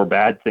many more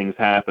bad things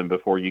happen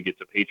before you get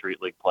to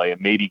Patriot League play and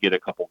maybe get a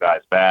couple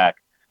guys back.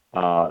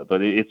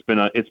 But it's been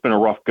a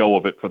rough go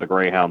of it for the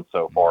Greyhounds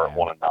so far at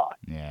 1-9.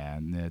 Yeah,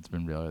 it's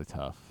been really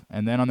tough.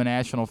 And then on the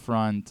national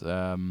front,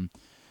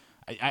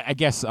 I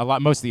guess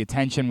most of the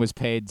attention was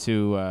paid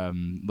to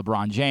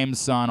LeBron James'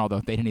 son,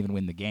 although they didn't even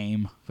win the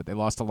game, but they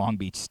lost to Long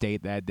Beach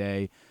State that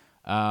day.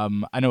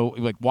 I know,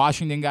 like,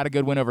 Washington got a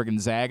good win over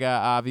Gonzaga,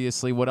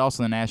 obviously. What else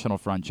on the national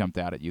front jumped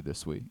out at you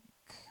this week?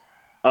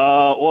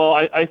 Well,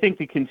 I think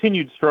the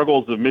continued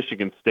struggles of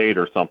Michigan State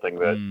are something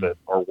that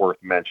are worth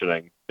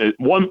mentioning.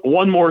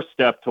 One more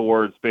step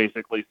towards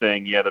basically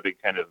saying, yeah, the Big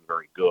Ten is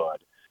very good.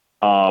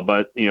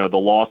 But, the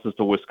losses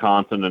to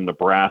Wisconsin and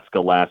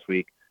Nebraska last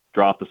week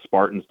dropped the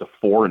Spartans to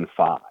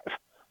 4-5.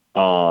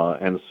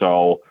 And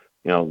so,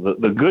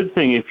 the good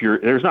thing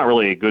there's not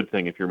really a good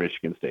thing if you're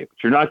Michigan State, but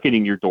you're not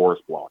getting your doors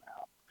blown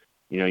out.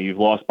 You've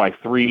lost by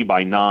 3,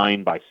 by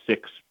 9, by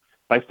 6,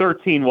 by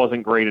 13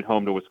 wasn't great at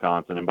home to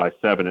Wisconsin, and by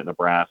 7 at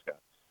Nebraska.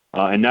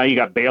 And now you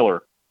got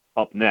Baylor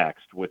up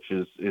next, which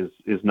is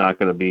not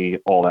going to be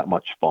all that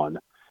much fun.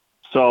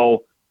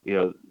 So,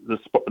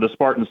 the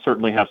Spartans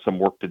certainly have some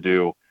work to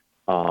do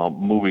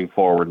moving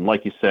forward. And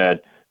like you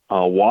said,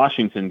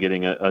 Washington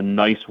getting a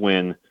nice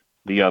win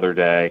the other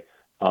day.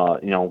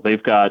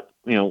 They've got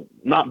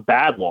not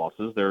bad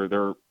losses. They're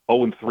 0-3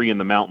 in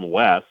the Mountain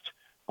West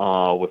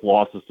with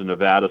losses to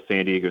Nevada,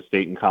 San Diego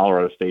State, and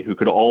Colorado State, who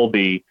could all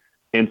be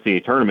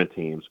NCAA tournament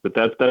teams. But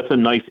that's a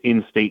nice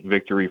in-state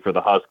victory for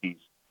the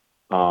Huskies,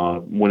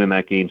 winning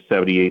that game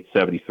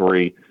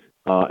 78-73.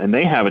 And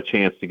they have a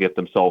chance to get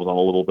themselves on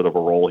a little bit of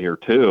a roll here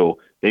too.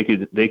 They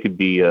could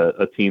be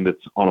a team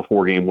that's on a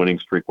 4-game winning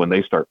streak when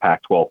they start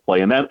Pac-12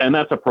 play, and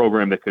that's a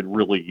program that could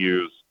really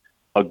use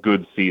a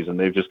good season.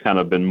 They've just kind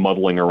of been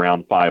muddling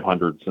around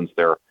 500 since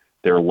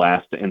their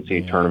last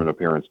NCAA tournament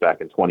appearance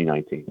back in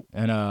 2019.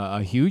 And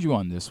a huge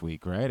one this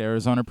week, right?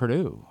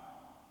 Arizona-Purdue.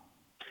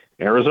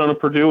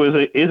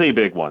 Arizona-Purdue is a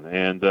big one,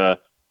 and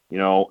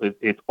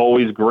it's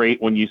always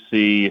great when you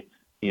see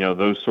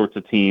those sorts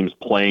of teams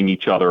playing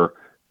each other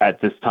at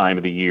this time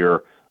of the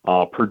year.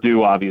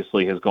 Purdue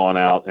obviously has gone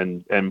out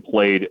and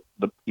played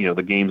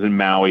the games in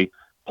Maui,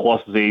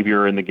 plus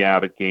Xavier in the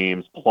Gavitt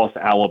games, plus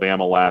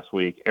Alabama last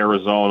week.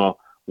 Arizona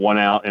went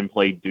out and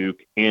played Duke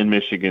and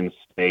Michigan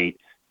State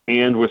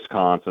and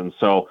Wisconsin.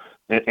 So,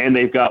 and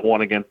they've got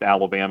one against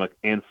Alabama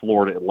and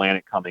Florida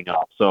Atlantic coming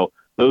up. So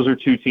those are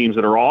two teams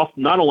that are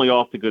not only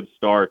off to good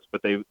starts,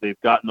 but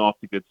they've gotten off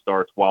to good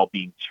starts while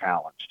being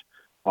challenged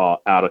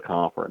out of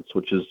conference,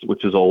 which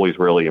is always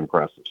really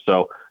impressive.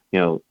 So,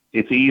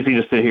 it's easy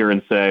to sit here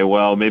and say,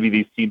 well, maybe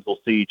these teams will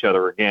see each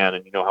other again,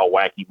 and you know how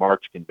wacky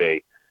March can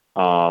be.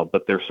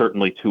 But they're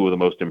certainly two of the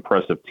most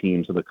impressive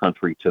teams in the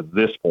country to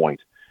this point,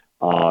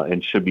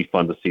 and should be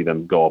fun to see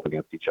them go up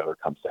against each other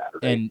come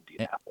Saturday.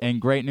 And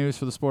great news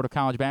for the sport of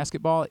college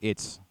basketball,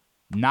 it's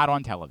not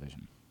on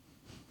television.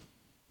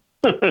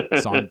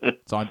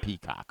 It's on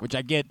Peacock, which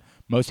I get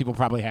most people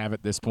probably have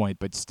at this point,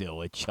 but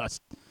still, it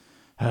just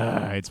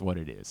it's what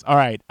it is. All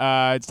right,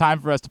 it's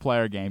time for us to play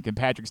our game. Can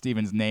Patrick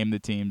Stevens name the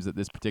teams that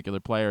this particular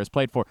player has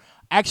played for?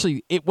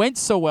 Actually, it went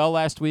so well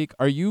last week.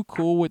 Are you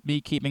cool with me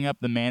keeping up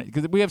the man?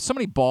 Because we have so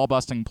many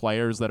ball-busting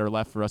players that are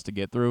left for us to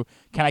get through.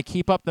 Can I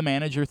keep up the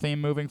manager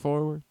theme moving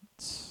forward?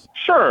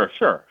 Sure.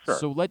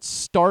 So let's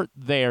start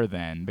there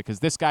then, because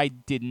this guy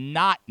did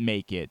not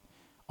make it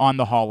on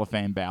the Hall of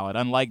Fame ballot,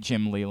 unlike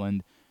Jim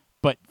Leland.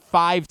 But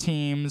 5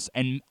 teams,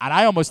 and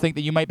I almost think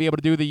that you might be able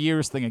to do the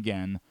years thing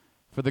again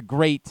for the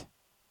great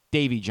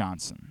Davey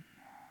Johnson.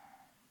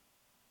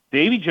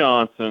 Davey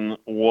Johnson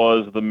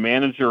was the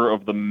manager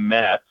of the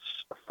Mets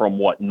from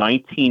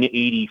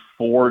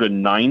 1984 to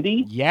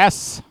 90?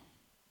 Yes.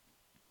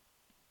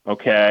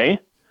 Okay.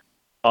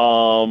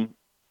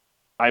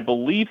 I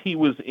believe he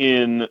was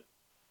in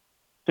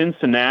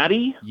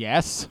Cincinnati.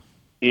 Yes.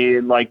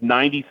 In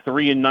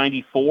 93 and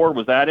 94,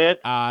 was that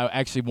it?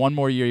 Actually, one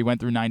more year. He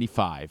went through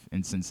 95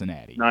 in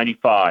Cincinnati.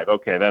 95.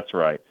 Okay, that's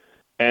right.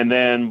 And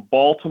then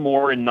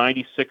Baltimore in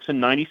 96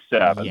 and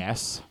 97.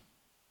 Yes.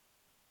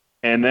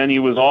 And then he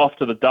was off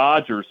to the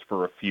Dodgers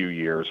for a few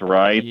years,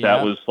 right? Yep.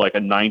 That was a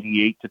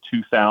 98 to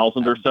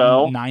 2000 or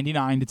so.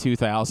 99 to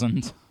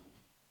 2000.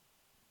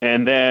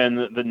 And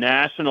then the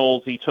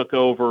Nationals, he took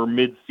over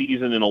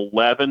mid-season in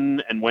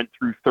 11 and went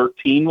through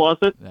 13, was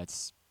it?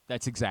 That's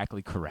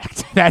exactly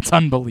correct. That's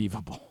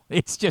unbelievable.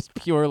 It's just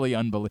purely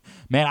unbelievable.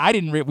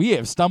 Man, we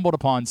have stumbled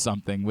upon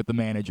something with the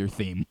manager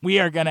theme. We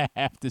are going to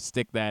have to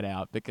stick that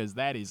out because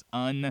that is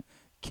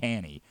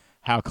uncanny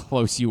how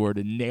close you were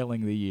to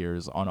nailing the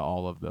years on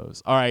all of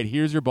those. All right,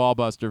 here's your ball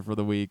buster for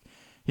the week.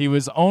 He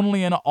was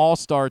only an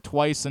all-star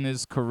twice in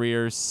his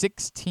career,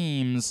 6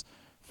 teams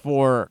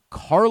for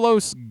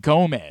Carlos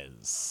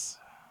Gomez.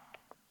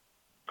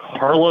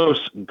 Carlos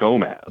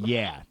Gomez.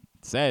 Yeah,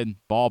 said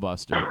ball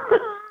buster.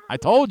 I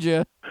told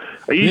you.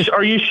 Are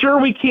you sure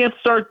we can't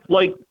start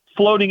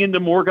floating into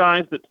more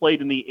guys that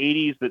played in the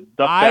 80s that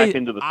ducked back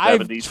into the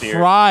 70s here? I've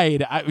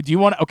tried. Do you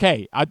want?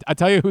 Okay, I'll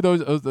tell you who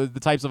those the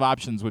types of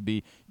options would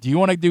be. Do you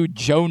want to do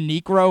Joe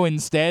Niekro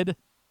instead?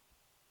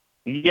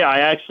 Yeah, I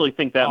actually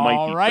think that might be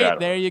all right. better.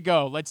 There you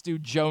go. Let's do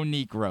Joe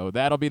Niekro.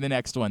 That'll be the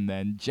next one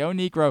then. Joe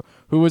Niekro,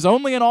 who was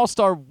only an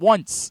All-Star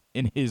once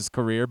in his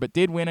career, but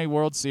did win a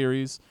World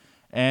Series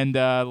and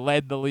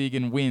led the league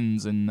in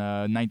wins in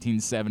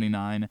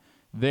 1979.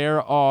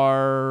 There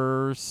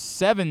are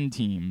 7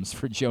 teams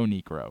for Joe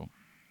Niekro.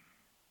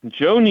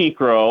 Joe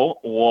Niekro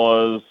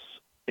was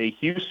a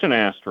Houston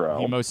Astro.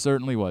 He most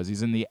certainly was.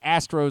 He's in the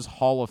Astros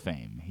Hall of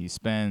Fame. He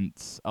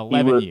spent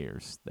 11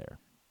 years there.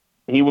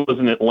 He was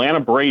an Atlanta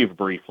Brave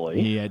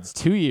briefly. He had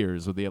 2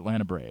 years with the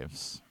Atlanta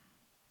Braves.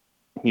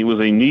 He was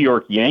a New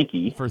York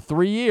Yankee. For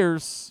 3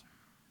 years.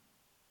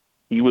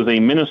 He was a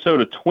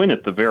Minnesota Twin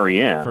at the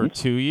very end. For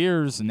 2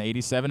 years in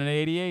 87 and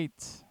 88.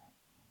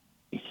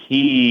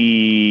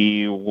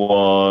 He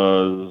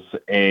was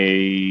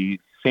a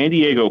San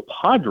Diego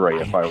Padre,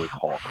 if I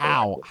recall.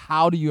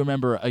 How do you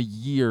remember a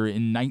year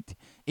in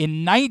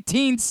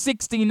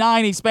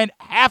 1969? He spent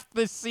half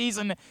the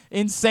season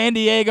in San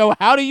Diego.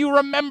 How do you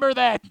remember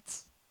that?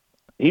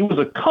 He was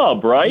a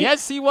Cub, right?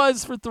 Yes, he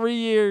was for 3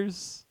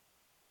 years.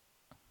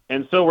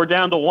 And so we're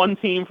down to one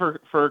team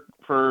for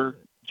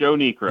Joe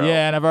Necro.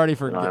 Yeah, and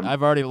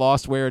I've already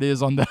lost where it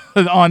is on the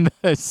on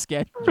the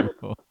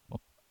schedule.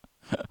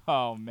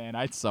 Oh man,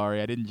 I'm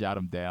sorry. I didn't jot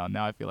him down.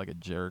 Now I feel like a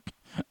jerk.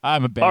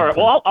 I'm a bad All right.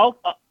 person. Well, I'll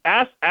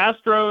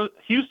Astros,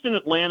 Houston,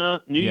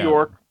 Atlanta, New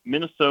York,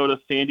 Minnesota,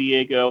 San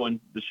Diego,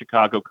 and the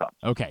Chicago Cubs.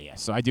 Okay,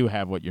 yes. So I do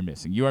have what you're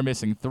missing. You are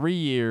missing 3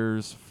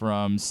 years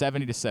from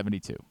 70 to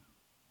 72.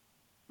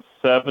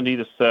 70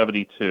 to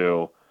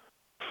 72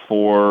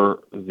 for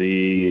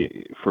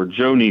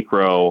Joe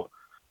Necro.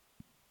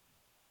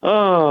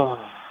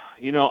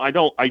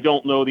 I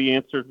don't know the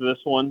answer to this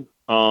one.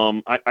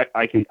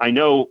 I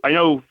know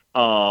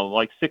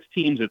like 6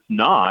 teams it's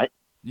not.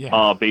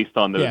 Yeah. Based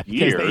on those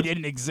years. Because they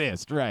didn't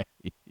exist, right?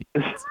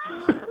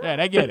 Yeah,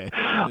 I get it.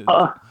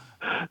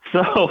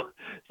 So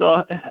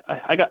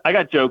I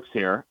got jokes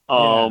here.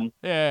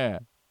 Yeah.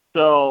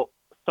 So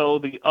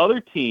the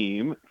other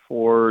team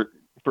for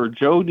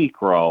Joe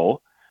Necro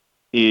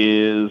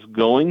is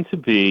going to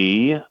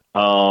be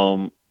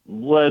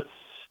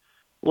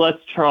let's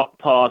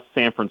toss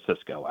San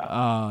Francisco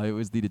out. It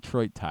was the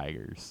Detroit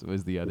Tigers. It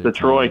was the other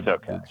Detroit, team.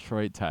 okay. The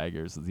Detroit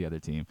Tigers was the other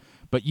team.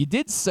 But you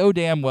did so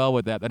damn well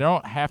with that I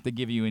don't have to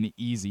give you an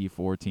easy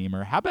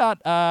 4-teamer. How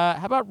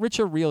about Rich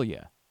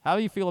Aurelia? How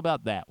do you feel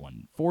about that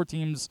one? 4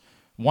 teams,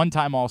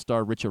 1-time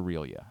All-Star Rich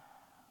Aurelia.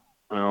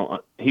 Well,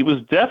 he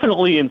was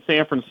definitely in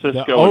San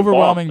Francisco. The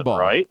overwhelming Boston, ball,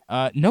 right?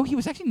 No, he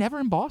was actually never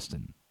in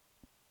Boston.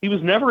 He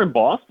was never in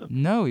Boston.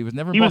 No, he was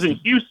never in Boston.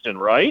 Boston. He was in Houston,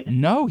 right?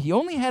 No, he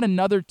only had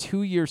another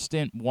 2-year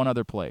stint one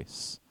other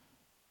place.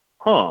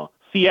 Huh.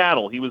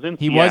 Seattle. He was in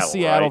Seattle. He was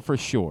Seattle right? for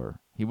sure.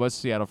 He was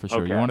Seattle for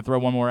sure. Okay. You want to throw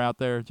one more out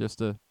there just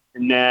to...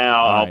 No,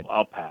 right.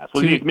 I'll pass.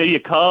 Was he maybe a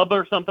Cub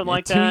or something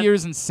like 2 that? 2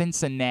 years in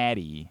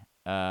Cincinnati,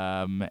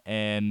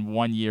 and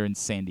 1 year in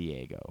San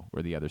Diego,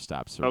 where the other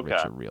stops for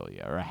Rich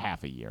Aurelia, or a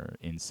half a year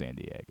in San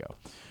Diego.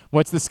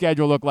 What's the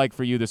schedule look like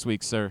for you this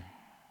week, sir?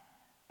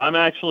 I'm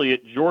actually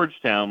at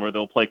Georgetown, where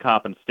they'll play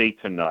Coppin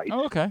State tonight.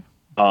 Oh, okay.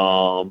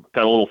 Got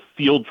a little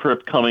field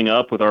trip coming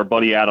up with our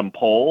buddy Adam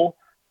Pohl.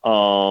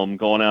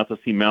 Going out to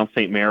see Mount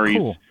St.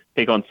 Mary's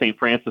take on St.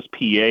 Francis,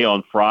 PA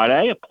on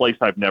Friday, a place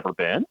I've never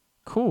been.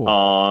 Cool.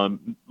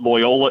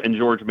 Loyola and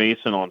George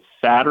Mason on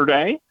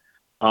Saturday.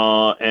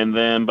 And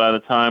then by the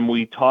time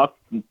we talk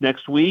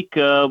next week,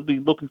 I'll be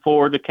looking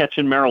forward to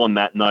catching Maryland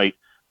that night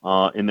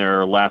in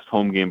their last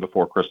home game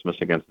before Christmas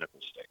against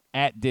Nicholls State.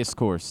 At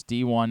Discourse,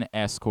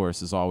 D1S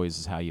Course, as always,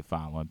 is how you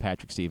follow him.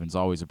 Patrick Stevens,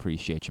 always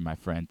appreciate you, my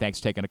friend. Thanks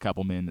for taking a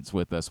couple minutes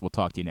with us. We'll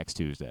talk to you next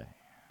Tuesday.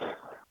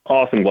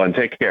 Awesome, Glenn.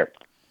 Take care.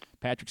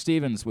 Patrick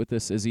Stevens with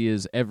us as he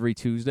is every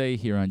Tuesday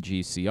here on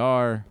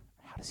GCR.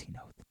 How does he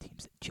know the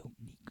teams that Joe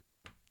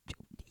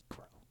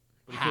Necro?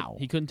 How?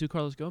 He couldn't do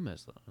Carlos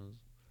Gomez, though.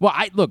 Well,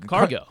 look.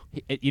 Cargo.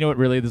 You know what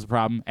really is the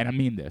problem? And I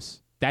mean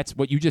this. That's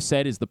what you just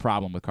said is the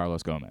problem with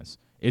Carlos Gomez.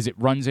 Is it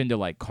runs into,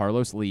 like,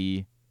 Carlos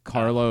Lee,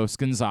 Carlos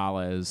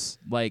Gonzalez.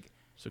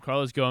 So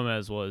Carlos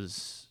Gomez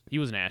he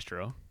was an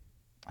Astro.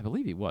 I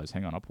believe he was.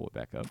 Hang on, I'll pull it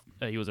back up.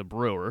 He was a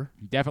Brewer.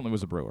 He definitely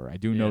was a Brewer. I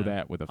do know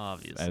that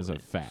as a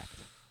fact.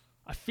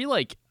 I feel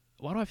like,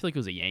 why do I feel like it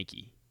was a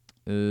Yankee?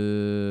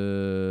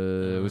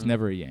 It was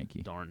never a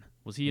Yankee. Darn.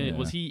 Was he?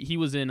 Yeah. He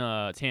was in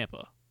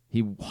Tampa.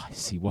 He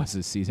was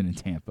this season in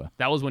Tampa.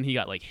 That was when he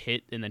got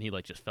hit and then he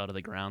just fell to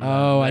the ground.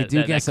 I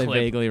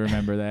vaguely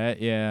remember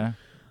that. Yeah.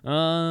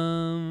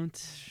 I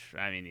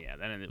mean, yeah.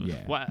 Then it was.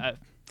 Well,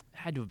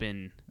 had to have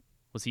been.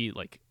 Was he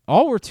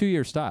all were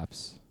 2-year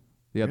stops?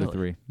 The other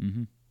 3.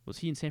 Mm-hmm. Was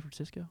he in San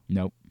Francisco?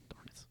 Nope.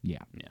 Darn it. Yeah.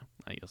 Yeah.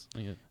 I guess.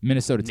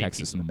 Minnesota,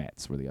 Texas, and the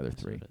Mets were the other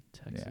 3.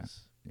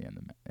 Texas. Yeah.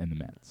 And the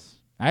Mets.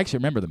 I actually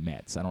remember the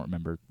Mets. I don't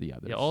remember the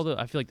others. Yeah,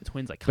 I feel like the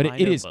Twins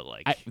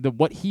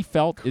what he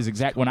felt is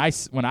exact. When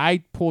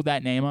I pulled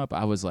that name up,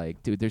 I was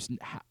like, dude,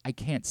 I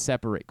can't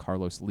separate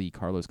Carlos Lee,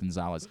 Carlos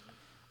Gonzalez.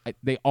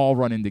 They all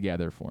run in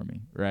together for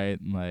me, right?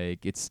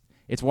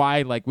 It's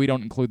why we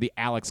don't include the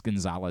Alex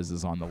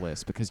Gonzalez's on the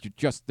list because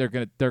they're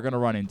gonna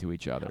run into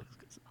each other.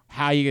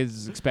 How you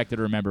guys expected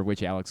to remember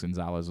which Alex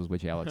Gonzalez was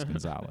which Alex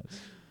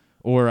Gonzalez?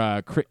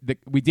 Or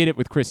we did it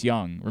with Chris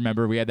Young.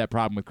 Remember, we had that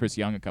problem with Chris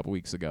Young a couple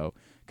weeks ago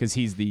because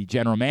he's the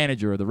general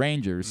manager of the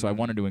Rangers, so I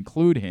wanted to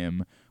include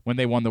him when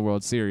they won the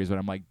World Series. But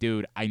I'm like,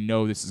 dude, I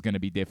know this is going to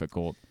be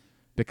difficult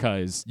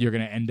because you're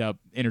going to end up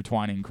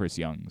intertwining Chris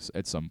Young's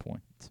at some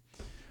point.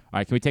 All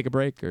right, can we take a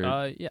break?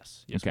 Or?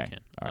 Yes, okay. We can.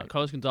 All right.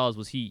 Carlos Gonzalez,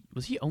 was he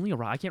only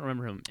around? I can't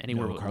remember him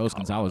anywhere. No, Carlos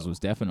Gonzalez was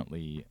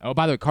definitely. Oh,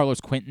 by the way,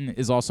 Carlos Quentin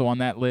is also on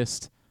that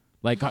list.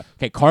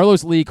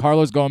 Carlos Lee,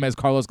 Carlos Gomez,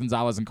 Carlos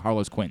Gonzalez, and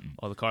Carlos Quentin.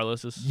 Oh, the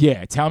Carloses?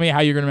 Yeah, tell me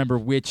how you're going to remember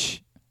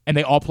which. And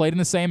they all played in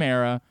the same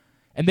era.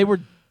 And they were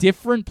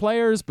different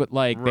players, but,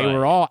 they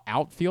were all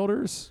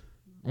outfielders,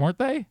 weren't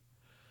they?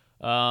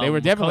 They were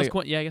definitely.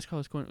 I guess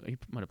Carlos Quentin, he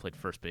might have played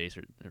first base.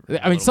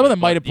 Some of them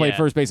might have played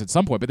first base at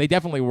some point, but they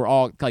definitely were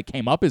all,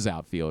 came up as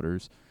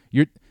outfielders.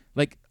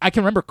 I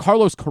can remember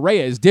Carlos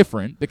Correa is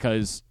different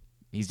because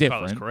he's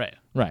different. Carlos Correa.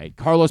 Right.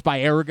 Carlos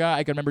Baerga,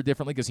 I can remember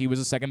differently because he was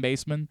a second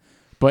baseman.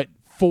 But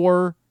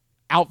 4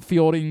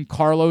 outfielding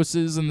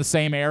Carloses in the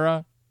same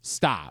era,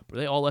 stop. Were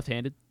they all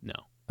left-handed? No.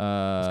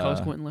 Was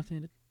Carlos Quentin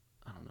left-handed?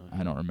 I don't know.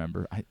 I don't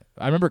remember. I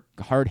remember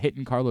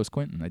hard-hitting Carlos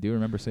Quentin. I do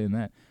remember saying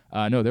that.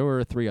 No, there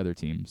were 3 other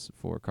teams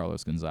for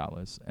Carlos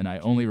Gonzalez, and I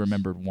only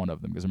remembered one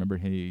of them because I remember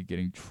he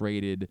getting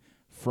traded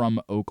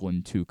from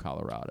Oakland to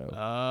Colorado.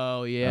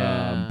 Oh,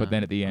 yeah. But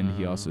then at the end,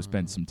 he also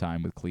spent some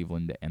time with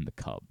Cleveland and the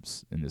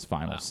Cubs in his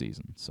final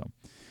season. So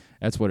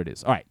that's what it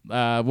is. All right,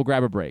 we'll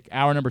grab a break.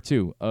 Hour number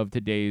 2 of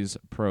today's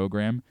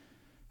program.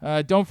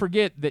 Don't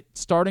forget that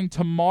starting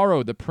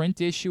tomorrow, the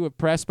print issue of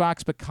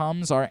PressBox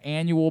becomes our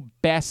annual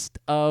Best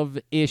of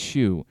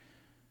issue.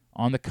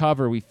 On the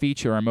cover, we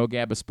feature our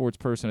MoGabba Sports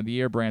Person of the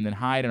Year, Brandon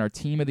Hyde, and our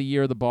Team of the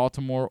Year, the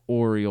Baltimore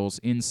Orioles.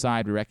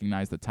 Inside, we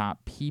recognize the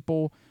top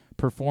people,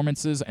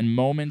 performances, and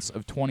moments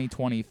of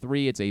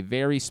 2023. It's a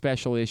very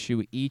special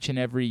issue each and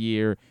every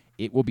year.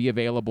 It will be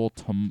available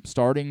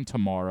starting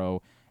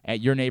tomorrow at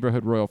your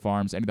neighborhood Royal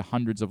Farms and the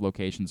hundreds of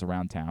locations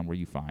around town where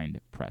you find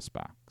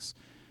PressBox.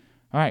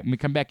 All right, when we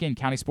come back in,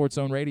 County Sports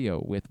Zone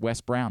Radio with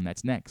Wes Brown.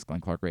 That's next,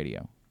 Glenn Clark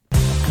Radio.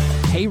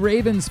 Hey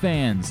Ravens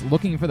fans,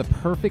 looking for the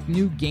perfect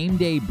new game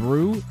day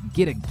brew?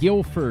 Get a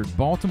Guilford,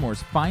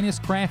 Baltimore's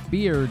finest craft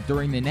beer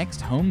during the next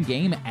home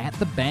game at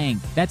the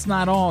bank. That's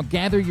not all.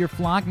 Gather your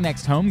flock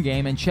next home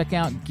game and check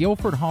out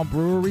Guilford Hall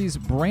Brewery's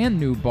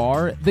brand new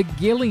bar, the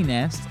Gilly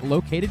Nest,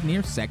 located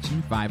near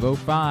Section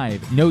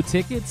 505. No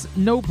tickets?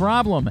 No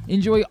problem.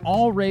 Enjoy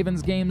all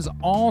Ravens games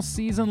all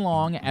season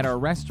long at our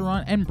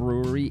restaurant and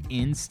brewery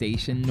in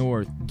Station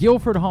North.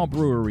 Guilford Hall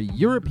Brewery,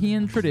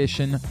 European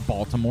tradition,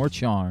 Baltimore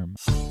charm.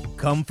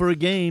 Come for a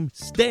game,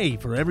 stay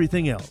for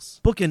everything else.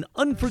 Book an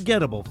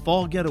unforgettable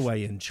fall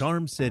getaway in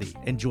Charm City.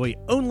 Enjoy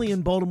only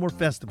in Baltimore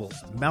festivals,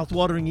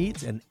 mouthwatering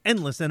eats, and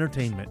endless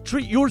entertainment.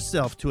 Treat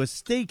yourself to a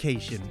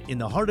staycation in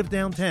the heart of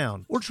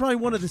downtown, or try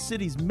one of the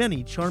city's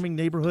many charming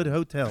neighborhood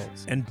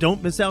hotels. And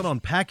don't miss out on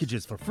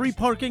packages for free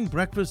parking,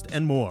 breakfast,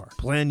 and more.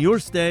 Plan your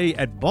stay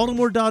at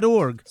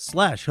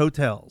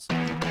baltimore.org/hotels.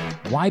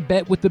 Why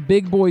bet with the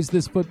big boys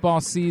this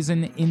football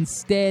season?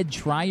 Instead,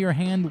 try your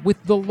hand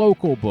with the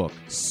local book,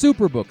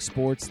 Superbook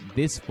Sports,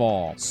 this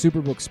fall.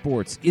 Superbook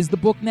Sports is the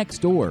book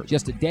next door.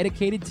 Just a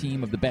dedicated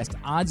team of the best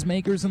odds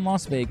makers in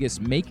Las Vegas,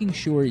 making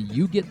sure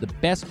you get the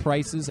best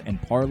prices and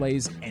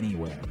parlays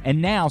anywhere.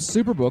 And now,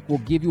 Superbook will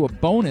give you a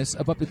bonus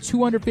of up to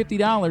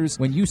 $250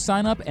 when you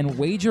sign up and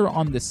wager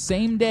on the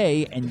same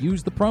day and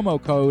use the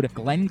promo code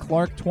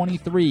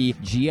GlennClark23,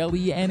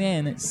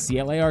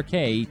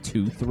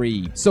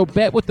 GLENNCLARK23. So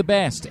bet with the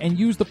best and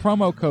use the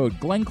promo code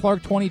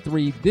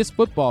GlennClark23 this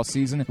football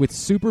season with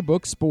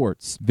Superbook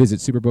Sports.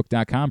 Visit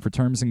superbook.com for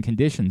terms and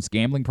conditions.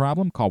 Gambling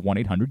problem? Call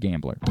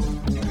 1-800-GAMBLER.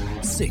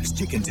 6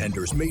 chicken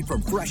tenders made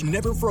from fresh,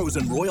 never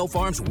frozen Royal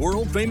Farms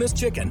world-famous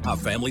chicken, a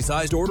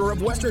family-sized order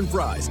of Western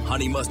fries,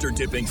 honey mustard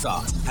dipping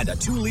sauce, and a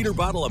 2-liter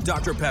bottle of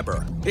Dr.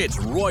 Pepper. It's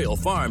Royal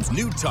Farms'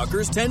 new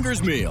Tucker's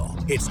Tenders Meal.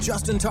 It's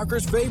Justin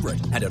Tucker's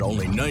favorite, and at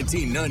only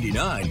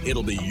 $19.99,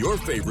 it'll be your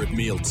favorite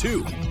meal,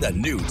 too. The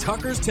new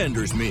Tucker's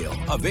Tenders Meal,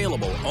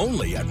 available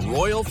only at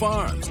Royal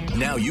Farms.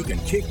 Now you can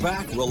kick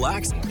back,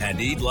 relax,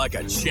 and eat like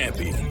a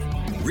champion.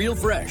 Real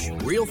fresh,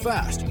 real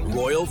fast,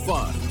 Royal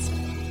Farms.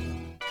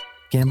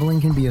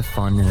 Gambling can be a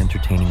fun and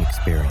entertaining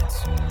experience,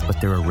 but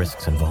there are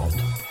risks involved.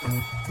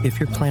 If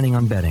you're planning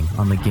on betting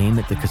on the game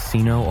at the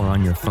casino or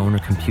on your phone or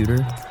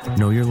computer,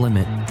 know your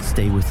limit,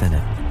 stay within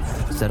it.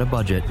 Set a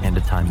budget and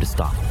a time to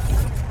stop.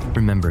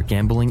 Remember,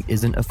 gambling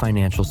isn't a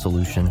financial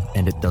solution,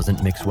 and it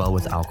doesn't mix well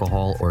with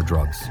alcohol or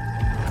drugs.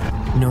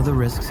 Know the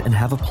risks and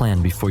have a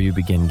plan before you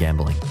begin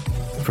gambling.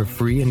 For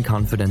free and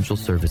confidential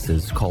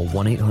services, call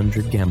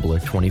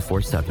 1-800-GAMBLER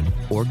 24/7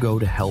 or go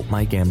to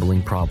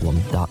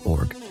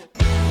helpmygamblingproblem.org.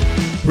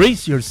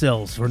 Brace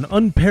yourselves for an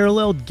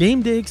unparalleled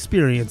game day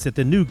experience at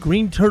the new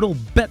Green Turtle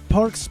Bet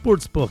Park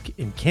Sportsbook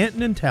in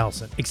Canton and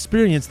Towson.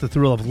 Experience the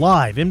thrill of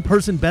live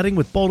in-person betting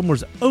with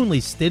Baltimore's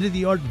only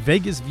state-of-the-art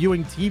Vegas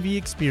viewing TV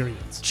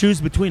experience. Choose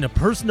between a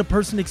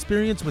person-to-person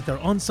experience with their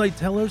on-site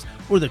tellers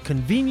or the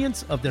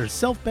convenience of their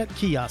self-bet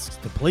kiosks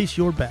to place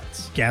your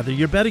bets. Gather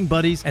your betting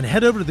buddies and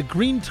head over to the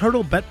Green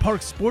Turtle Bet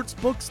Park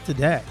Sportsbooks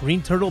today.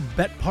 Green Turtle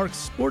Bet Park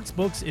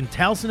Sportsbooks in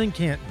Towson and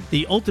Canton,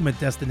 the ultimate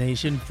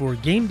destination for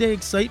game day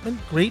excitement,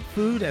 great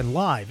food, and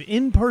live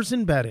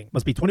in-person betting.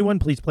 Must be 21.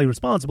 Please play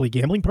responsibly.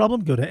 Gambling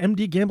problem? Go to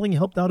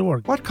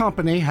mdgamblinghelp.org. What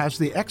company has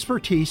the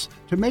expertise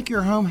to make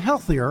your home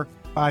healthier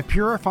by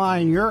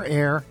purifying your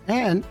air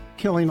and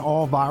killing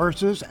all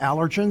viruses,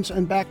 allergens,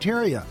 and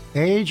bacteria?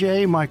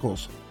 A.J.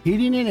 Michaels,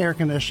 Heating and Air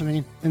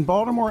Conditioning in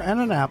Baltimore and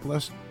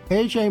Annapolis.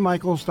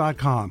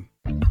 ajmichaels.com.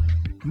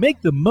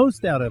 Make the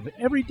most out of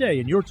every day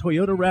in your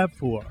Toyota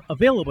RAV4.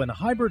 Available in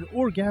hybrid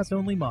or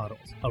gas-only models.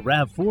 A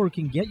RAV4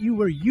 can get you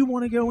where you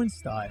want to go in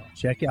style.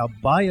 Check out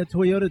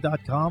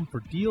buyatoyota.com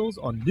for deals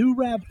on new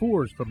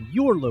RAV4s from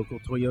your local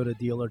Toyota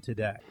dealer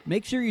today.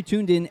 Make sure you're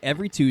tuned in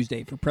every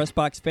Tuesday for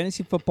PressBox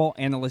fantasy football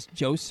analyst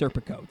Joe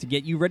Serpico to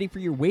get you ready for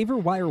your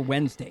Waiver-Wire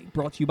Wednesday,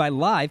 brought to you by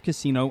Live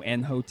Casino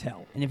and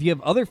Hotel. And if you have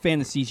other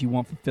fantasies you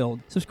want fulfilled,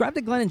 subscribe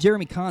to Glenn and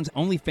Jeremy Kahn's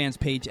OnlyFans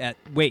page at...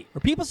 Wait, are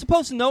people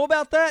supposed to know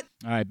about that?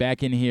 All right,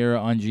 back in in here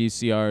on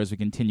GCR as we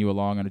continue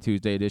along on a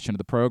Tuesday edition of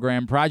the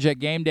program.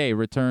 Project Game Day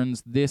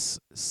returns this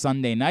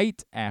Sunday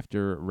night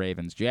after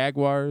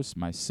Ravens-Jaguars.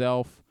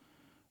 Myself,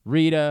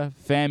 Rita,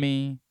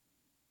 Femi,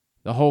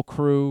 the whole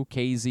crew,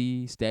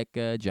 KZ,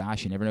 Stecca,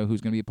 Josh, you never know who's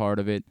going to be a part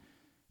of it.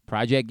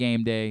 Project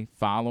Game Day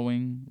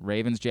following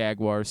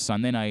Ravens-Jaguars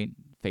Sunday night.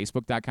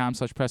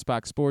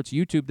 Facebook.com/PressBoxSports,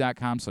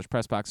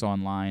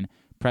 YouTube.com/PressBoxOnline,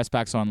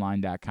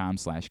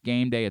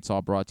 PressBoxOnline.com/GameDay. It's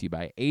all brought to you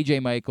by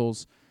AJ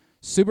Michaels,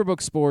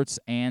 Superbook Sports,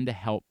 and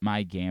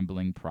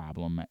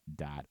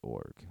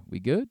HelpMyGamblingProblem.org. We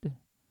good?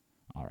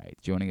 All right.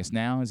 Joining us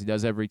now, as he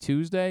does every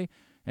Tuesday,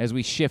 as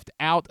we shift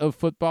out of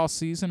football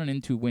season and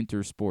into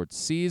winter sports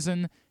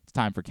season, it's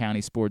time for County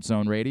Sports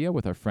Zone Radio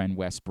with our friend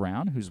Wes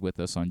Brown, who's with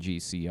us on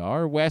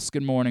GCR. Wes,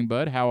 good morning,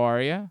 bud. How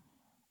are you?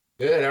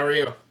 Good. How are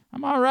you?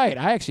 I'm all right.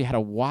 I actually had I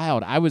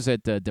was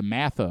at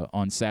DeMatha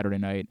on Saturday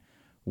night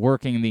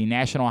working the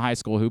National High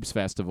School Hoops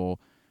Festival.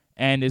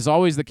 And as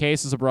always the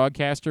case as a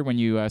broadcaster, when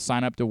you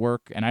sign up to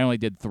work, and I only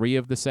did 3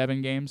 of the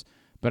 7 games,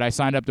 but I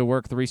signed up to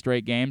work 3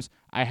 straight games,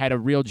 I had a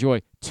real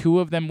joy. 2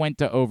 of them went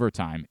to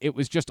overtime. It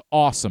was just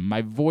awesome.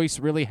 My voice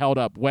really held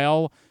up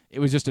well. It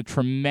was just a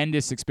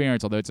tremendous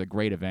experience, although it's a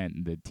great event,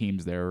 and the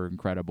teams there are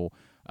incredible.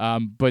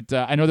 But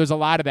I know there's a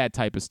lot of that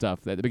type of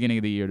stuff at the beginning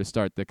of the year to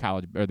start the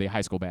college or the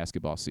high school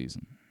basketball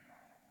season.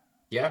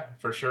 Yeah,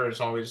 for sure. It's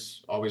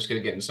always good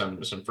to get in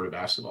some free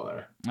basketball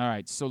there. All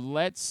right, so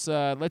let's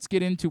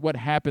get into what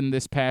happened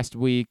this past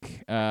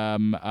week.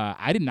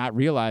 I did not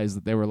realize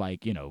that there were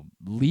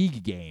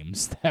league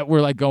games that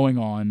were going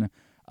on.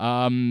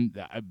 I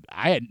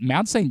had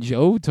Mount St.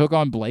 Joe took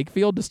on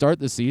Blakefield to start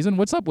the season.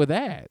 What's up with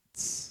that?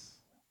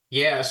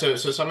 Yeah, so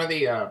some of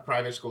the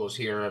private schools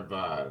here have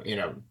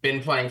been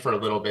playing for a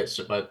little bit,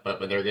 but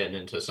they're getting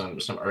into some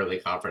early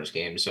conference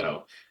games.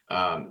 So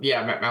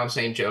Mount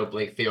St. Joe,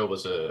 Blakefield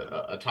was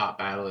a top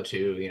battle of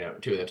two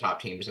of the top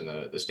teams in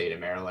the state of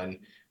Maryland.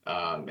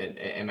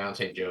 And Mount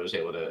St. Joe was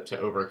able to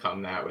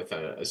overcome that with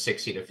a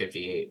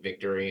 60-58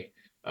 victory.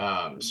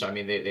 So I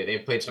mean they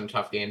played some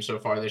tough games so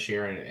far this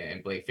year,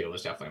 and Blakefield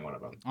was definitely one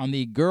of them. On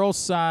the girls'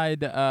 side,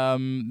 the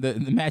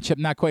matchup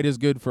not quite as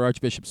good for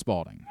Archbishop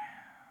Spalding.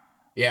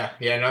 Yeah,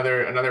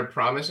 another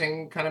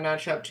promising kind of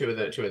matchup. Two of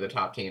the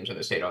top teams in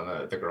the state on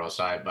the girls'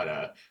 side,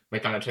 but we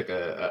kind of took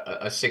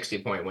a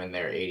 60-point win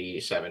there,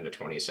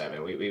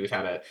 87-27. We've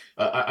had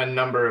a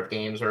number of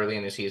games early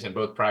in the season,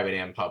 both private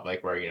and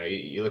public, where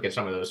you look at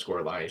some of those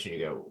score lines and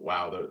you go,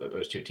 wow,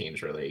 those two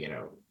teams really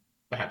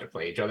had to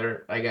play each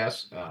other, I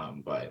guess.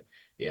 But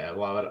yeah,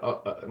 one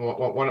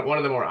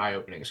of the more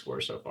eye-opening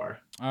scores so far.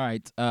 All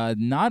right.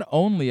 Not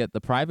only at the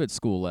private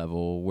school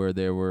level where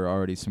there were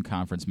already some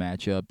conference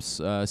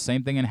matchups,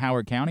 same thing in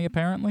Howard County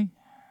apparently.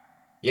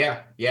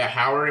 Yeah.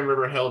 Howard and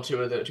River Hill,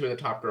 two of the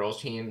top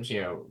girls teams,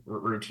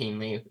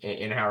 routinely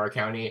in Howard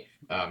County.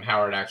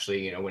 Howard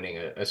actually, winning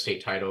a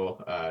state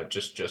title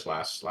just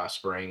last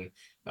spring.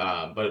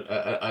 But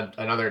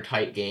another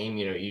tight game.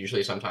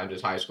 Usually sometimes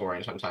it's high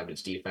scoring, sometimes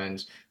it's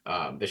defense.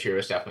 This year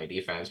was definitely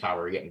defense.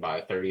 Howard getting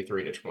by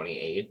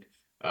 33-28.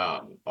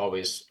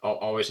 Always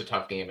a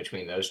tough game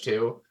between those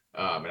two.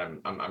 And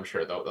I'm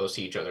sure they'll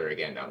see each other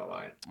again down the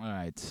line. All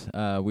right.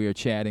 We are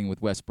chatting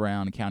with Wes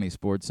Brown, County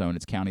Sports Zone.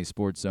 It's County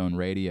Sports Zone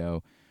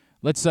Radio.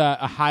 Let's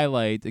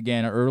highlight,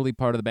 again, an early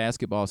part of the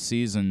basketball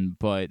season,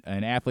 but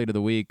an athlete of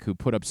the week who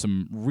put up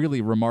some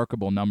really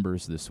remarkable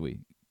numbers this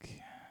week.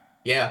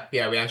 Yeah,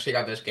 we actually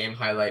got this game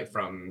highlight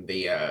from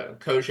the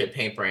coach at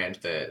Paint Brand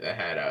that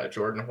had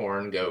Jordan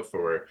Horn go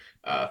for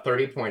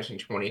 30 points and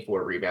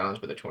 24 rebounds,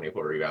 with the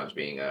 24 rebounds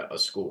being a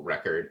school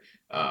record.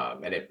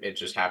 And it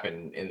just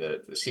happened in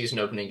the season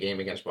opening game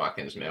against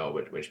Watkins Mill,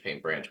 which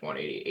Paint Brand won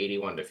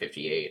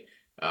 81-58.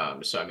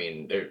 So I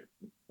mean,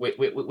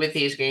 with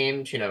these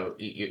games,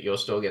 you'll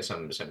still get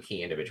some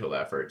key individual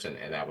efforts,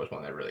 and that was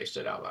one that really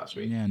stood out last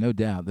week. Yeah, no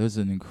doubt. There's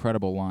an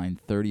incredible line,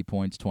 30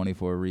 points,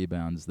 24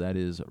 rebounds. That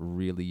is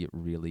really,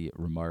 really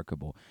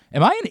remarkable.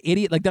 Am I an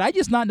idiot? Did I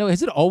just not know?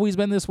 Has it always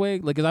been this way?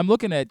 Because I'm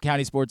looking at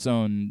County Sports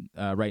Zone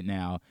right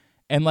now,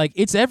 and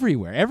it's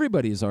everywhere.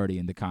 Everybody is already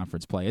into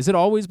conference play. Has it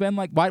always been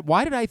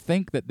why did I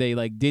think that they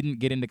didn't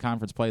get into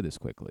conference play this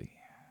quickly?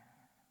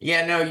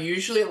 Yeah, no,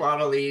 usually a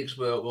lot of leagues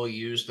will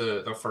use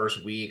the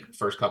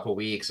first couple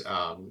weeks,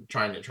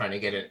 trying to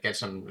get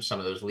some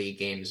of those league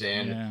games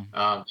in.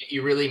 Yeah.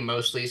 You really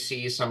mostly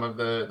see some of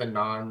the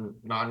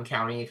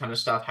non-county kind of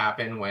stuff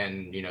happen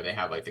when, they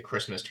have the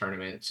Christmas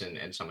tournaments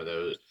and some of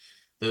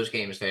those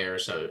games there.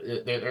 So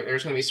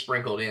there's going to be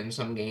sprinkled in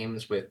some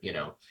games with,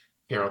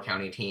 Carroll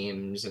County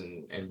teams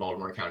and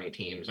Baltimore County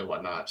teams and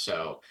whatnot.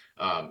 So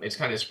it's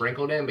kind of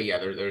sprinkled in, but yeah,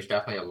 there's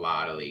definitely a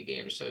lot of league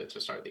games to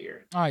start the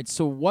year. All right,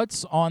 so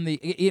what's on the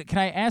can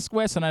I ask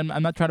Wes, and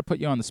I'm not trying to put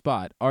you on the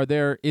spot,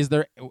 is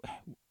there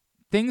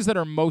things that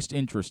are most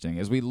interesting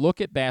as we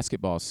look at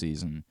basketball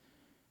season,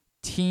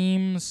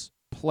 teams,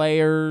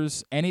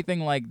 players, anything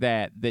like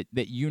that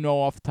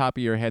off the top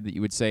of your head that you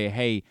would say,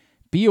 hey,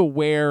 be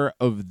aware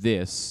of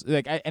this?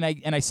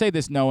 I say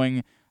this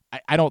knowing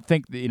I don't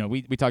think that,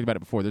 we talked about it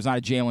before. There's not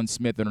a Jalen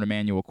Smith or an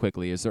Emmanuel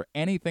Quickly. Is there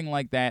anything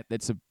like that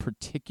that's of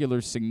particular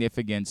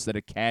significance that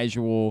a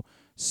casual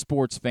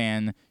sports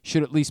fan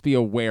should at least be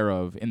aware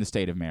of in the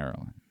state of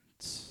Maryland?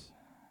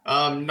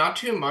 Not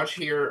too much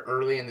here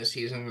early in the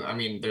season. I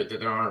mean,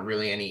 there aren't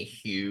really any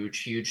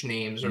huge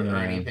names or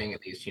anything,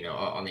 at least,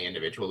 on the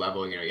individual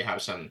level. You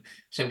have some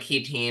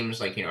key teams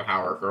like,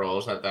 Howard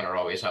girls that are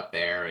always up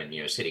there,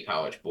 and, City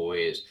College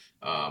boys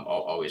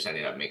always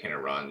ended up making a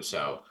run.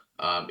 So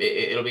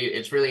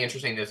it's really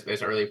interesting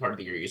this early part of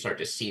the year. You start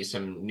to see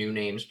some new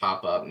names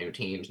pop up, new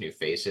teams, new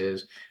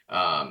faces.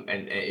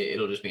 And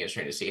it'll just be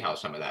interesting to see how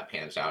some of that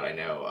pans out. I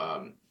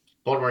know,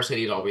 Baltimore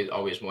City is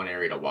always one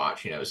area to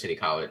watch. City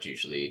College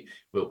usually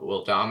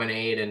will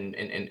dominate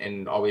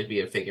and always be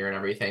a figure and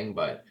everything.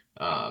 But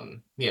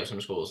you have some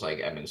schools like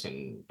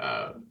Edmondson,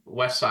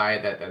 West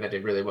Side that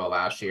did really well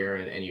last year,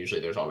 and usually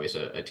there's always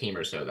a team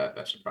or so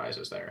that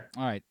surprises there.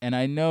 All right, and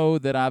I know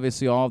that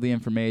obviously all the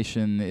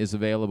information is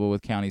available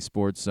with County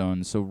Sports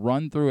Zone. So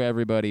run through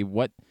everybody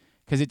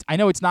because I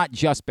know it's not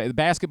just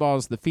basketball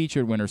is the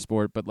featured winter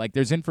sport, but like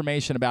there's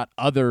information about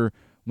other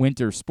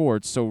winter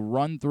sports. So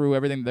run through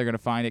everything that they're going to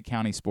find at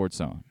County Sports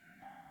Zone.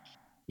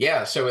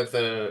 Yeah, so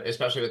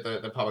especially with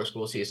the public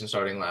school season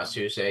starting last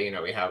Tuesday,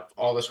 we have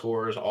all the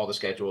scores, all the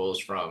schedules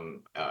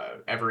from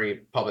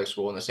every public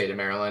school in the state of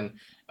Maryland,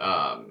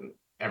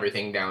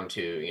 everything down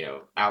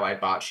to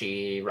allied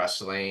bocce,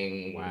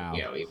 wrestling, wow,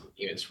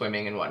 even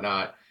swimming and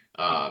whatnot.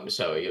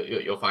 So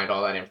you'll find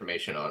all that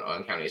information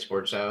on County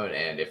Sports Zone,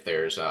 and if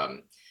there's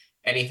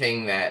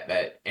anything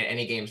that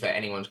any games that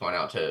anyone's going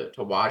out to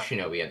watch,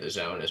 we have the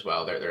zone as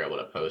well. They're able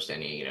to post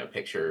any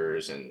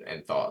pictures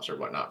and thoughts or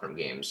whatnot from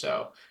games.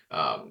 So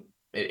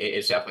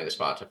it's definitely the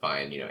spot to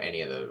find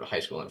any of the high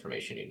school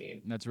information you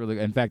need. That's really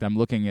good. In fact, I'm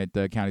looking at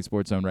the County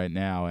Sports Zone right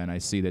now, and I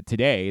see that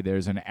today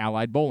there's an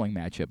allied bowling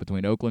matchup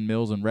between Oakland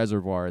Mills and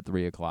Reservoir at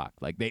 3:00.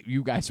 Like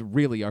you guys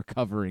really are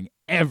covering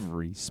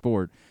every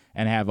sport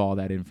and have all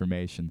that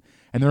information.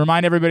 And to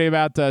remind everybody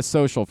about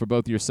social for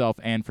both yourself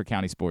and for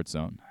County Sports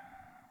Zone.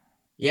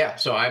 Yeah,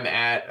 so I'm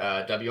at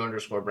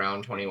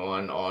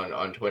W_Brown21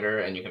 on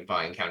Twitter, and you can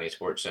find County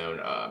Sports Zone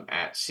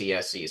at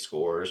CSC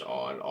Scores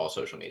on all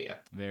social media.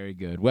 Very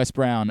good. Wes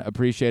Brown,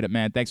 appreciate it,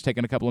 man. Thanks for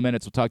taking a couple of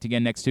minutes. We'll talk to you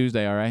again next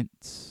Tuesday, all right?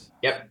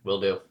 Yep, will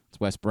do. It's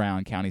Wes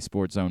Brown, County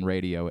Sports Zone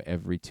Radio,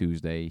 every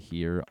Tuesday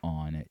here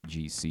on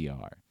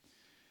GCR.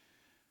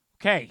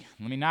 Okay,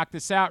 let me knock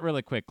this out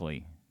really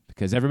quickly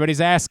because everybody's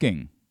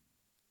asking.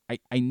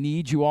 I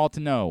need you all to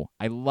know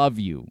I love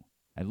you.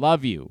 I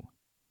love you.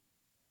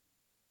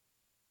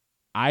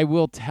 I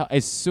will tell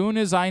as soon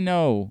as I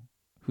know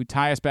who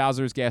Tyus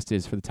Bowser's guest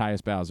is for the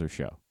Tyus Bowser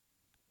Show.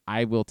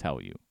 I will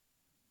tell you.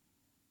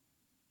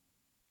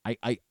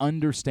 I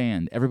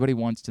understand. Everybody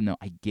wants to know.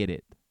 I get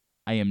it.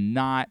 I am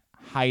not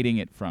hiding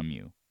it from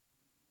you.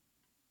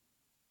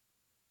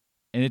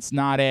 And it's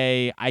not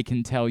I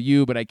can tell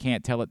you, but I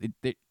can't tell it.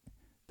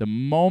 The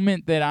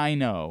moment that I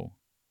know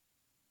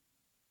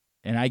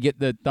and I get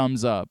the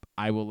thumbs up,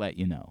 I will let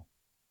you know.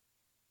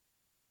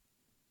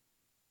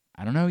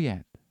 I don't know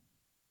yet.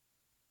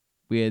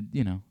 I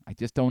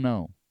just don't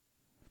know.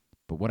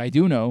 But what I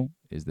do know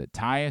is that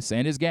Tyus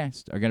and his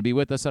guest are going to be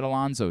with us at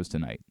Alonzo's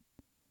tonight.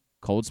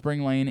 Cold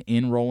Spring Lane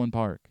in Roland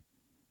Park.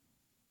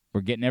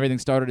 We're getting everything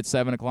started at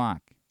 7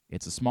 o'clock.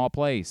 It's a small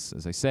place.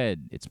 As I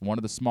said, it's one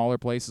of the smaller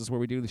places where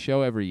we do the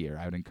show every year.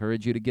 I would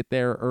encourage you to get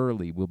there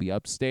early. We'll be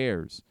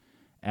upstairs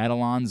at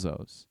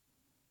Alonzo's.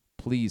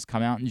 Please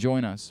come out and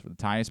join us for the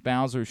Tyus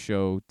Bowser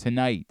Show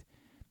tonight.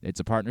 It's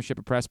a partnership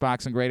of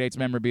Pressbox and Grade 8's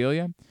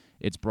Memorabilia.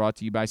 It's brought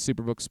to you by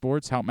Superbook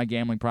Sports,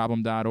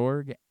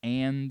 HelpMyGamblingProblem.org,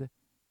 and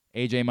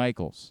AJ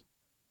Michaels.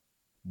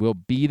 We'll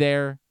be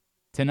there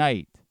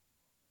tonight.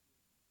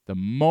 The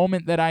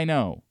moment that I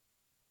know,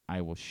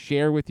 I will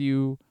share with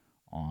you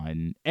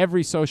on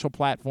every social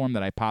platform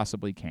that I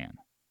possibly can.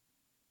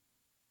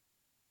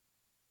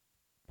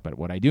 But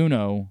what I do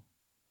know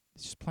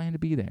is just plan to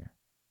be there.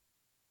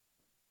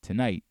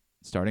 Tonight,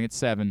 starting at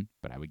 7,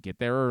 but I would get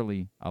there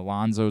early.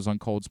 Alonzo's on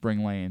Cold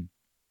Spring Lane.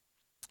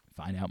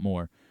 Find out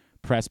more.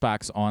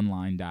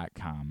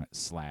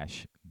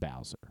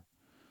 PressBoxOnline.com/Bowser.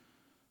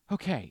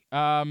 Okay.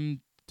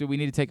 Do we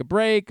need to take a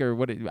break or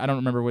what? I don't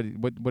remember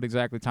what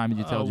exactly time did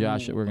you tell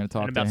Josh that we're going to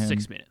talk to him? In about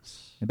 6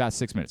 minutes. About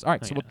 6 minutes. All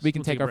right, so we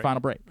can take our final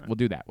break. Right. We'll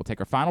do that. We'll take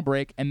our final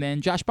break, and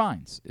then Josh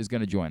Bynes is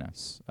going to join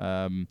us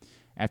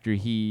after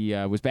he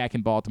was back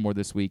in Baltimore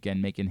this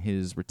weekend making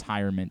his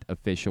retirement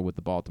official with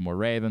the Baltimore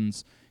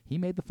Ravens. He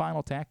made the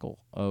final tackle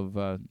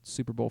of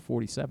Super Bowl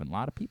 47. A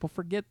lot of people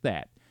forget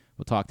that.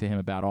 We'll talk to him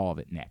about all of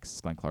it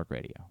next. Glenn Clark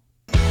Radio.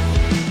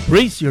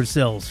 Brace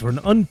yourselves for an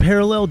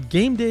unparalleled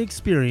game day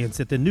experience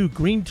at the new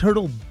Green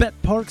Turtle Bet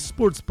Park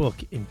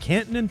Sportsbook in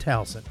Canton and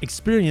Towson.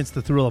 Experience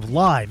the thrill of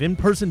live,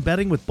 in-person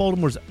betting with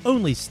Baltimore's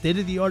only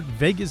state-of-the-art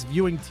Vegas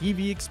viewing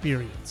TV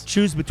experience.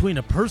 Choose between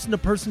a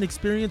person-to-person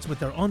experience with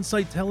their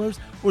on-site tellers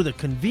or the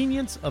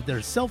convenience of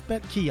their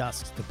self-bet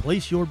kiosks to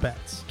place your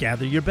bets.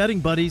 Gather your betting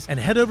buddies and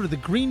head over to the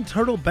Green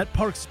Turtle Bet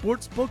Park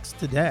Sportsbooks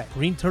today.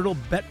 Green Turtle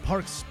Bet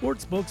Park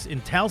Sportsbooks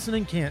in Towson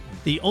and Canton,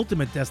 the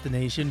ultimate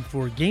destination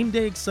for game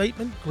day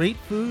excitement, great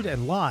food,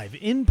 and live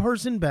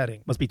in-person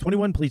betting. Must be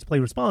 21. Please play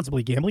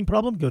responsibly. Gambling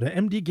problem? Go to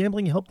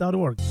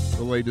mdgamblinghelp.org.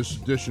 The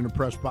latest edition of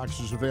Press Box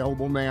is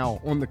available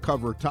now. On the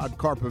cover, Todd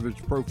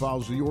Karpovich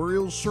profiles the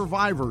Orioles'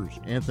 survivors: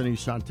 Anthony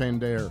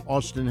Santander,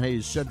 Austin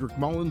Hayes, Cedric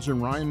Mullins,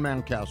 and Ryan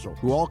Mountcastle,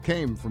 who all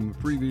came from the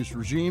previous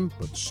regime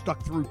but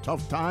stuck through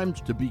tough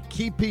times to be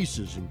key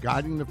pieces in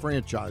guiding the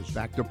franchise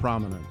back to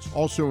prominence.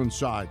 Also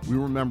inside, we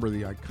remember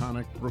the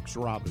iconic Brooks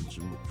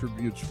Robinson with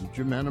tributes from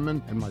Jim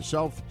Henneman and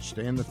myself,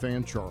 Stan the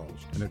Fan Charles,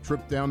 and a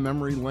trip down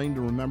memory lane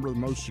to remember the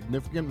most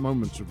significant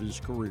moments of his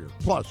career.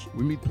 Plus,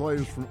 we meet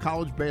players from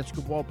college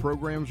basketball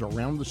programs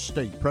around the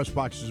state.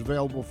 Pressbox is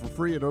available for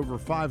free at over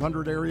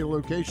 500 area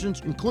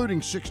locations,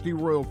 including 60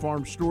 Royal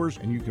Farm stores,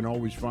 and you can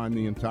always find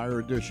the entire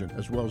edition,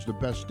 as well as the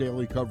best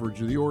daily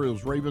coverage of the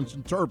Orioles, Ravens,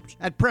 and Terps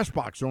at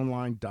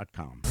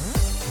PressBoxOnline.com.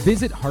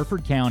 Visit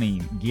Harford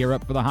County. Gear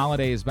up for the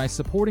holidays by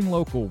supporting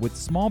local with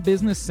Small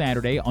Business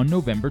Saturday on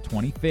November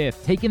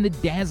 25th. Take in the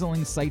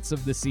dazzling sights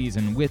of the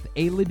season with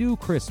a Ladue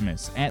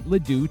Christmas at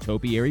Ladue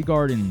Topiary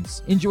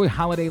Gardens. Enjoy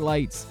holiday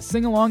lights,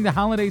 sing along to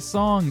holiday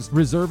songs,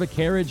 reserve a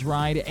carriage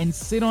ride, and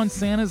sit on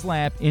Santa's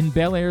lap in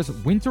Bel Air's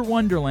Winter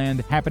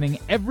Wonderland, happening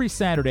every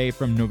Saturday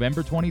from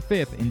November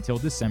 25th until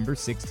December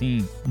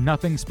 16th.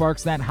 Nothing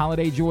sparks that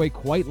holiday joy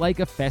quite like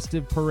a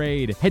festive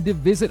parade. Head to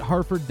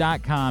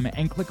visitharford.com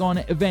and click on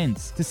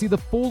Events to see the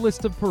full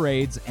list of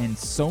parades and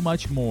so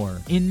much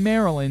more. In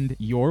Maryland,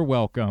 you're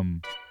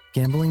welcome.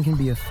 Gambling can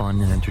be a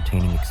fun and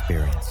entertaining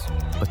experience,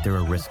 but there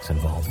are risks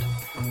involved.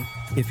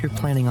 If you're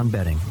planning on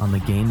betting on the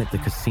game at the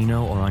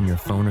casino or on your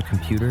phone or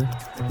computer,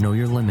 know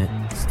your limit,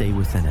 stay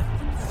within it.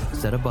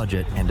 Set a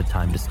budget and a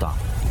time to stop.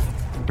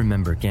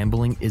 Remember,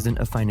 gambling isn't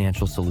a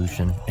financial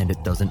solution, and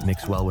it doesn't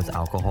mix well with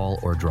alcohol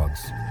or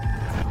drugs.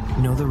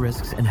 Know the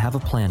risks and have a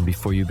plan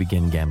before you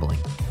begin gambling.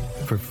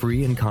 For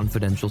free and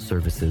confidential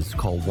services,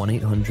 call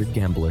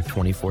 1-800-GAMBLER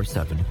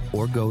 24/7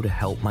 or go to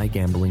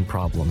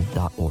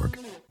helpmygamblingproblem.org.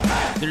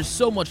 There's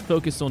so much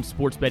focus on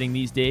sports betting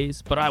these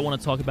days, but I want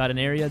to talk about an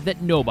area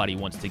that nobody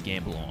wants to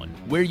gamble on,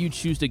 where you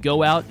choose to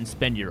go out and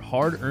spend your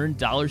hard-earned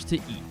dollars to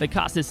eat. The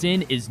Costas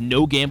Inn is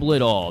no gamble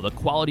at all. The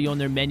quality on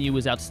their menu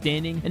is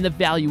outstanding, and the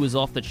value is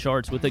off the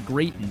charts with a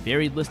great and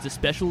varied list of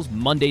specials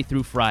Monday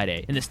through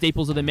Friday. And the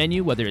staples of the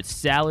menu, whether it's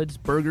salads,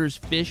 burgers,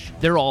 fish,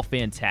 they're all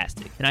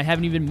fantastic. And I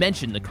haven't even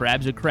mentioned the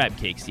crabs or crab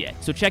cakes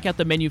yet. So check out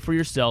the menu for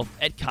yourself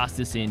at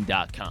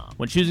CostasInn.com.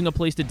 When choosing a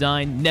place to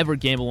dine, never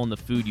gamble on the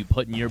food you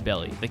put in your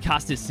belly. The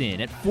Costas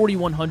Inn at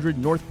 4100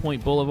 North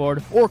Point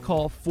Boulevard, or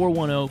call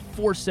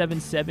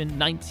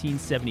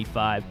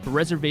 410-477-1975 for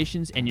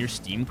reservations and your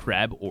steamed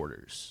crab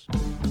orders.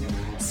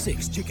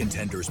 6 chicken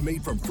tenders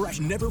made from fresh,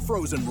 never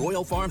frozen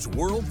Royal Farms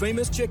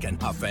world-famous chicken,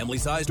 a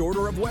family-sized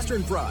order of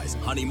Western fries,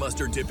 honey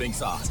mustard dipping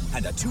sauce,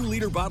 and a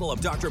 2-liter bottle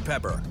of Dr.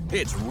 Pepper.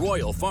 It's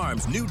Royal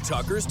Farms' new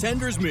Tucker's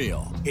Tenders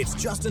Meal. It's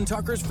Justin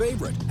Tucker's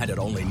favorite, and at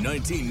only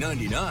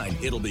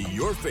 $19.99, it'll be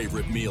your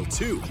favorite meal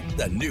too.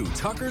 The new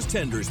Tucker's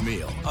Tenders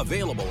Meal,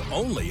 available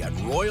only at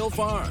Royal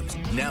Farms.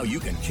 Now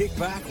you can kick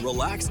back,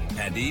 relax,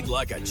 and eat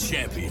like a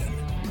champion.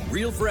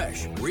 Real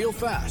fresh, real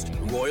fast,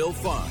 Royal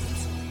Farms.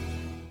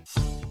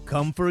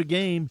 Come for a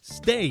game,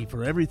 stay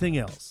for everything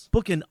else.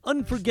 Book an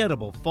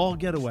unforgettable fall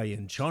getaway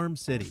in Charm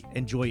City.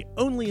 Enjoy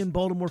only in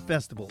Baltimore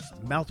festivals,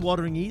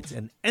 mouthwatering eats,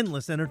 and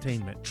endless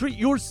entertainment. Treat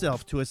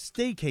yourself to a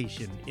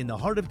staycation in the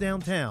heart of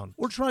downtown,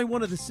 or try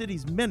one of the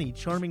city's many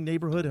charming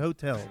neighborhood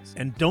hotels.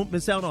 And don't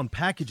miss out on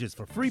packages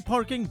for free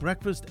parking,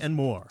 breakfast, and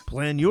more.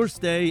 Plan your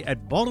stay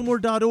at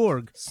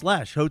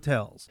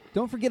baltimore.org/hotels.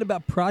 Don't forget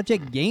about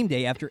Project Game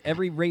Day after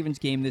every Ravens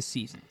game this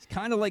season. It's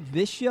kind of like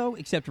this show,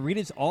 except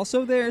Rita's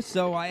also there,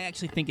 so I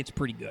actually think it's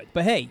pretty good.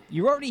 But hey,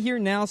 you're already here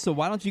now, so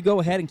why don't you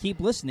go ahead and keep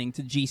listening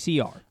to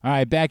GCR. All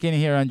right, back in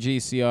here on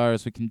GCR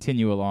as we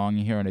continue along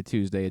here on a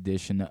Tuesday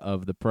edition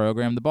of the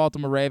program. The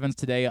Baltimore Ravens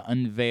today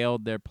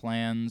unveiled their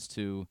plans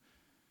to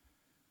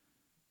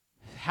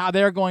how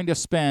they're going to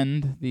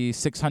spend the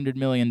 $600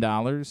 million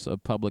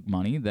of public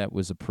money that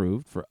was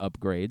approved for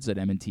upgrades at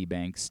M&T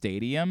Bank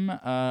Stadium.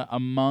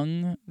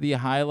 Among the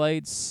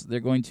highlights, they're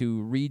going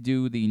to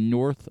redo the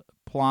North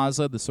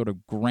Plaza, the sort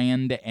of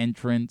grand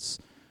entrance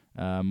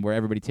where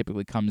everybody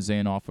typically comes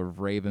in off of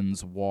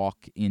Ravens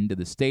Walk into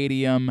the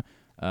stadium.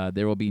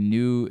 There will be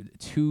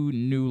two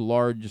new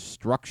large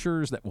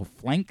structures that will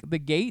flank the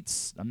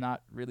gates. I'm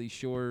not really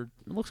sure.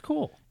 It looks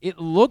cool. It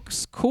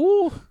looks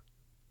cool.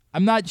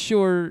 I'm not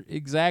sure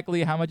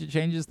exactly how much it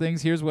changes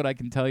things. Here's what I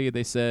can tell you.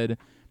 They said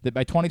that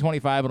by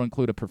 2025 it'll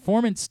include a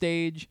performance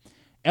stage,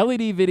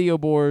 LED video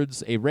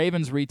boards, a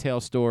Ravens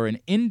retail store, an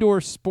indoor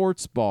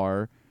sports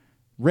bar,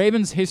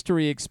 Ravens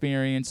history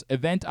experience,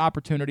 event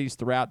opportunities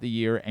throughout the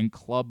year, and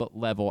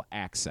club-level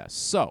access.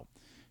 So,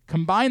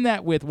 combine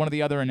that with one of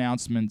the other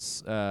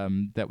announcements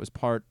that was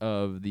part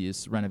of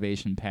this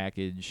renovation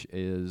package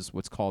is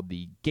what's called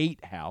the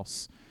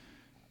Gatehouse,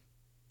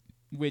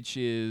 which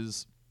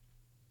is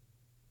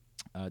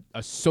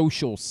a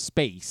social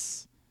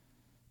space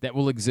that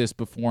will exist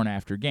before and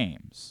after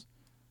games.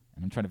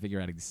 And I'm trying to figure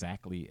out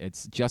exactly.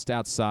 It's just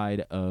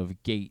outside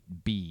of Gate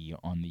B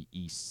on the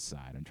east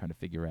side. I'm trying to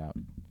figure out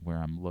where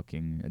I'm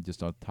looking.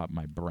 Just off the top of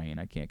my brain,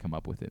 I can't come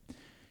up with it.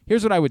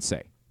 Here's what I would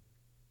say.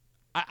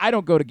 I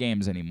don't go to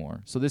games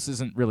anymore, so this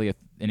isn't really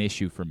an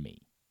issue for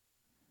me.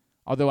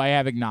 Although I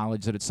have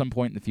acknowledged that at some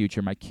point in the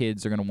future, my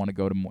kids are going to want to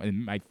go to more.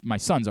 And my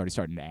son's already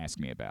starting to ask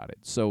me about it.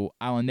 So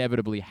I'll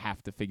inevitably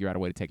have to figure out a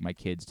way to take my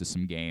kids to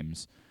some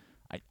games.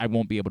 I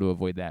won't be able to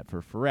avoid that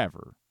for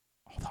forever,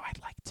 although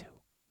I'd like to.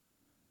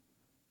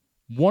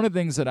 One of the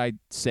things that I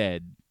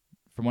said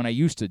from when I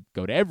used to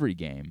go to every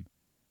game,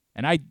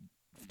 and I,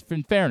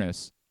 in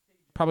fairness,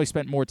 probably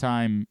spent more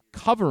time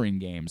covering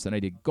games than I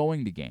did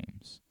going to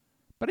games.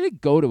 But I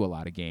did go to a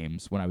lot of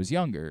games when I was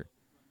younger.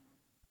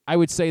 I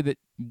would say that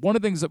one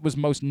of the things that was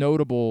most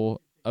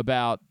notable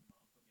about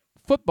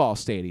football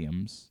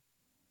stadiums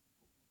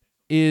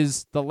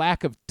is the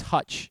lack of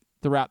touch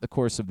throughout the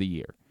course of the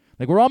year.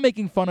 Like, we're all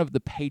making fun of the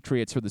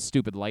Patriots for the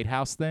stupid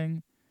lighthouse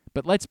thing,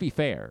 but let's be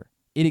fair.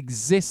 It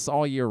exists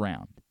all year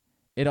round.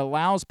 It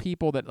allows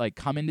people that, like,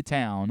 come into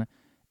town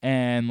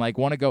and, like,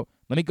 want to go,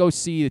 let me go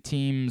see the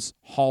team's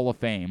Hall of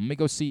Fame. Let me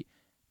go see.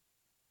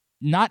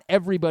 Not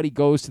everybody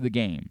goes to the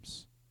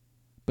games.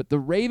 But the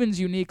Ravens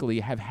uniquely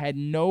have had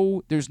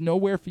there's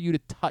nowhere for you to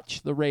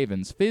touch the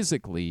Ravens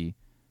physically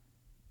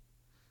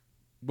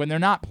when they're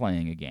not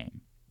playing a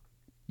game.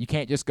 You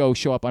can't just go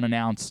show up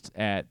unannounced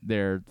at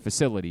their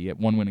facility at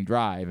One Winning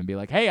Drive and be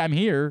like, hey, I'm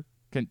here.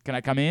 Can I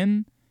come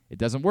in? It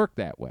doesn't work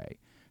that way.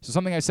 So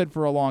something I said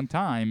for a long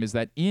time is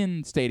that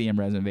in stadium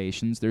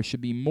renovations, there should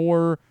be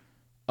more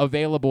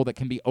available that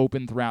can be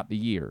open throughout the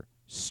year.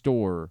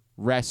 Store,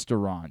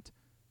 restaurant,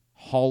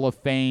 Hall of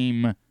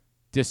Fame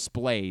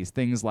displays,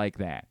 things like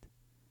that.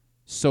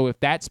 So if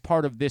that's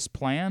part of this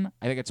plan,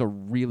 I think it's a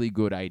really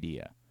good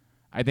idea.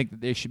 I think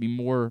that there should be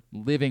more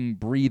living,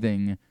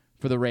 breathing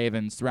for the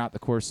Ravens throughout the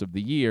course of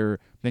the year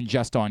than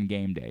just on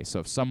game day.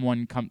 So if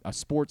a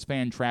sports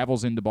fan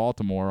travels into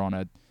Baltimore on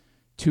a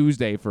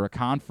Tuesday for a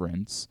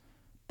conference,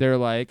 they're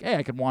like, hey,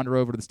 I could wander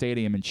over to the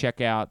stadium and check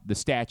out the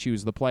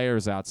statues of the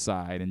players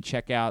outside and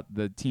check out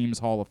the team's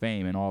Hall of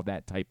Fame and all of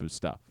that type of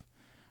stuff.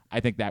 I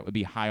think that would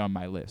be high on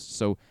my list.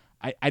 So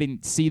I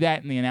didn't see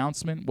that in the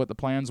announcement, what the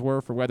plans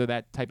were for whether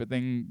that type of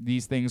thing,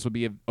 these things would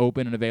be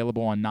open and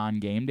available on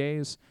non-game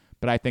days,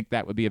 but I think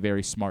that would be a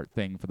very smart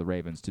thing for the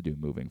Ravens to do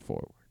moving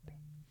forward.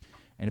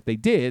 And if they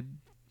did,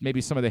 maybe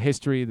some of the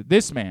history that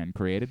this man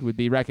created would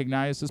be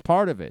recognized as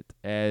part of it,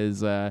 as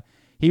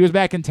he was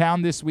back in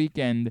town this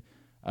weekend,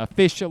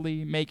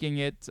 officially making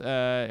it,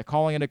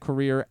 calling it a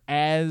career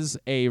as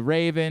a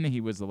Raven.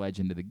 He was the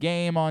legend of the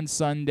game on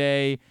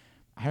Sunday.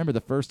 I remember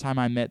the first time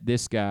I met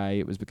this guy,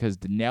 it was because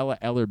Danella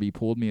Ellerby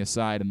pulled me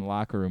aside in the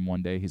locker room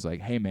one day. He's like,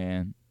 hey,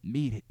 man,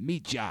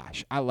 meet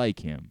Josh. I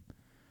like him.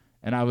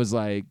 And I was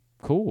like,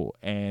 cool.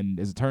 And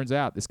as it turns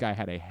out, this guy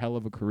had a hell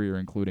of a career,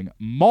 including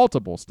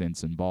multiple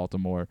stints in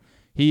Baltimore.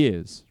 He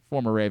is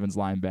former Ravens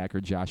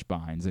linebacker Josh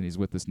Bynes, and he's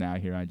with us now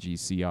here on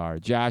GCR.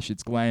 Josh,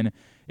 it's Glenn.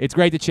 It's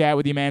great to chat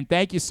with you, man.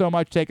 Thank you so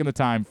much for taking the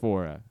time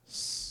for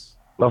us.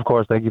 Of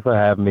course, thank you for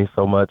having me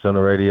so much on the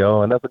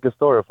radio, and that's a good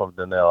story from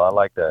Donnell. I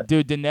like that.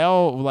 Dude,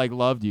 Donnell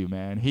loved you,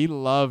 man. He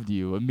loved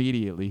you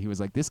immediately. He was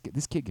like, this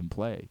kid can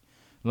play.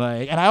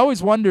 And I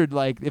always wondered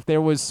if there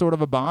was sort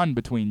of a bond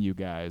between you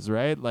guys,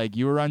 right? Like,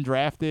 you were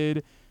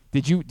undrafted.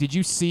 Did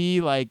you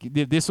see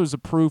this was a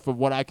proof of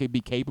what I could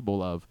be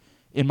capable of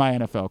in my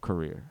NFL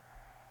career?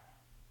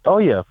 Oh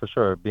yeah, for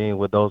sure. Being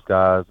with those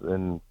guys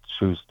and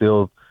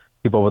still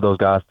keep up with those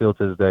guys still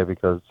to this day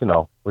because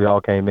we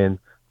all came in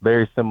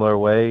very similar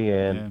way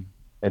and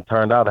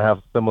turned out to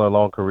have similar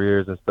long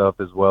careers and stuff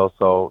as well.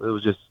 So it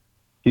was just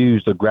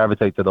huge to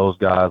gravitate to those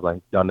guys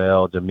like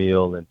Donnell,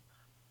 Jamil, and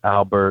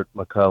Albert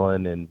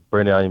McCullen and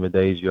Brandon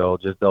Ayumadezio,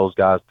 just those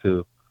guys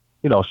to,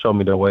 show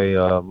me the way.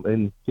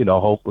 And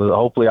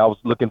hopefully I was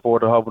looking forward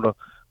to having a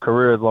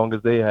career as long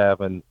as they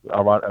have. And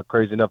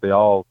crazy enough, they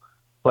all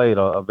played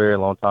a very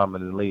long time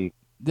in the league.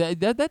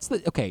 That's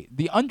the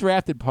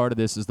undrafted part of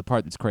this is the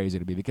part that's crazy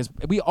to me because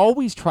we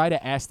always try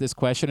to ask this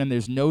question and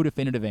there's no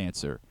definitive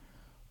answer.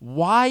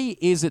 Why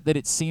is it that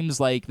it seems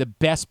like the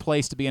best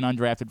place to be an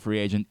undrafted free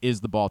agent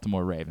is the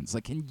Baltimore Ravens?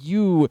 Like, can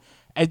you,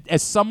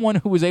 as someone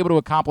who was able to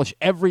accomplish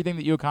everything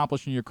that you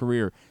accomplished in your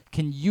career,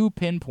 can you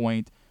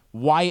pinpoint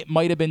why it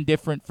might have been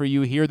different for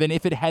you here than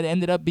if it had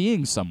ended up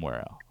being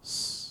somewhere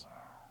else?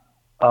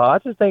 I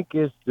just think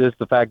it's just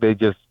the fact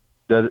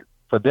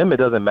for them it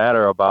doesn't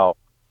matter about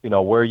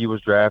where you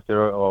was drafted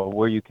or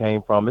where you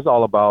came from. It's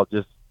all about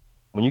just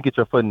when you get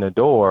your foot in the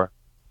door,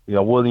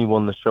 what are you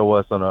willing to show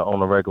us on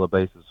a regular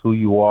basis, who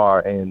you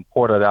are, and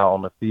pour that out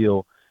on the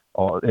field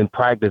in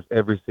practice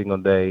every single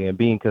day and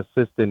being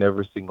consistent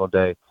every single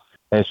day.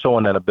 and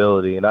showing that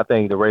ability. And I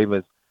think the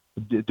Ravens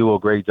do a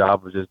great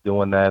job of just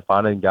doing that,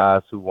 finding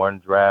guys who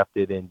weren't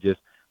drafted and just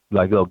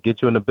like,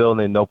 get you in the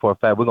building and know for a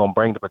fact we're gonna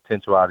bring the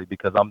potential out of you,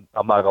 because I'm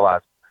not gonna lie,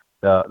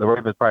 the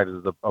Ravens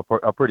practices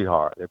are pretty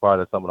hard. They're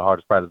probably some of the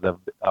hardest practices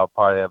I've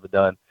probably ever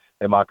done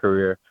in my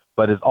career.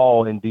 But it's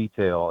all in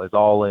detail. It's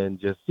all in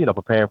just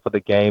preparing for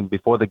the game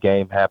before the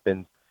game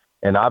happens,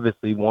 and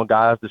obviously want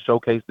guys to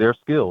showcase their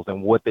skills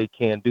and what they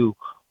can do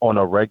on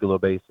a regular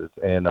basis.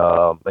 And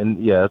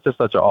yeah, it's just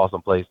such an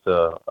awesome place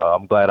to.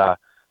 I'm glad I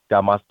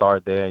got my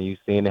start there, and you've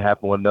seen it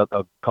happen with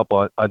a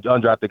couple of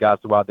undrafted guys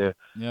throughout their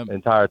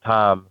entire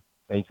time.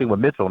 And you see with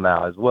Mitchell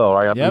now as well,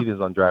 right? I believe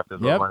he's undrafted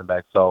as a running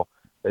back. So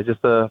it's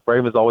just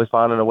Ravens always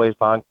finding a way to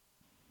find.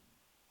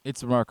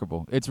 It's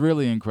remarkable. It's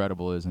really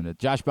incredible, isn't it?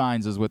 Josh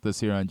Bynes is with us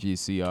here on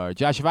GCR.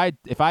 Josh,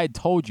 if I had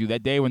told you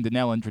that day when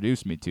Donnell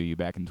introduced me to you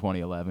back in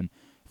 2011,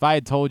 if I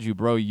had told you,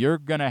 bro, you're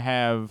going to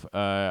have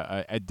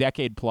a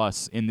decade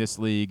plus in this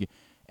league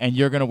and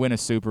you're going to win a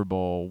Super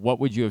Bowl, what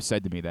would you have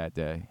said to me that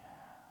day?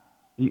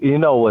 You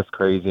know what's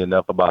crazy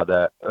enough about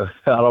that? I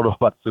don't know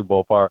about the Super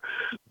Bowl part,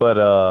 but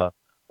a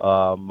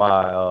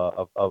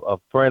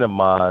friend of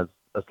mine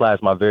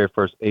 / my very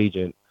first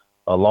agent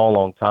a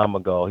long time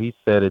ago, he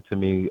said it to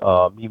me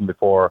even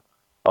before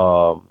I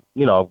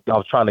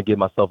was trying to get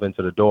myself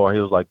into the door. He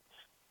was like,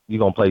 "You're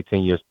gonna play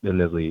 10 years in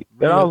this league,"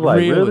 and I was like,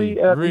 "Really?"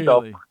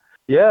 Really?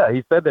 Yeah,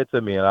 he said that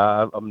to me, and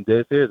I'm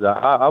dead serious.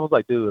 I was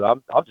like, "Dude,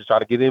 I'm just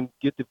trying to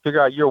get to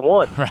figure out year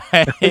one."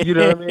 Right. You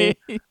know what I mean?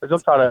 'Cause I'm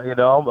trying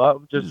to,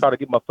 I'm just trying to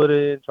get my foot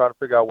in, trying to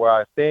figure out where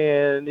I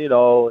stand, and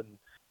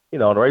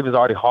the Ravens are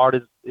already hard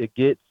as it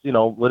gets,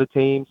 with a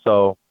team.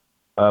 So,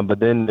 but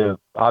then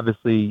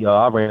obviously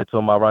I ran into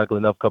him ironically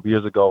enough a couple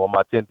years ago on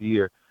my 10th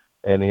year,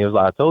 and he was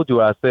like, "I told you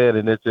what I said,"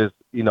 and it's just,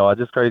 it's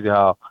just crazy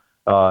how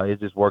it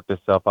just worked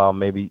itself out.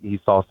 Maybe he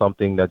saw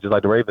something that just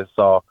like the Ravens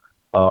saw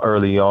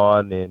early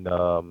on, and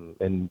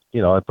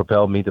it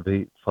propelled me to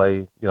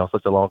play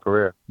such a long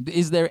career.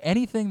 Is there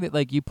anything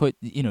that you put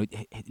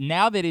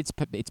now that it's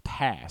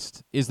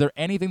past? Is there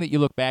anything that you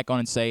look back on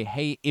and say,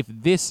 hey, if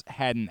this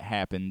hadn't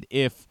happened,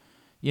 if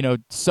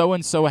so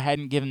and so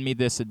hadn't given me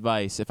this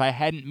advice, if I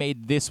hadn't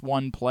made this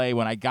one play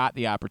when I got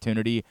the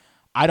opportunity,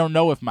 I don't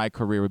know if my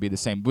career would be the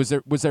same. Was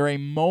there a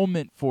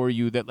moment for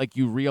you that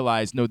you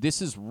realized, no,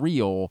 this is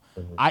real.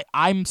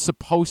 I'm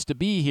supposed to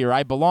be here.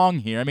 I belong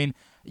here. I mean,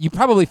 you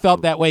probably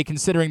felt that way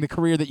considering the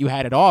career that you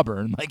had at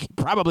Auburn. You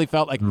probably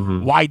felt like,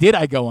 why did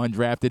I go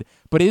undrafted?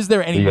 But is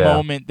there any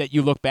moment that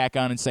you look back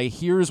on and say,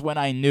 here's when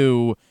I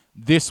knew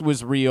this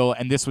was real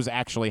and this was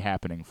actually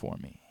happening for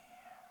me?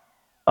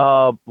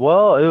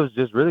 Well, it was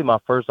just really my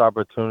first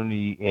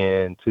opportunity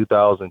in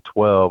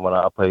 2012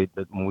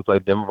 when we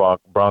played Denver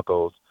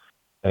Broncos.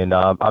 And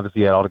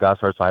obviously, had all the guys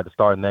hurt, so I had to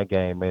start in that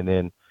game. And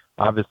then,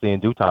 obviously, in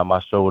due time,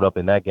 I showed up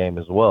in that game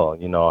as well.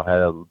 I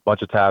had a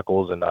bunch of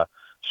tackles, and I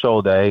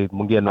showed that, hey,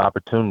 when getting an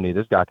opportunity,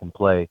 this guy can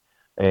play.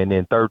 And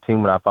then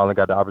 13, when I finally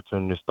got the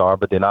opportunity to start.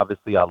 But then,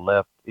 obviously, I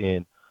left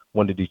and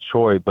went to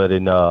Detroit. But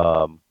in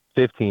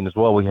 15 as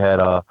well, we had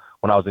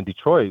when I was in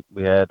Detroit,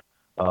 we had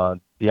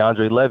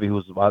DeAndre Levy, who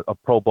was a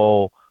Pro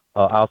Bowl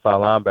outside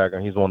linebacker,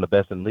 and he's one of the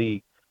best in the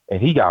league. And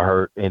he got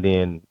hurt, and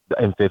then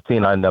in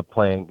 15, I ended up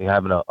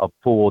having a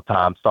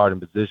full-time starting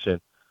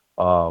position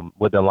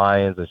with the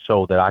Lions, and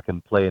showed that I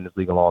can play in this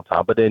league a long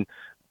time. But then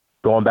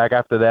going back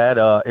after that,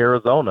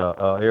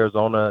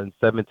 Arizona in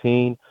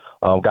 17,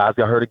 guys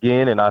got hurt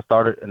again, and I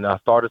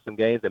started some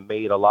games and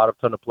made a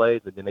ton of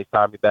plays, and then they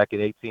signed me back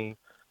in 18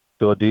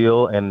 to a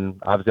deal, and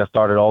obviously I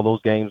started all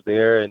those games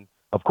there, and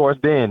of course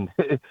then,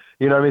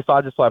 you know what I mean? So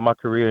I just my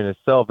career in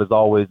itself has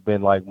always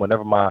been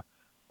whenever my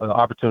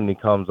opportunity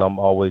comes, I'm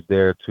always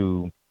there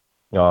to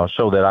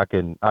show that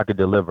I could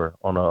deliver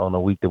on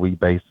a week-to-week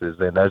basis,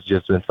 and that's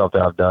just been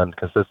something I've done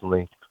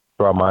consistently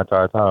throughout my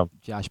entire time.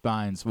 Josh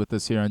Bynes with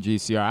us here on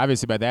GCR.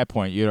 Obviously, by that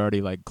point, you'd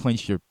already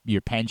clinched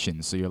your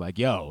pension, so you're like,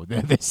 "Yo,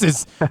 this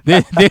is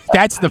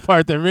that's the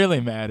part that really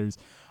matters."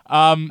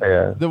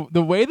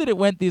 The way that it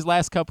went these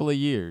last couple of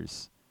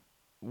years,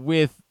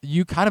 with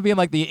you kind of being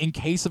the in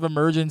case of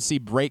emergency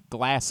break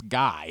glass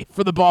guy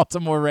for the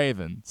Baltimore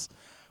Ravens.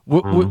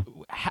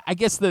 I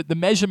guess the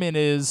measurement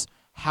is,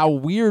 how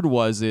weird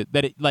was it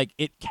that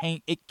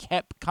it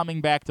kept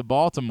coming back to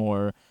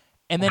Baltimore,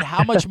 and then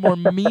how much more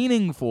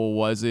meaningful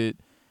was it?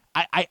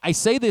 I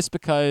say this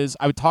because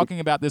I was talking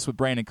about this with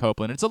Brandon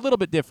Copeland. It's a little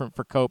bit different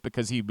for Cope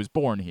because he was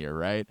born here,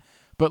 right?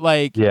 But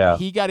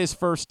he got his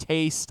first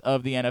taste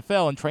of the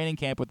NFL in training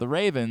camp with the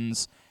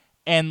Ravens,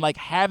 and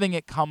having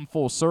it come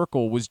full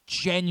circle was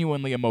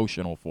genuinely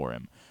emotional for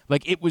him.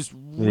 It was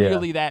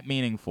really that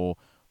meaningful.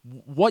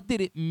 What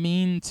did it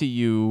mean to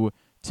you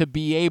to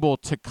be able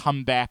to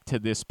come back to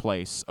this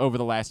place over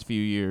the last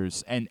few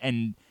years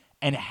and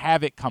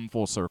have it come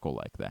full circle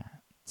like that?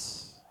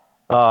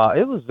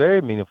 It was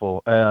very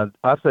meaningful. And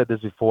I've said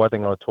this before, I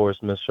think on a Torrey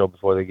Smith show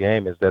before the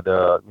game, is that,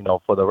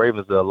 for the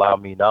Ravens to allow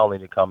me not only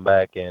to come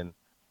back and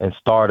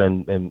start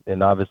and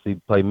obviously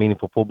play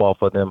meaningful football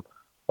for them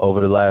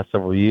over the last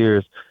several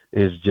years,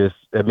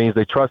 it means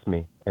they trust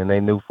me. And they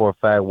knew for a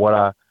fact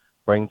what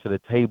bring to the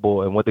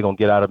table and what they're gonna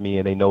get out of me,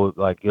 and they know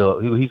like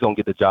he's gonna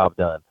get the job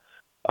done.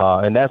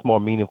 And that's more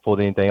meaningful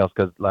than anything else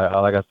because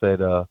like I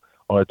said on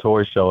the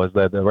Tory show is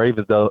that the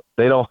Ravens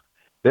they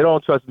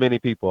don't trust many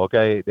people.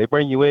 Okay, they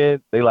bring you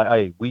in, they like,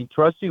 hey, we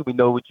trust you, we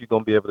know what you're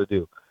gonna be able to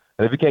do,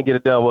 and if you can't get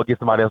it done, we'll get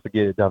somebody else to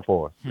get it done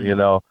for us. You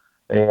know.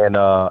 And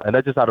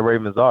that's just how the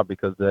Ravens are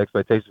because the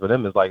expectation for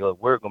them is like, look,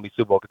 we're going to be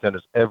Super Bowl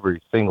contenders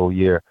every single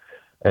year.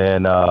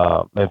 And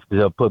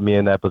they'll put me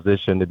in that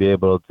position to be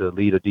able to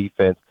lead a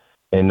defense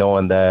and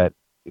knowing that,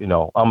 I'm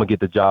going to get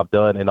the job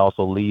done and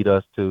also lead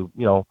us to,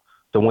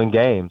 to win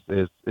games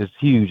is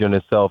huge in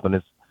itself. And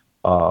it's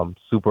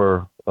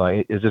super,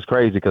 it's just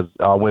crazy because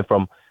I went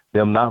from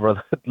them not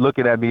really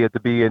looking at me to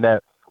be in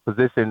that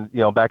position,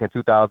 back in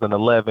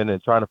 2011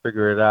 and trying to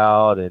figure it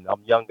out. And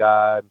I'm a young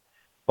guy.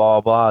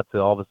 Blah blah. To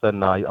all of a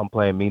sudden, I'm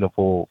playing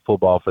meaningful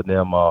football for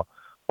them on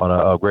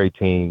a great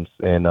teams,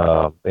 and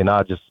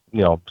I just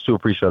super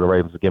appreciate the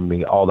Ravens for giving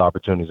me all the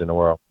opportunities in the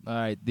world. All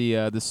right,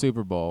 the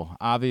Super Bowl.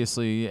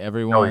 Obviously,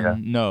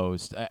 everyone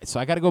knows. So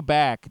I got to go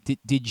back.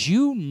 Did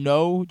you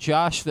know,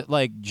 Josh, that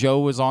like Joe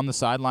was on the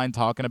sideline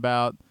talking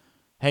about,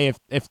 hey,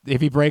 if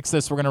he breaks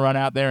this, we're gonna run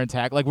out there and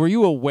tackle? Like, were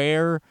you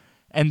aware?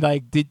 And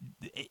like,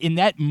 in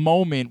that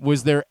moment,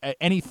 was there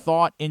any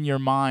thought in your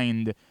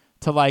mind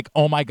to like,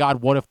 oh my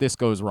God, what if this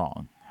goes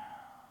wrong?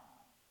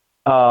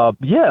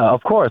 Yeah,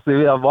 of course.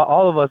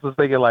 All of us was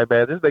thinking like,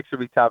 man, this should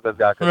be top this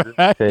guy because this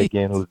is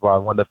Taken, who's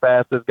one of the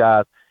fastest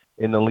guys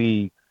in the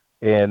league,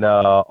 and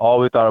all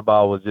we thought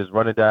about was just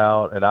running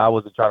down. And I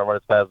wasn't trying to run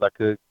as fast as I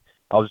could.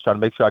 I was just trying to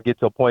make sure I get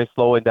to a point,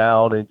 slowing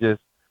down, and just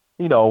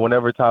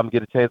whenever time I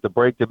get a chance to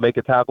break, to make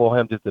a tackle on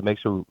him, just to make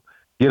sure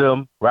get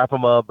him, wrap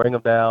him up, bring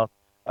him down.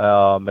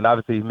 And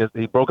obviously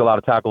he broke a lot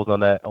of tackles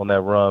on that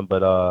run,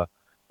 but.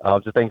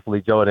 Just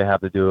thankfully Joe didn't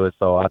have to do it,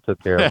 so I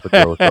took care of it for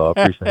Joe. So I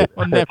appreciate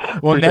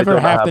it. We'll never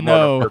have to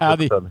know how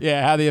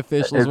the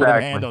officials would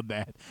have handled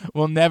that.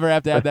 We'll never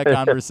have to have that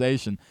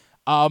conversation.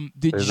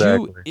 Did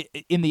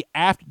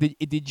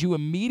you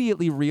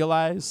immediately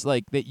realize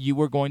like that you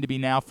were going to be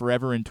now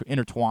forever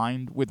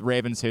intertwined with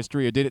Ravens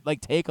history, or did it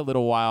like take a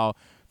little while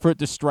for it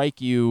to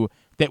strike you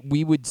that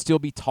we would still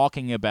be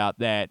talking about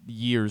that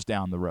years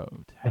down the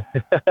road?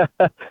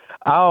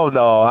 I don't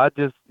know. I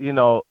just,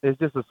 it's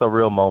just a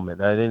surreal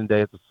moment. At the end of the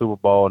day, it's a Super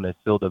Bowl, and it's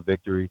still the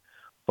victory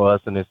for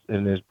us in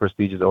this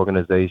prestigious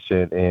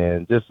organization.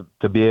 And just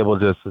to be able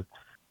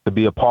to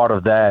be a part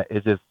of that,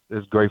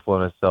 it's grateful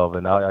in itself.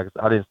 And I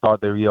didn't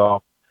start the year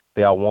off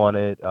the way I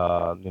wanted.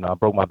 I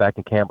broke my back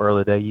in camp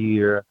earlier that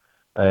year,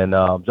 and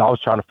I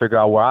was trying to figure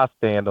out where I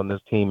stand on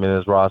this team and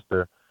this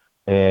roster.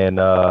 And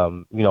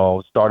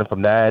starting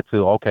from that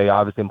to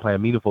obviously I'm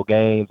playing meaningful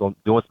games,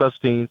 doing special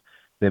teams.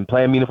 Then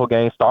playing meaningful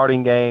games,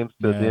 starting games,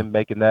 to then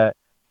making that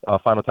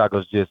final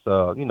tackle is just,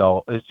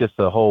 it's just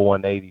a whole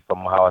 180 from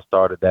how I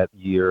started that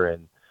year,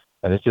 and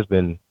it's just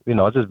been,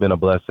 it's just been a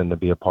blessing to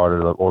be a part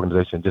of the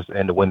organization,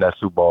 and to win that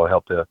Super Bowl,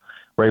 help the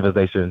Ravens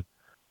Nation,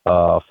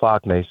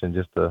 Flock Nation,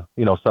 just to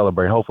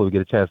celebrate. Hopefully, we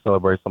get a chance to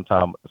celebrate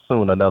sometime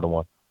soon, another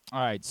one.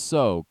 All right,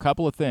 so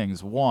couple of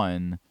things.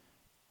 One,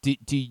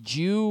 did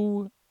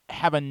you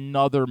have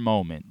another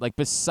moment like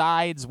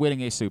besides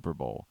winning a Super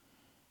Bowl?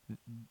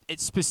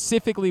 It's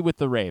specifically with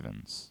the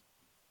Ravens.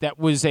 That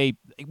was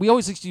we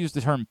always used to use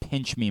the term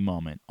pinch me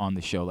moment on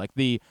the show. Like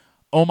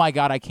oh my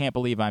God, I can't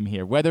believe I'm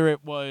here. Whether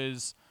it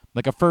was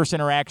like a first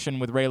interaction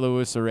with Ray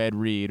Lewis or Ed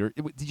Reed, or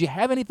did you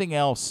have anything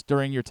else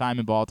during your time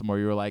in Baltimore?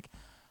 You were like,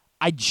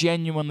 I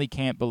genuinely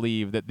can't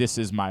believe that this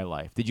is my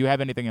life. Did you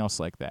have anything else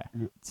like that?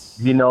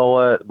 You know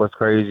what? What's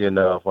crazy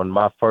enough, when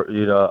my first,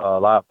 a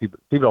lot of people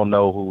don't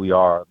know who we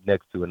are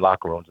next to in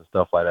locker rooms and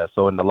stuff like that.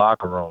 So in the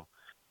locker room,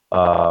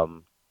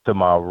 to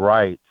my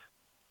right,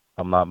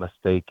 I'm not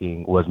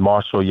mistaken, was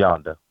Marshall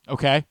Yonder.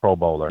 Okay. Pro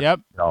Bowler. Yep.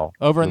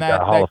 Over in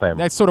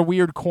that sort of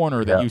weird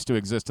corner that used to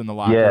exist in the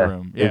locker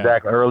room. Yeah,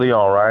 exactly. Early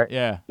on, right?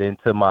 Yeah. Then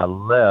to my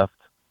left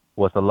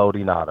was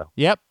Elodie Nada.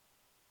 Yep.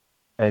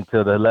 And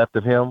to the left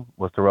of him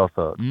was Terrell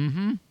Suggs.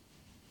 Mm-hmm.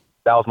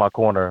 That was my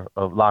corner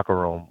of locker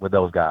room with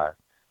those guys.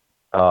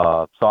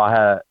 So I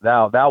had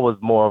that was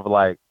more of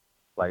like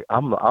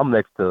I'm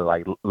next to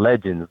like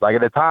legends. Like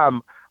at the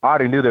time, I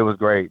already knew they was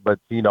great, but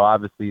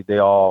obviously they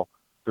all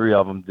three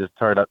of them just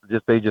turned up.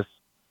 They just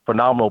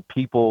phenomenal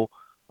people,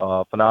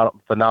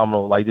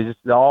 phenomenal. Like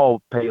they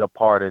all played a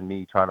part in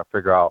me trying to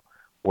figure out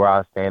where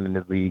I stand in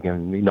this league,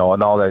 and and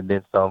all that. And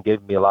then some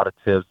gave me a lot of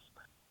tips,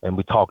 and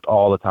we talked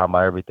all the time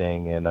about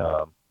everything. And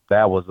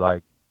that was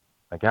like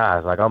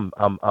guys, like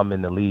I'm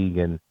in the league,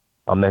 and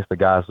I'm next to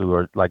guys who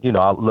are like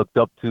I looked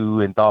up to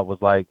and thought was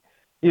like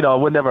I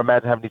would never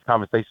imagine having these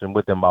conversations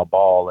with them about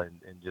ball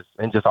and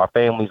just our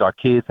families, our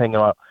kids hanging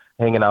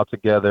out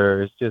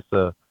together. It's just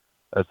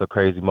it's a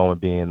crazy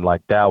moment being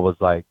like that. Was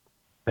like,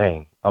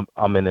 dang,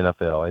 I'm in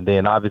NFL. And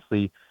then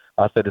obviously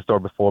I said the story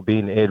before,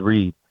 being Ed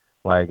Reed,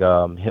 like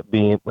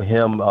being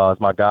him as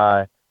my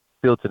guy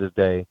still to this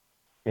day.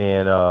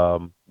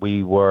 And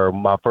we were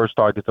my first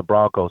start against the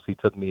Broncos. He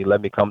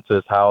let me come to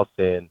his house,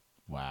 and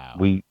wow,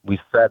 we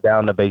sat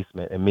down in the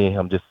basement, and me and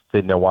him just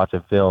sitting there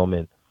watching film,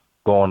 and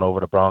going over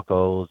the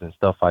Broncos and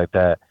stuff like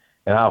that,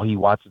 and how he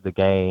watches the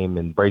game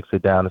and breaks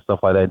it down and stuff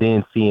like that.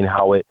 Then seeing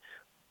how it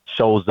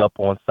shows up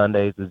on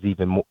Sundays is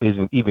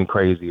even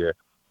crazier.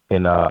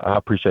 And I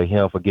appreciate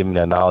him for giving me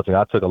that knowledge. And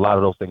I took a lot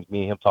of those things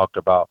me and him talked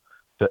about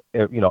to,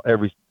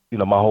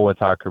 my whole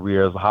entire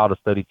career, is how to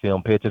study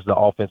film, pay attention to the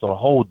offense on a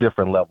whole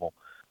different level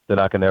than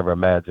I can ever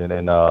imagine.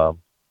 And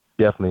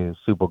definitely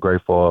super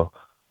grateful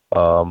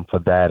for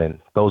that. And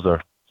those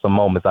are some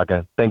moments I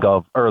can think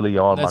of early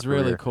on in my career.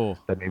 That's really cool.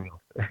 That made me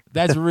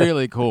That's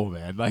really cool,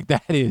 man. Like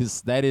that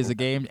is a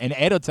game, and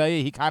Ed will tell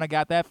you he kind of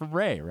got that from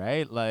Ray,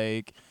 right?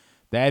 Like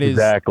that is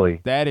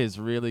exactly. That is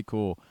really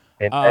cool.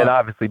 And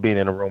obviously being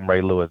in the room,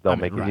 Ray Lewis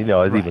don't make it.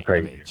 It's even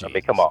crazier.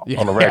 Come on,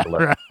 on the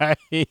regular. Right.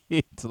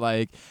 It's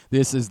like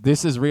this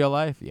is real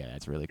life. Yeah,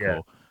 that's really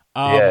cool.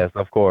 Yes,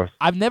 of course.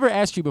 I've never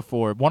asked you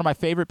before. One of my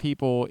favorite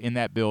people in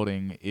that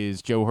building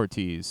is Joe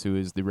Ortiz, who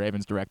is the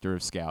Ravens director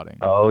of scouting.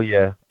 Oh,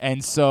 yeah.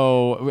 And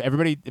so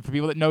everybody, for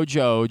people that know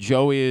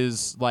Joe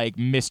is like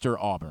Mr.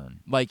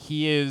 Auburn. Like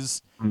he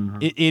is,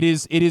 it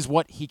is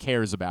what he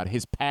cares about.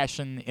 His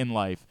passion in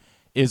life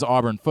is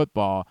Auburn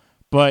football.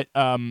 But,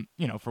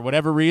 for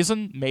whatever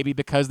reason, maybe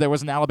because there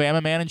was an Alabama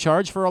man in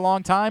charge for a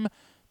long time,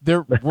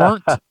 there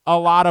weren't a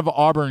lot of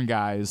Auburn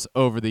guys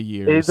over the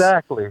years.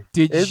 Exactly.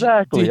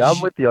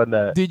 I'm with you on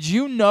that. Did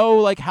you know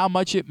like how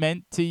much it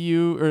meant to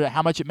you, or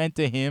how much it meant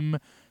to him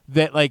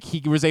that like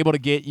he was able to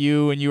get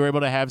you and you were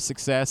able to have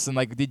success? And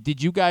like,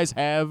 did you guys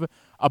have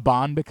a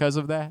bond because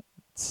of that?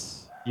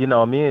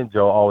 Me and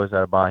Joe always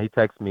had a bond. He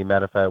texted me.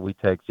 Matter of fact, we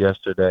texted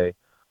yesterday.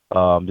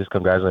 Just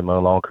congratulating him on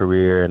a long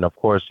career, and of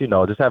course, just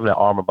having that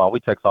armor bond.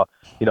 We text all,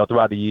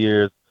 throughout the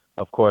years,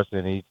 of course,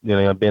 and he's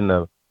been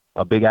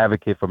a big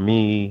advocate for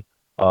me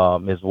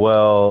as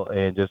well,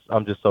 and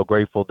I'm just so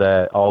grateful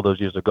that all those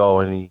years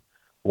ago, and he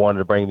wanted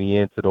to bring me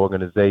into the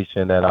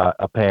organization, that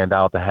I panned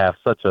out to have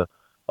such a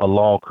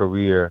long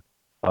career,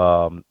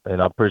 and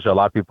I'm pretty sure a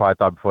lot of people probably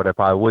thought before that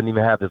probably wouldn't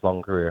even have this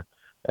long career,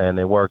 and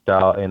it worked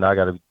out, and I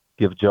got to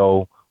give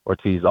Joe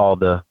Ortiz all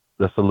the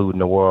salute in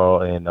the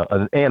world,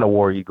 and a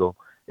War Eagle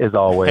as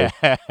always,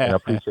 and I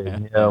appreciate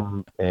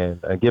him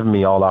and giving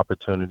me all the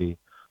opportunity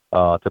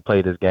to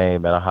play this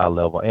game at a high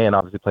level, and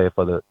obviously play it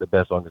for the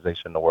best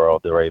organization in the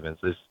world, the Ravens.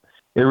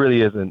 It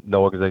really isn't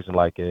no organization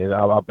like it. And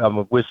I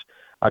wish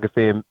I could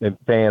say, in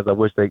fans, I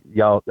wish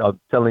y'all, I'm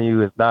telling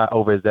you, it's not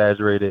over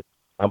exaggerated.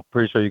 I'm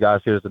pretty sure you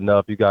guys hear this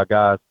enough. You got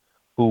guys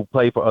who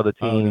play for other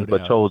teams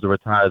but chose to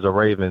retire as a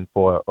Raven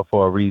for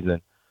a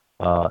reason,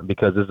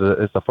 because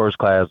it's a first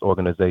class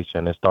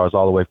organization. It starts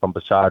all the way from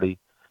Bisciotti,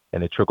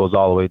 and it trickles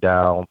all the way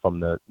down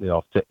from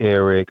to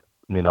Eric,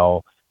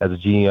 as a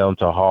GM,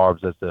 to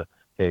Harbs as the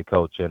head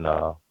coach, and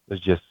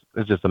it's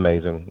just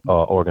amazing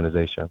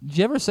organization. Did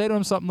you ever say to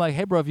him something like,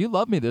 "Hey, bro, if you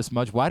love me this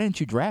much, why didn't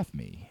you draft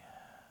me?"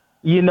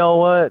 You know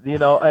what?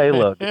 Hey,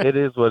 look, it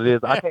is what it is.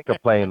 I can't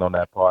complain on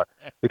that part,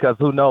 because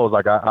who knows?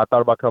 Like I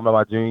thought about coming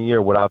my junior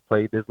year. Would I have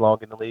played this long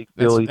in the league?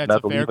 Still, not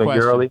to leave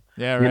early.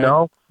 Yeah,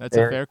 right. That's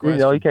a fair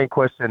question. You can't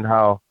question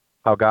how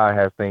God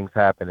has things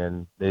happen,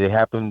 and they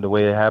happen the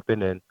way it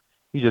happened, and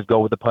you just go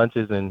with the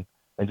punches and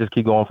just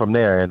keep going from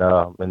there. And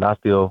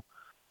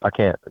I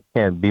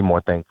can't be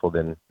more thankful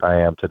than I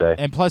am today.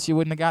 And plus, you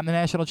wouldn't have gotten the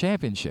national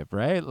championship,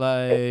 right?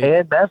 Like,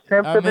 and that's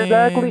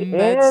exactly.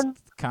 And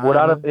would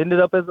I have ended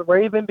up as a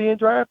Raven being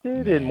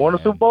drafted and won a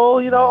Super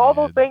Bowl? All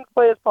those things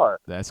play its part.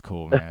 That's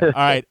cool, man. All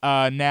right,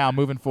 now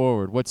moving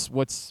forward, what's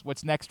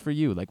next for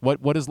you? Like,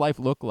 what does life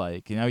look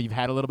like? You've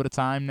had a little bit of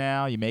time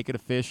now. You make it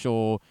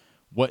official.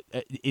 What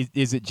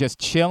is it? Just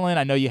chilling?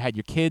 I know you had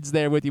your kids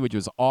there with you, which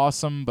was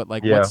awesome. But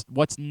like,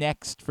 what's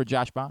next for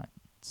Josh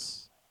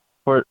Bynes?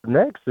 For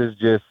next is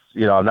just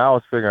now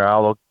it's figuring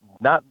out,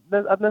 not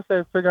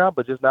necessarily figuring out,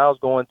 but just now it's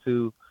going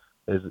to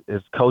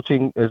is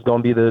coaching is going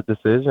to be the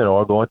decision,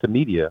 or going to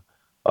media.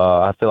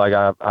 I feel like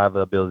I have the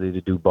ability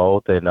to do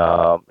both, and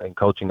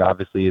coaching,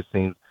 obviously, it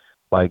seems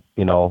like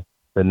the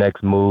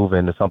next move,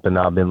 and it's something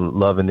I've been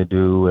loving to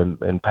do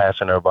and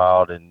passionate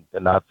about, and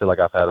I feel like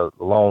I've had a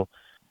long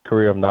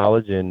career of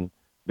knowledge, and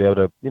be able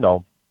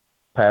to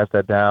pass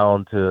that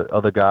down to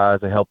other guys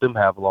and help them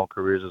have long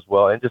careers as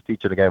well, and just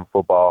teaching the game of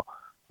football.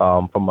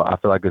 I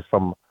feel like it's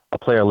from a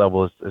player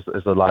level,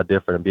 it's a lot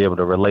different, and be able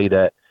to relay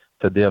that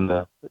to them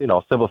to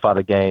simplify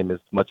the game as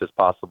much as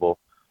possible,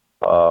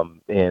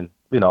 in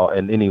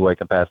any way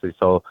capacity.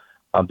 So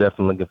I'm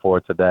definitely looking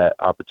forward to that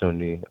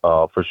opportunity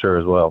for sure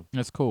as well.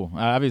 That's cool.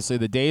 Obviously,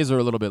 the days are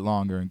a little bit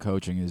longer in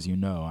coaching, as you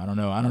know. I don't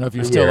know if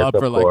you're still up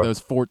for like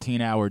those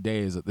 14-hour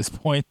days at this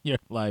point in your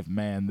life,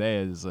 man.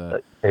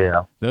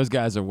 Those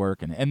guys are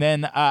working. And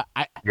then I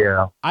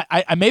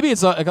maybe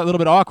it's a little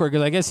bit awkward,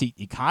 because I guess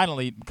he kind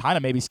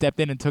of maybe stepped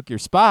in and took your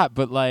spot.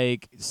 But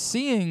like,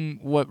 seeing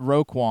what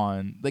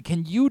Roquan, like,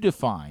 can you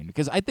define?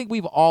 Because I think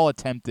we've all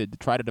attempted to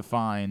try to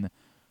define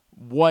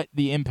what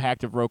the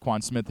impact of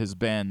Roquan Smith has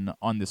been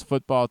on this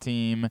football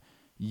team.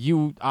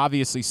 You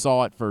obviously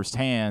saw it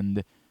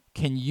firsthand.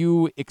 Can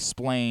you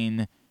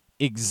explain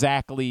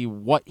exactly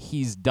what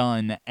he's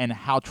done and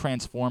how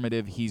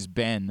transformative he's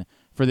been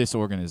for this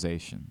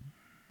organization?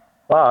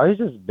 Wow, he's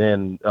just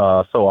been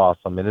so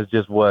awesome, and it's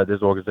just what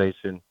this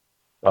organization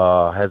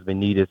has been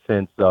needed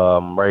since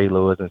Ray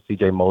Lewis and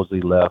C.J.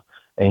 Mosley left,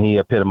 and he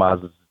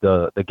epitomizes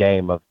the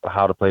game of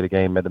how to play the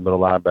game at the middle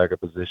linebacker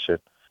position.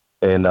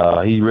 And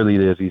he really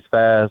is. He's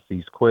fast.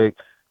 He's quick.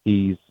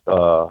 He's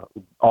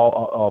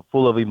all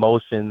full of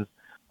emotions.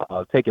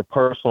 Take it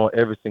personal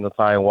every single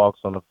time he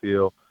walks on the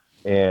field,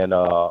 and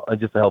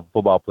just a hell of a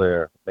football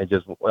player. And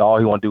just all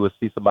he want to do is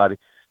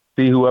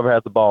see whoever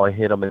has the ball and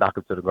hit him and knock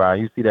him to the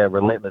ground. You see that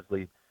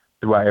relentlessly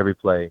throughout every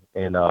play,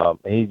 and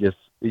he's just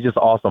an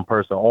awesome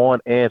person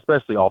on and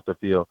especially off the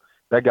field.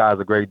 That guy's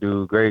a great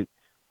dude, great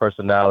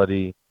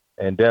personality,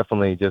 and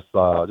definitely just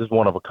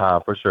one of a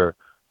kind for sure.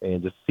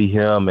 And just see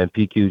him and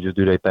PQ just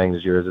do their thing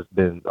this year. It's just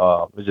been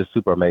it's just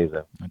super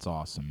amazing. That's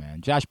awesome,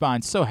 man. Josh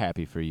Bynes, so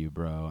happy for you,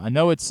 bro. I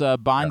know it's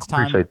Bynes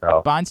time.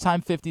 Bynes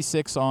time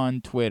 56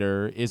 on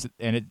Twitter.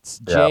 And it's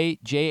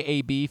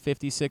JAB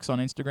 56 on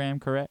Instagram,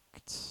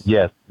 correct?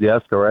 Yes,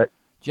 correct.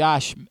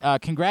 Josh,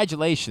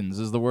 congratulations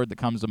is the word that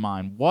comes to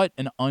mind. What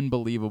an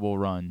unbelievable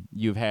run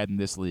you've had in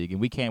this league, and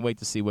we can't wait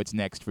to see what's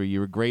next for you.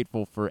 We're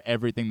grateful for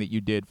everything that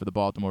you did for the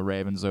Baltimore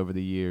Ravens over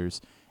the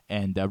years.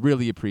 And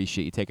really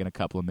appreciate you taking a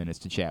couple of minutes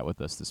to chat with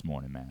us this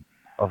morning, man.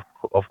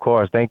 Of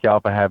course. Thank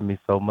y'all for having me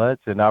so much,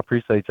 and I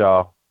appreciate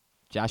y'all.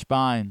 Josh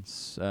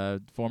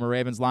Bynes, former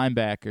Ravens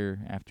linebacker,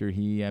 after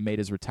he made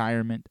his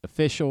retirement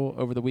official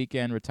over the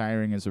weekend,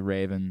 retiring as a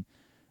Raven.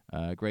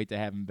 Great to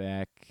have him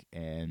back.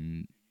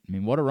 And, I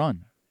mean, what a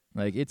run.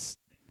 Like, it's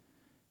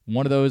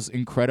one of those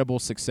incredible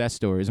success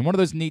stories and one of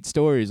those neat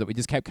stories that we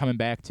just kept coming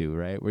back to,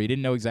 right, where you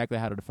didn't know exactly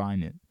how to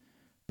define it.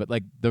 But,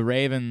 like, the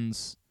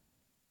Ravens...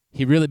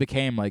 He really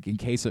became, like, in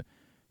case of,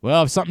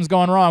 well, if something's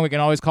going wrong, we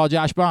can always call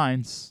Josh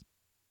Bynes.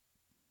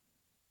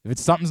 If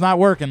something's not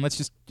working,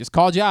 let's just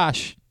call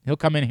Josh. He'll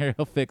come in here.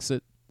 He'll fix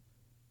it.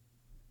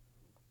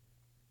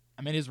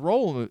 I mean, his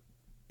role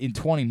in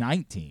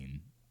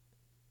 2019,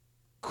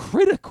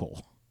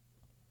 critical.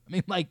 I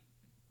mean, like,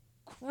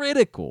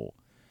 critical.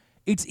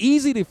 It's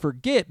easy to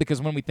forget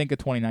because when we think of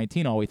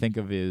 2019, all we think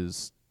of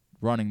is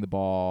running the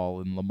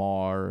ball and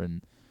Lamar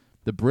and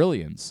the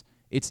brilliance.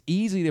 It's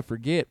easy to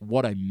forget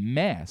what a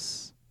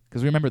mess,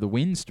 because remember the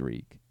win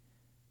streak,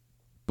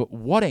 but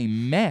what a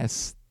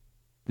mess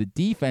the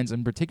defense,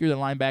 in particular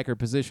the linebacker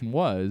position,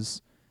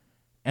 was,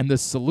 and the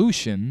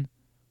solution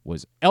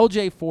was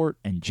L.J. Fort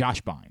and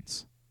Josh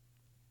Bynes.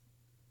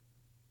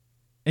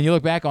 And you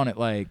look back on it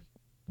like,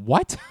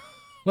 what?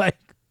 Like,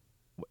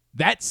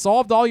 that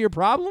solved all your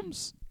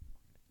problems?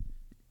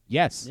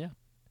 Yes.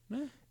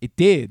 Yeah. It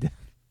did.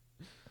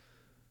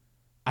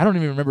 I don't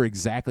even remember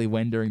exactly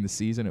when during the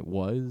season it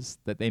was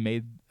that they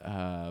made.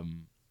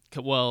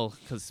 Well,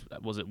 because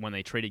was it when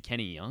they traded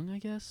Kenny Young, I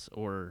guess,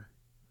 or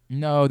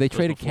no? They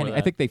traded Kenny. That?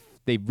 I think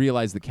they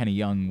realized that Kenny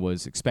Young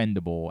was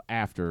expendable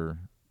after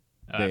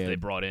they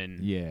brought in.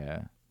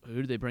 Yeah. Who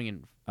did they bring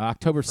in?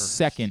 October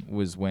 2nd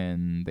was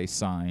when they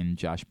signed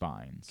Josh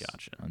Bynes.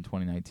 Gotcha. In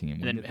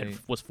 2019. And then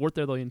was Fort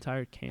there the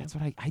entire camp? That's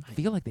what I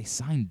feel like they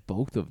signed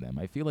both of them.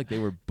 I feel like they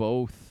were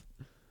both.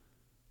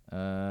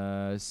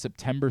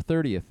 September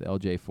 30th,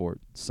 L.J. Fort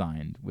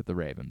signed with the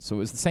Ravens. So it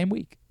was the same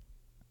week.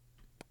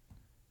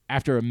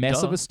 After a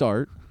mess of a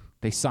start,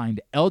 they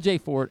signed L.J.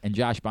 Fort and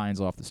Josh Bynes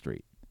off the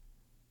street.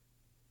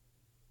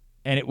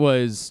 And it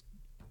was,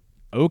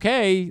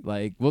 okay,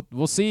 like,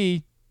 we'll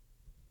see.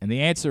 And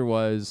the answer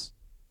was,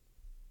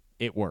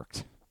 it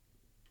worked.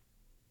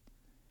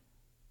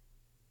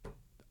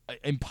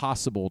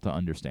 Impossible to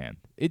understand.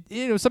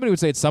 Somebody would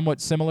say it's somewhat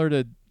similar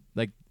to,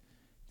 like,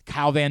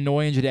 Kyle Van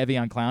Noy and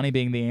Jadeveon Clowney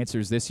being the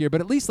answers this year,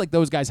 but at least like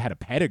those guys had a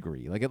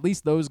pedigree. Like at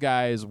least those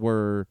guys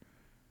were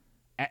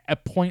at a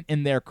point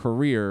in their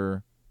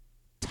career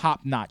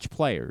top-notch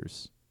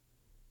players.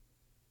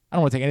 I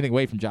don't want to take anything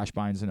away from Josh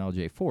Bynes and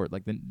L.J. Fort.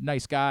 Like the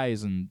nice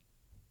guys and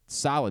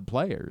solid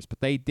players,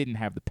 but they didn't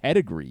have the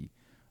pedigree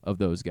of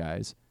those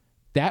guys.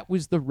 That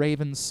was the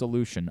Ravens'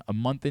 solution a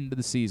month into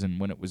the season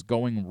when it was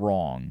going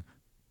wrong.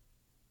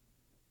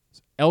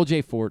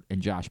 L.J. Fort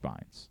and Josh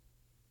Bynes.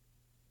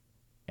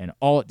 And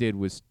all it did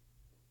was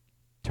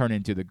turn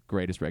into the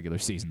greatest regular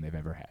season they've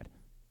ever had.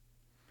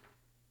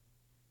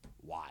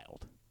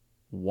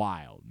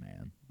 Wild,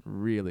 man.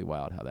 Really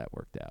wild how that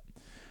worked out.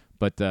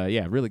 But,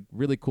 yeah, really,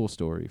 really cool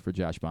story for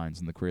Josh Bynes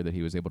and the career that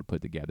he was able to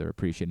put together.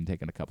 Appreciate him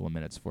taking a couple of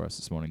minutes for us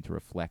this morning to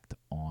reflect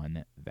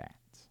on that.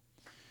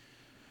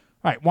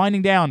 All right,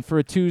 winding down for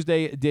a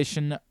Tuesday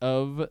edition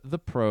of the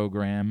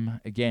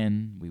program.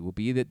 Again, we will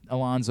be at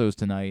Alonzo's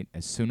tonight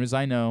as soon as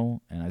I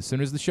know. And as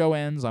soon as the show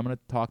ends, I'm going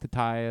to talk to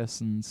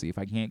Tyus and see if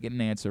I can't get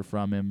an answer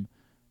from him.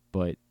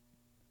 But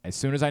as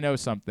soon as I know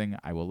something,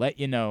 I will let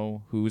you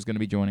know who's going to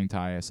be joining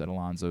Tyus at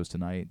Alonzo's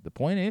tonight. The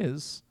point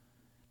is,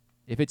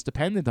 if it's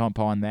dependent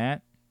upon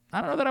that,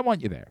 I don't know that I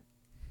want you there.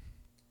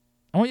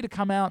 I want you to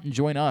come out and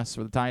join us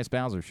for the Tyus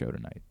Bowser show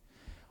tonight.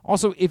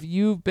 Also, if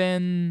you've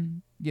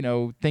been,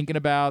 thinking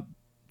about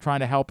trying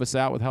to help us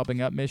out with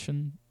Helping Up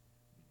Mission,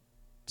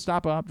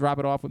 stop up, drop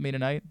it off with me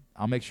tonight.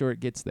 I'll make sure it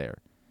gets there.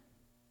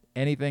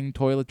 Anything,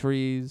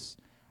 toiletries.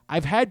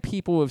 I've had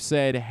people who have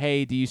said,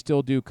 hey, do you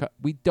still do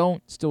we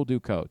don't still do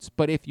coats.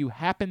 But if you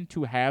happen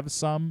to have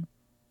some,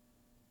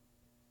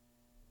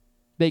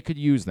 they could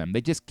use them.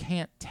 They just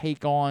can't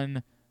take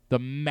on the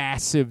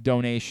massive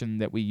donation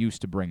that we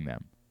used to bring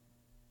them.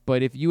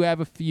 But if you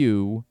have a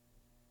few,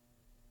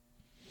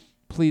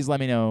 please let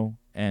me know,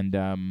 and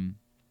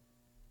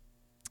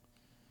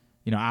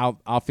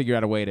I'll figure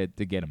out a way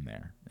to get them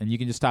there. And you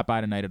can just stop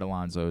by tonight at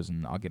Alonzo's,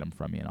 and I'll get them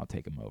from you, and I'll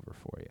take them over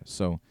for you.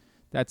 So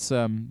that's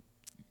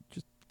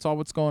that's all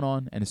what's going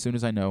on. And as soon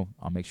as I know,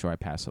 I'll make sure I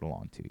pass it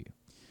along to you.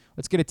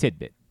 Let's get a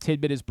tidbit.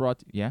 Tidbit is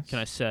brought. Yes. Can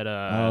I set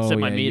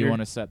my meter? You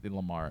want to set the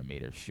Lamar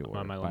meter? Sure.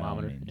 My by all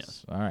Lamometer. means.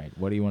 Yes. All right.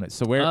 What do you want to?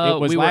 So where it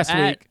was last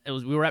week?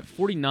 We were at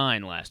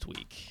 49 last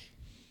week.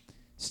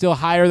 Still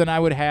higher than I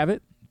would have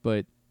it,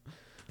 but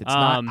it's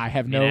not. I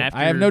have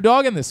no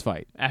dog in this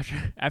fight.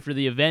 After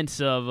the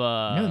events of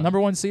the number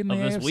one seed in the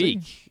this AFC.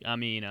 week, I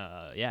mean,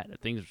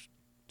 things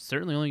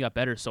certainly only got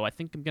better. So I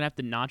think I'm gonna have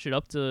to notch it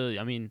up to.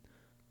 I mean,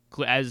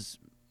 as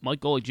Mike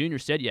Golick Jr.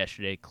 said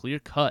yesterday, clear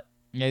cut.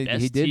 Yeah,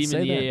 best he did team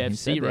say in the that. AFC He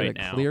said right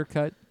that, now. Clear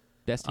cut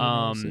best team in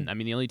the AFC. I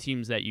mean, the only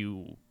teams that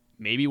you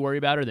maybe worry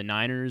about are the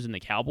Niners and the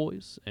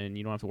Cowboys, and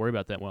you don't have to worry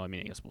about that. Well, I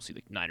mean, I guess we'll see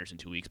the Niners in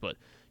 2 weeks, but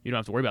you don't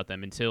have to worry about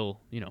them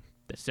until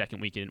the second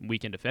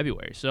weekend of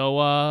February. So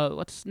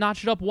let's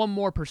notch it up one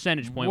more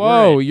percentage point.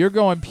 Whoa, you're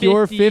going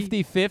pure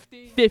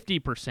 50-50?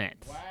 50%.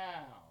 Wow,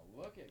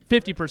 look at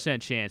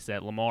 50% chance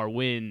that Lamar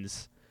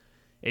wins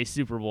a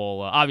Super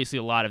Bowl. Obviously,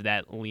 a lot of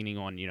that leaning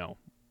on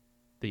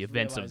the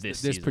events of this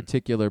season. This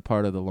particular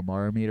part of the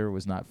Lamar meter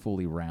was not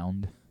fully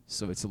round,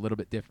 so it's a little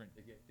bit difficult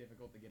to get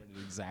it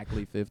at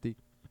exactly 50.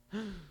 But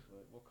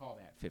we'll call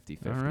that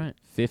 50-50. All right.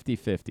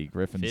 50-50.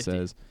 Griffin 50.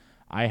 says,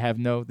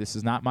 this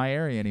is not my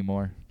area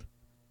anymore.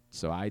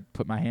 So I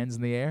put my hands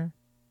in the air,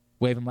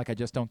 wave them like I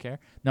just don't care.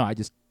 No,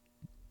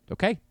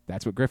 okay,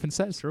 that's what Griffin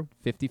says. True.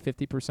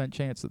 50%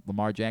 chance that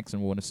Lamar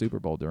Jackson will win a Super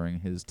Bowl during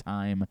his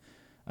time,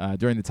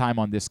 during the time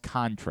on this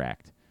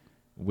contract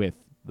with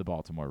the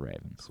Baltimore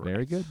Ravens. Correct.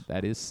 Very good.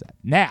 That is set.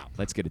 Now,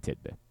 let's get a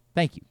tidbit.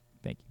 Thank you.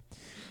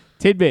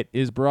 Tidbit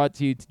is brought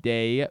to you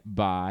today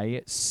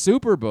by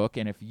Superbook,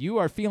 and if you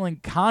are feeling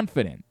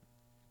confident,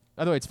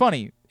 by the way, it's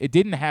funny, it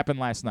didn't happen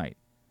last night.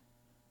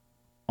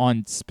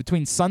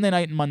 Between Sunday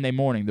night and Monday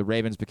morning, the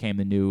Ravens became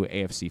the new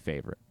AFC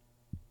favorite.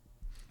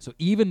 So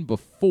even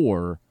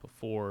before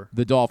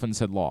the Dolphins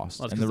had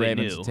lost and the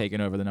Ravens had taken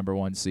over the number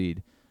one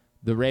seed,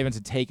 the Ravens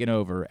had taken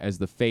over as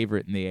the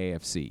favorite in the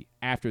AFC.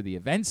 After the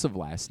events of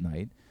last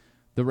night,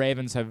 the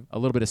Ravens have a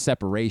little bit of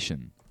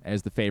separation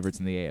as the favorites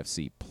in the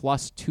AFC,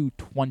 plus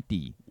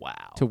 220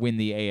 to win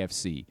the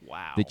AFC.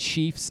 Wow. The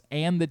Chiefs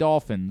and the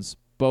Dolphins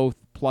both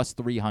plus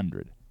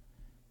 300.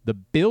 The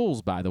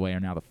Bills, by the way, are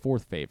now the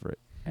fourth favorite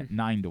at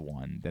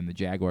 9-1. Then the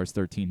Jaguars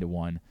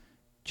 13-1.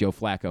 Joe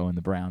Flacco and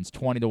the Browns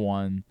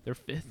 20-1. They're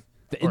fifth.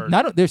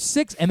 They're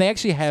sixth, and they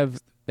actually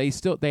have. They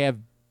have.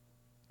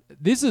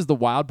 This is the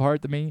wild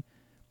part to me.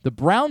 The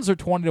Browns are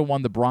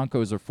 20-1. The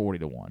Broncos are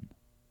 40-1.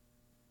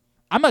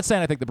 I'm not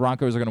saying I think the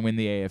Broncos are going to win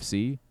the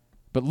AFC,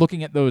 but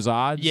looking at those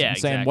odds and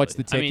saying what's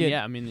the ticket.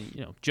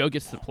 Joe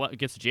gets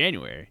to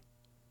January.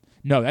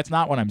 No, that's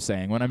not what I'm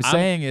saying. What I'm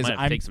saying is might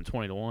have to take some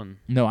 20-1.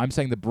 No, I'm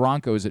saying the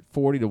Broncos at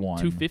 40-1.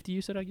 250,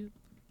 you said I get?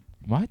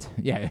 What?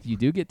 Yeah, you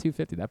do get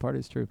 250. That part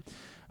is true.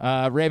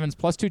 Ravens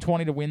plus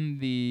 220 to win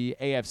the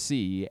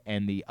AFC,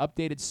 and the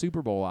updated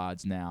Super Bowl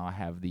odds now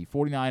have the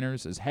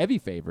 49ers as heavy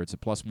favorites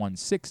at plus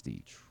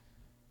 160.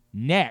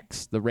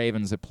 Next, the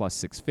Ravens at plus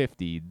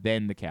 650,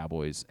 then the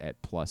Cowboys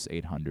at plus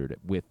 800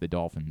 with the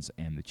Dolphins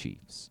and the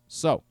Chiefs.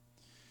 So,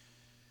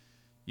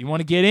 you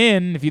want to get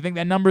in. If you think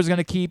that number is going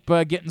to keep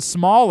getting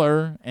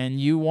smaller and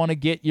you want to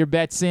get your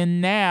bets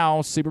in now,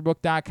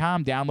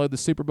 Superbook.com. Download the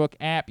Superbook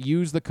app.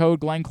 Use the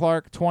code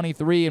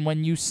GlennClark23, and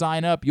when you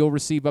sign up, you'll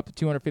receive up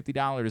to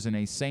 $250 in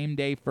a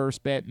same-day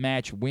first bet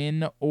match,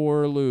 win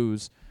or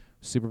lose.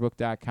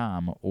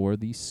 Superbook.com or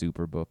the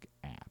Superbook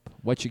app.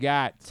 What you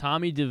got?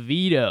 Tommy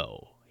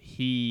DeVito.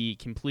 He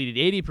completed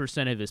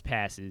 80% of his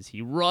passes.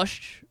 He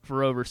rushed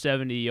for over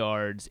 70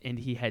 yards, and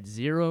he had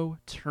 0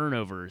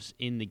 turnovers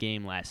in the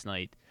game last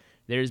night.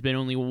 There's been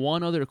only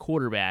one other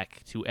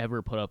quarterback to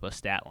ever put up a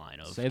stat line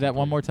of. Say that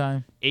one more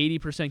time.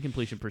 80%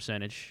 completion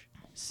percentage,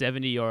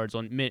 70 yards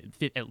on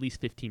at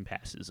least 15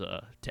 passes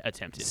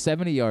attempted.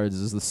 70 yards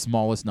is the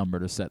smallest number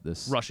to set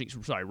this. Rushing.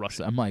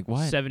 So I'm like,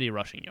 what? 70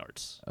 rushing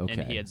yards. Okay.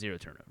 And he had 0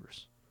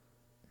 turnovers.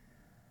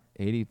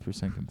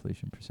 80%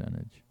 completion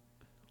percentage.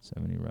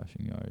 70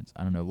 rushing yards.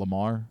 I don't know.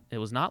 Lamar? It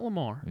was not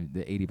Lamar.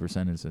 The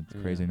 80% is a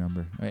crazy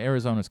number.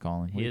 Arizona's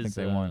calling. What do you think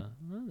they want?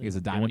 He's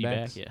a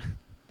Diamondbacks? Yeah.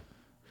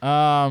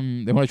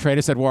 They want to trade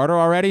us Eduardo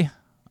already?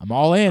 I'm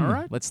all in. All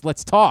right.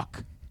 Let's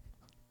talk.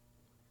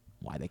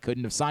 Why they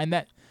couldn't have signed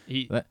that?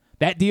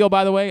 That deal,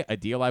 by the way, a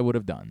deal I would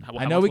have done.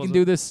 I know we can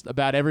do this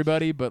about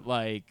everybody, but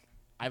I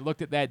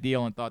looked at that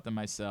deal and thought to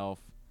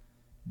myself,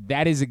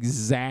 that is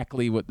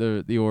exactly what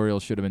the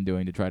Orioles should have been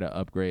doing to try to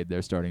upgrade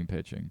their starting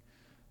pitching.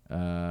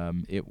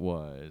 It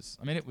was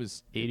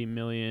 $80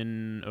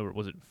 million, or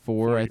was it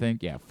 4? I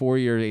think, yeah, 4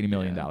 year, $80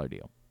 million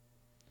deal.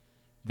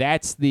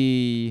 That's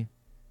the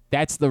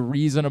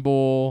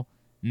reasonable,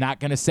 not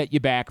going to set you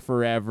back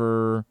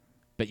forever,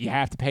 but you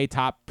have to pay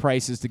top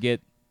prices to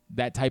get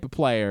that type of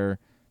player.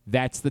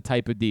 That's the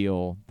type of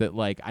deal that,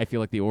 like, I feel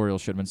like the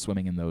Orioles should have been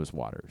swimming in those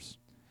waters.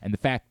 And the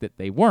fact that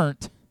they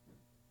weren't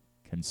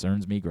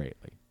concerns me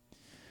greatly.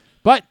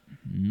 But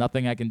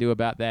nothing I can do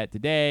about that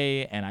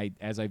today. And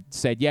as I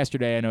said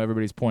yesterday, I know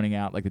everybody's pointing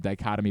out like the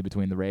dichotomy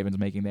between the Ravens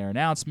making their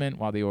announcement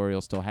while the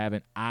Orioles still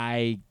haven't.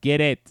 I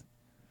get it.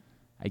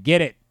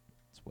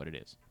 That's what it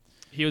is.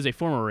 He was a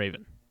former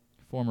Raven.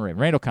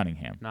 Randall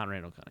Cunningham. Not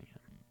Randall Cunningham.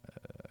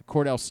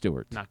 Cordell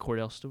Stewart. Not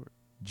Cordell Stewart.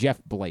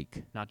 Jeff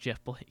Blake. Not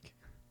Jeff Blake.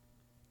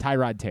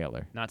 Tyrod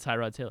Taylor. Not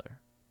Tyrod Taylor.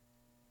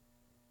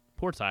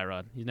 Poor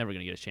Tyrod. He's never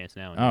going to get a chance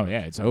now. Oh, yeah,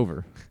 it's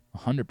over.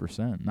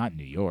 100%. Not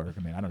New York.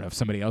 I mean, I don't know if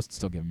somebody else would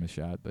still give him a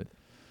shot, but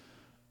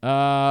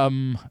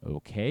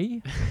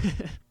okay.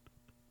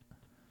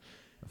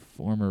 A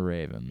former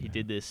Raven. He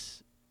did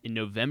this in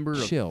November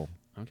Chill.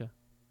 Okay.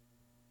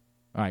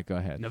 All right, go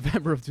ahead.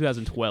 November of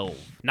 2012.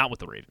 Not with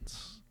the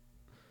Ravens.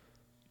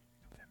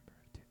 November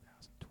of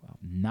 2012.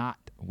 Not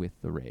with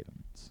the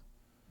Ravens.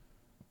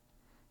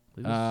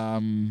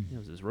 It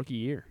was his rookie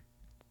year.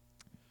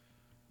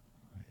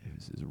 It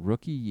was his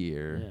rookie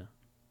year. Yeah.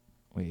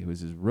 Wait, it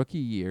was his rookie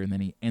year, and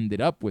then he ended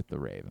up with the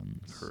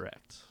Ravens.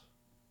 Correct.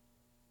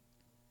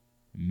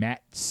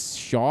 Matt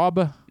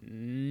Schaub?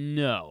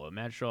 No,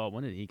 Matt Schaub.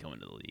 When did he come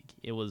into the league?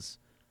 It was.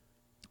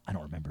 I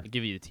don't remember. I'll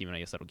give you the team, and I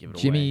guess that'll give it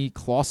away. Jimmy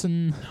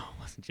Clausen? No, it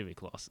wasn't Jimmy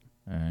Clausen.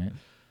 All right.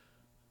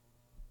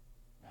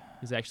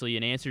 It was actually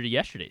an answer to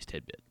yesterday's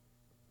tidbit.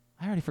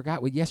 I already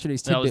forgot what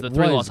yesterday's tidbit was. That was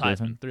the three-loss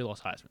Griffin. Heisman. Three-loss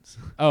Heismans.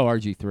 Oh,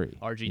 RG3.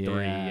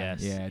 RG3,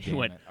 yes. Yeah, he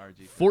went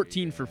RG3,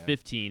 14 for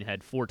 15,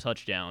 had 4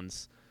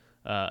 touchdowns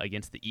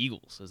against the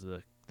Eagles as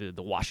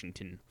the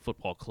Washington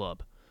Football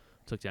Club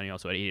took down. He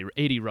also had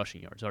 80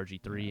 rushing yards,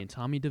 RG3, and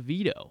Tommy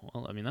DeVito.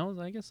 Well, I mean, that was,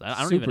 I guess,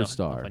 I don't even know if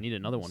I need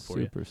another one for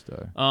you.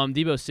 Superstar.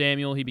 Debo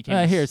Samuel, he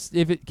became...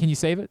 can you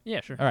save it?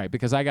 Yeah, sure. All right,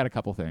 because I got a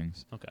couple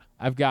things. Okay.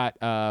 I've got...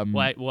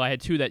 Well, I had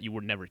 2 that you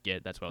would never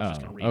get. That's why I was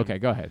just going to read Okay,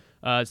 them. go ahead.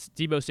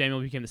 Debo Samuel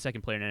became the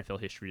second player in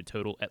NFL history to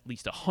total at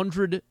least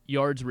 100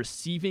 yards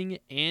receiving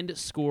and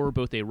score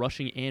both a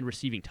rushing and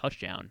receiving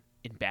touchdown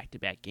in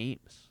back-to-back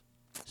games.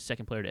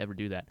 Second player to ever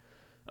do that.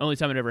 Only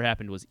time it ever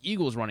happened was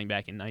Eagles running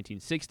back in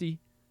 1960.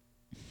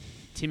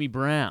 Timmy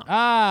Brown.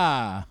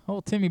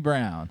 Old Timmy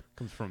Brown.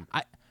 Comes from...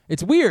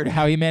 It's weird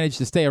how he managed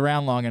to stay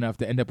around long enough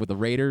to end up with the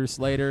Raiders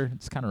later.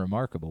 It's kind of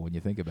remarkable when you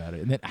think about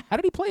it. And then, how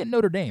did he play at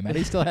Notre Dame? How did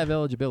he still have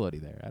eligibility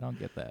there? I don't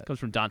get that. Comes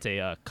from Dante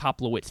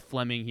Koplowitz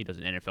Fleming. He does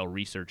an NFL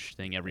research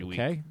thing every week.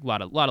 A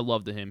lot of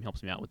love to him.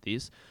 Helps me out with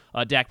these.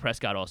 Dak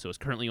Prescott also is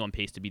currently on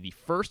pace to be the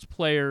first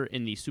player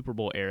in the Super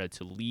Bowl era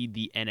to lead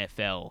the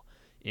NFL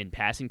in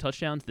passing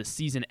touchdowns the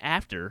season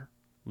after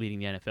leading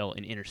the NFL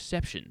in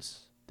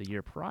interceptions the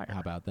year prior. How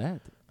about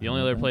that? The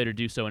only other player to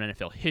do so in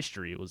NFL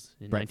history was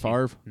in Brett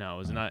Favre? No, it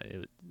was not.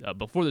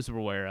 Before the Super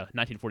Bowl era,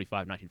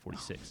 1945,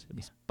 1946. It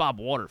was Bob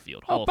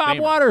Waterfield. Bob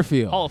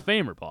Waterfield. Hall of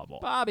Famer, Bob.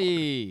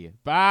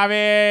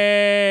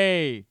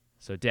 Bobby.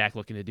 So Dak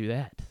looking to do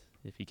that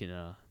if he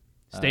can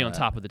stay on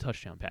top of the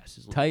touchdown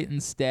passes.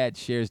 Titans stat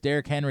shares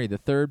Derrick Henry, the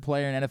third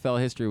player in NFL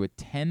history with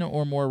 10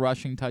 or more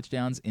rushing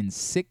touchdowns in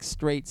 6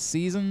 straight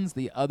seasons.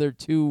 The other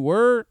 2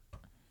 were...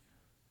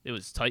 It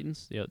was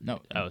Titans? Yeah. No,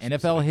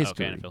 NFL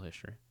history. Okay, NFL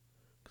history.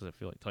 Because I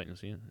feel like Titans.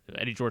 Yeah.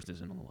 Eddie George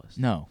isn't on the list.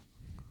 No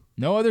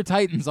other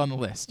Titans on the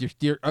list.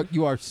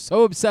 You are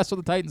so obsessed with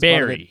the Titans.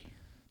 Barry.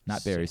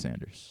 Not Barry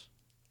Sanders.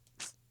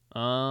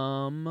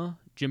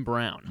 Jim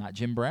Brown. Not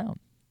Jim Brown.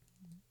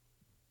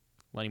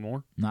 Lenny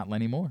Moore. Not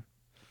Lenny Moore.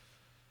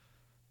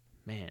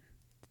 Man,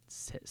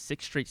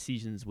 6 straight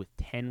seasons with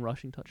 10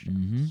 rushing touchdowns.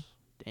 Mm-hmm.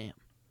 Damn.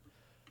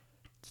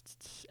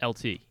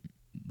 LT.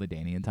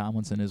 LaDainian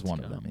Tomlinson is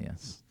one of them.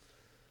 Yes.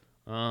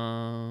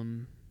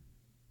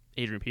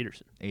 Adrian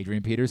Peterson.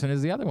 Adrian Peterson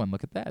is the other one.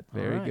 Look at that.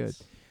 Very right. good.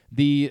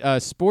 The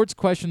sports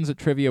questions at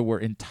trivia were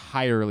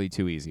entirely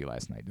too easy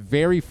last night.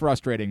 Very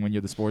frustrating when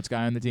you're the sports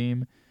guy on the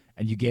team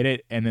and you get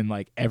it, and then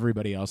like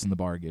everybody else in the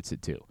bar gets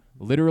it too.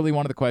 Literally,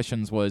 one of the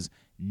questions was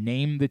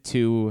name the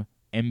 2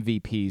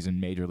 MVPs in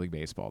Major League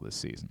Baseball this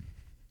season.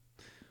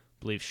 I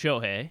believe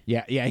Shohei.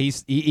 Yeah, he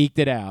eked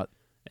it out.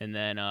 And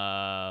then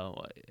I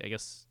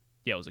guess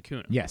it was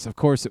Acuna. Yes, of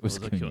course it was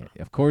Acuna.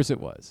 Of course it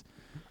was.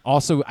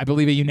 Also, I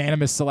believe a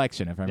unanimous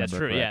selection, if I remember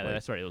correctly. That's true. Yeah,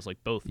 that's right. It was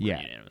like both were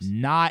unanimous.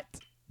 Not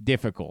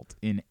difficult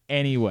in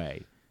any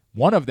way.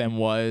 One of them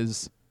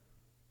was,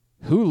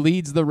 who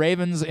leads the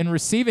Ravens in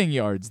receiving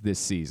yards this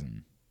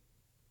season?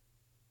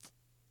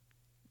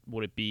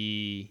 Would it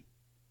be...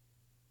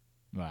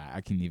 Well,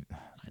 I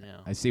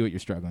know. I see what you're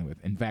struggling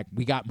with. In fact,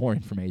 we got more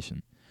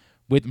information.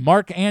 With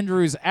Mark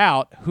Andrews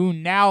out, who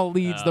now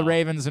leads the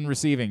Ravens in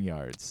receiving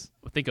yards?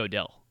 I think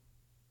Odell.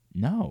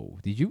 No,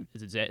 did you?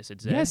 Is it Zay? Is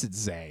it Zay? Yes, it's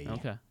Zay.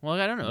 Okay. Well,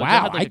 I don't know. Wow,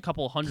 Zay had like a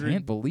couple hundred.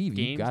 Can't believe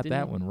you games, got didn't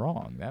that he? one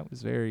wrong. That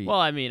was very. Well,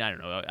 I mean, I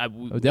don't know.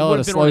 Odell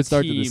had a slow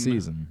start to the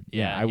season.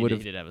 Yeah, I would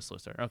have. He did have a slow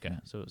start. Okay,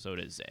 so it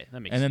is Zay.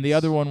 That makes. And then sense. the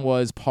other one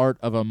was part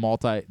of a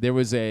multi. There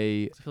was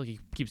a. I feel like he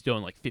keeps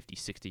doing like 50,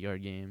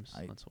 60-yard games.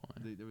 That's why.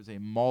 There was a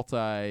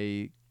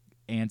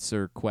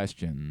multi-answer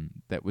question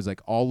that was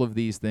like all of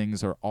these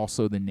things are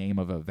also the name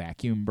of a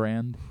vacuum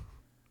brand,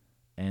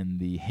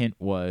 and the hint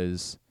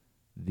was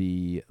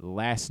the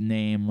last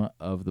name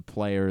of the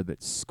player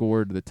that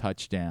scored the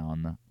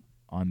touchdown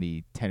on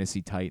the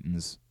Tennessee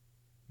Titans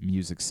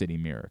Music City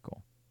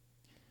Miracle.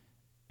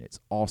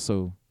 It's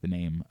also the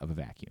name of a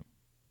vacuum.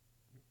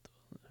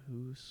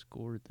 Who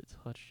scored the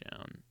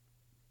touchdown?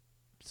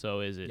 So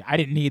is it? I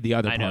didn't need the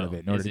other part of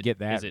it in order to get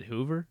that. Is it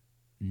Hoover?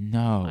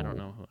 No. I don't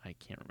know. I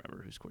can't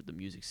remember who scored the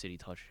Music City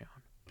touchdown.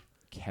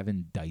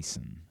 Kevin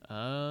Dyson.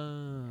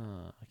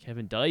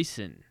 Kevin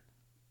Dyson.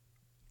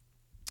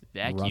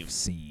 Vacuum. Rough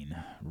scene.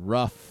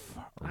 Rough.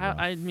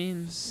 I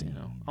mean, scene.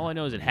 All I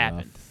know is it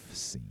happened.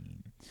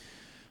 Scene.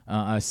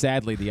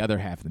 Sadly, the other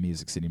half of the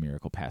Music City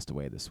Miracle passed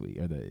away this week.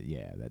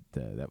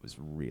 That was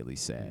really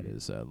sad.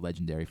 Is a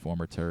legendary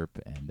former Terp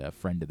and a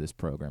friend of this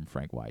program,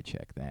 Frank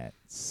Wycheck. That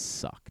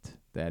sucked.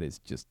 That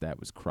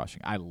was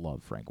crushing. I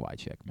love Frank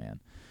Wycheck, man.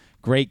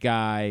 Great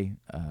guy.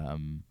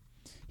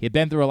 He had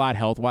been through a lot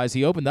health-wise.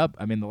 He opened up.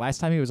 I mean, the last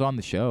time he was on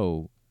the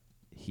show,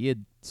 he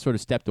had sort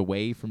of stepped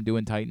away from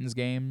doing Titans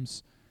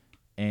games.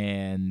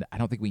 And I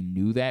don't think we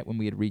knew that when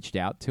we had reached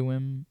out to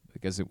him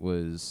because it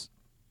was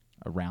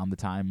around the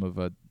time of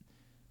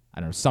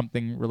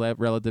something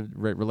related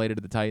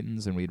to the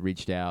Titans, and we'd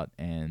reached out,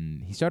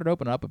 and he started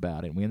opening up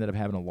about it. And we ended up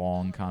having a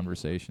long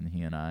conversation,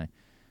 he and I.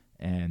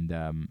 And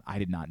I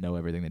did not know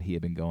everything that he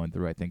had been going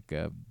through. I think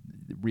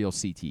real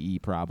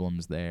CTE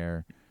problems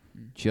there,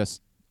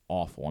 just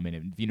awful. I mean,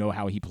 if you know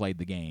how he played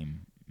the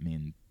game, I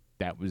mean,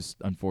 that was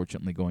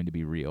unfortunately going to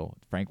be real.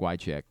 Frank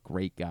Wycheck,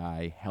 great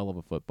guy, hell of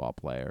a football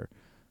player,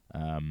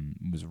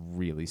 was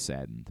really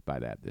saddened by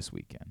that this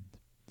weekend.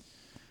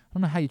 I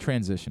don't know how you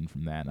transition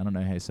from that. I don't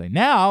know how you say,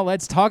 now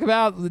let's talk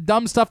about the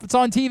dumb stuff that's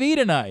on TV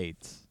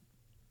tonight.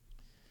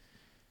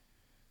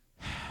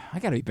 I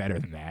got to be better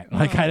than that.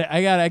 Like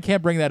I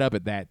can't bring that up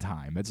at that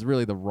time. That's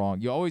really the wrong.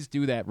 You always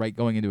do that right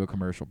going into a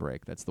commercial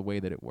break. That's the way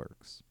that it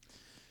works.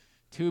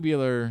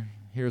 Tubular.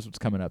 Here's what's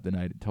coming up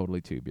tonight at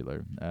Totally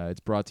Tubular. It's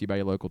brought to you by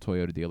your local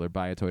Toyota dealer,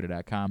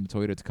 buyatoyota.com. The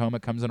Toyota Tacoma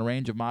comes in a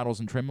range of models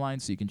and trim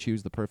lines, so you can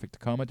choose the perfect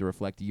Tacoma to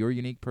reflect your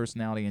unique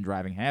personality and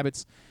driving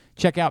habits.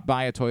 Check out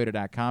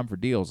buyatoyota.com for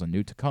deals on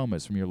new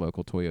Tacomas from your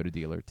local Toyota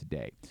dealer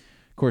today.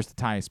 Of course, the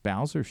Tyus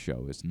Bowser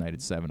Show is tonight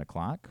at 7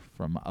 o'clock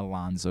from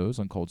Alonzo's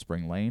on Cold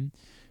Spring Lane.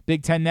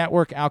 Big Ten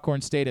Network,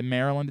 Alcorn State and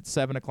Maryland at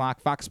 7 o'clock.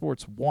 Fox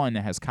Sports 1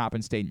 has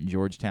Coppin State and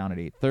Georgetown at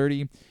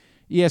 8:30.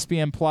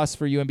 ESPN Plus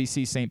for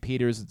UMBC St.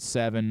 Peter's at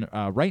 7.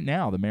 Right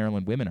now, the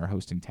Maryland women are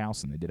hosting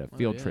Towson. They did a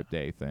field trip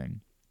day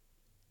thing.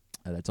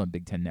 That's on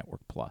Big Ten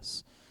Network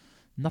Plus.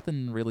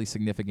 Nothing really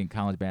significant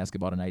college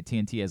basketball tonight.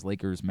 TNT has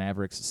Lakers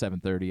Mavericks at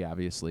 7:30,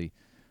 obviously.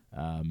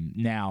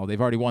 Now,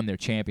 they've already won their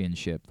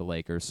championship, the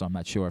Lakers, so I'm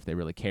not sure if they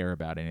really care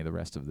about any of the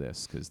rest of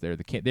this because they're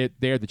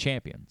the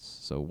champions.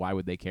 So why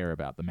would they care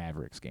about the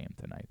Mavericks game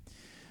tonight?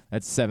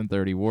 That's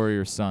 7:30.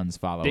 Warriors Suns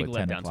follow Big at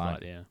 10 letdown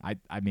o'clock. spot, yeah.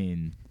 I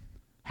mean,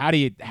 how do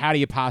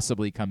you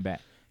possibly come back?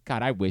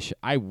 God, I wish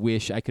I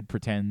could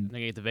pretend.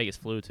 They get the Vegas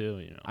flu too,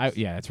 you know.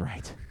 Yeah, that's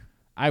right.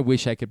 I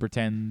wish I could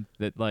pretend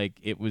that like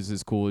it was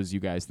as cool as you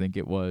guys think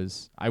it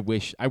was. I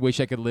wish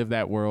I could live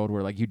that world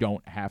where like you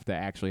don't have to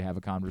actually have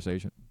a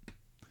conversation.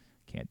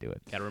 Can't do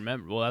it. Gotta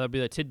remember. Well, that'll be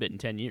the tidbit in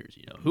 10 years.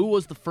 You know, who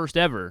was the first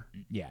ever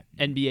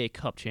NBA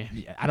Cup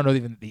champion? Yeah, I don't know.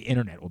 Even the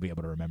internet will be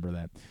able to remember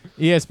that.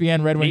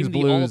 ESPN Red Wings Name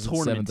Blues the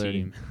all-tournament 7:30.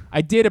 team.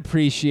 I did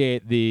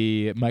appreciate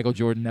the Michael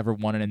Jordan never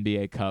won an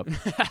NBA Cup.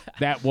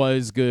 That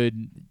was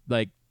good.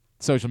 Like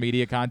social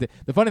media content.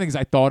 The funny thing is,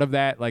 I thought of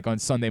that like on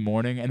Sunday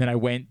morning, and then I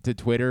went to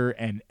Twitter,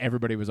 and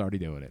everybody was already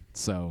doing it.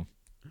 So.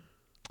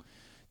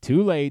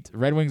 Too late.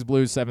 Red Wings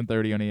Blues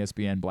 7:30 on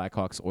ESPN.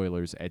 Blackhawks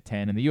Oilers at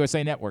 10. And the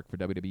USA Network for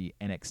WWE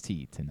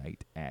NXT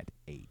tonight at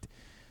 8.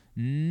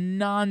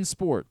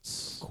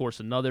 Non-sports. Of course,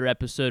 another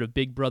episode of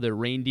Big Brother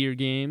Reindeer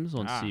Games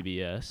on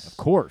CBS. Of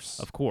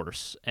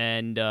course.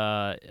 And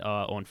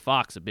on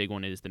Fox, a big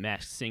one is the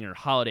Masked Singer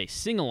Holiday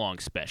Sing-Along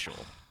Special.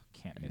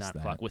 Can't miss 9 that.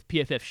 o'clock with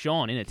PFF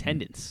Sean in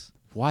attendance.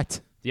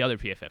 What? The other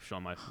PFF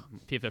Sean, my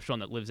PFF Sean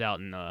that lives out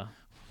in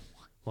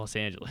Los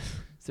Angeles.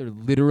 Is there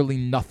literally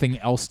nothing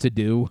else to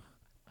do?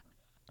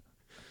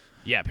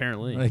 Yeah,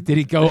 apparently. Like, did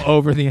he go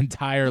over the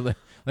entire? Like,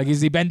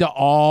 has he been to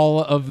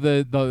all of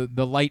the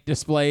light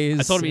displays?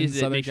 I told him in to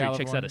Southern make sure he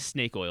checks California? out a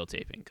snake oil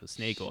taping because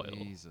snake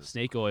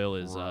oil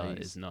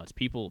is nuts.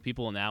 People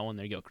in that one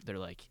they're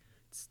like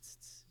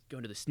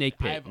going to the snake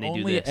pit. I've and they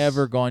do only this.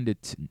 ever gone to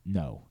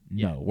no,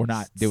 we're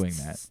not doing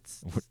that.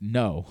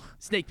 No,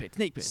 snake pit.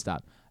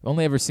 Stop. I've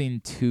only ever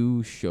seen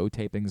 2 show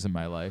tapings in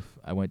my life.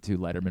 I went to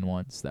Letterman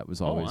once. That was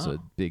always a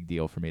big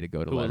deal for me to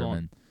go to Who was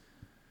Letterman.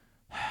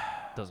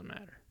 Doesn't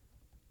matter.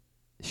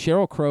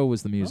 Sheryl Crow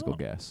was the musical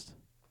guest.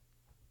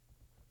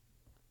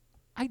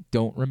 I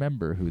don't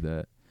remember who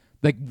the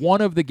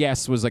one of the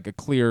guests was like a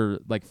clear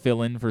like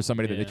fill-in for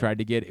somebody that they tried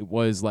to get. It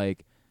was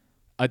like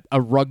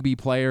a rugby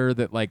player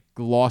that like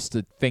lost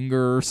a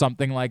finger or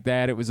something like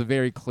that. It was a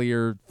very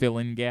clear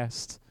fill-in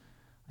guest.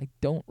 I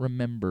don't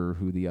remember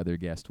who the other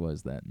guest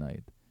was that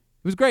night.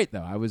 It was great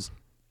though.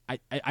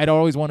 I'd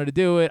always wanted to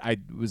do it. I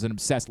was an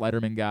obsessed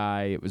Letterman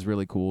guy. It was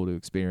really cool to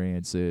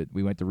experience it.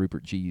 We went to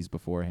Rupert G's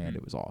beforehand.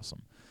 It was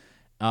awesome.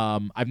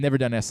 I've never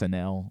done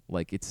SNL.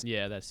 Like that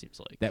seems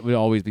like that would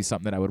always be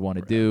something that I would want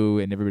to do.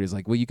 And everybody's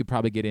like, well, you could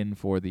probably get in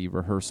for the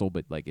rehearsal,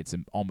 but like it's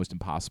almost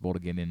impossible to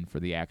get in for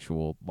the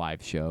actual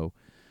live show.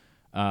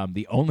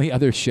 The only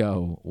other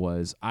show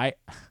was I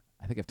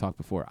think I've talked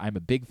before. I'm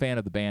a big fan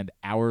of the band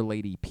Our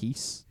Lady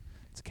Peace.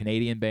 It's a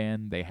Canadian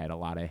band. They had a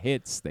lot of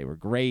hits. They were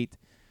great.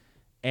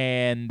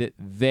 And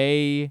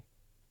they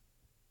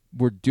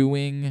were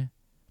doing,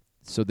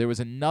 so there was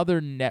another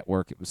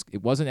network.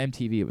 It wasn't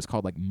MTV. It was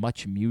called like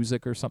Much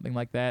Music or something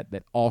like that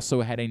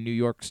also had a New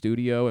York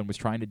studio and was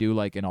trying to do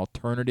like an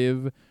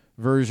alternative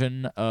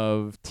version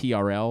of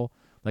TRL.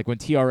 Like when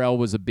TRL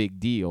was a big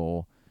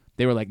deal,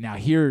 they were like, now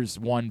here's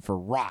one for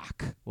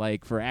rock,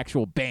 like for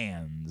actual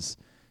bands.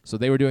 So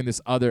they were doing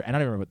this other, and I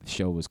don't remember what the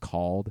show was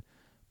called,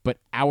 but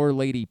Our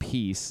Lady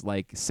Peace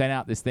like sent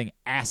out this thing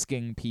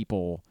asking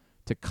people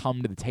to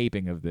come to the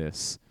taping of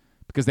this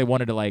because they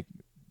wanted to like,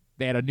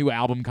 they had a new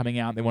album coming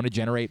out and they want to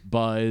generate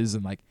buzz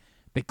and like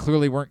they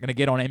clearly weren't going to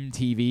get on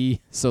MTV.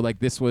 So like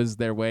this was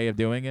their way of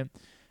doing it.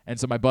 And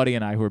so my buddy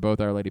and I, who are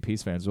both Our Lady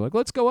Peace fans, were like,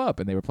 let's go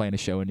up. And they were playing a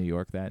show in New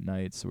York that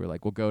night. So we're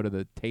like, we'll go to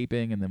the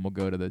taping and then we'll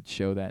go to the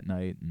show that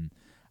night. And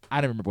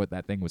I don't remember what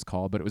that thing was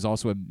called, but it was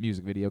also a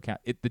music video.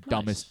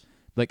 Dumbest.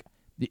 Like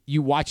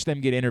you watched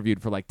them get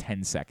interviewed for like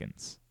 10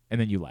 seconds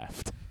and then you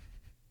left.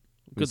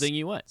 Good thing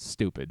you went.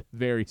 Stupid.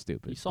 Very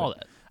stupid. You saw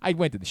that. I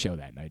went to the show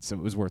that night, so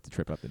it was worth the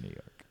trip up to New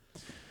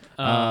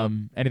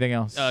York. Anything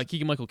else?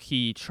 Keegan-Michael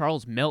Key,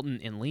 Charles Melton,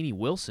 and Lainey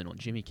Wilson on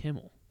Jimmy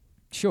Kimmel.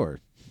 Sure.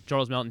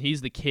 Charles Melton,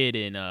 he's the kid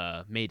in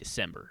May,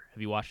 December.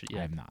 Have you watched it yet?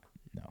 I have not.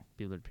 No.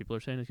 People are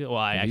saying it's good. Well,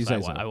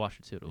 I watched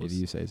it too. If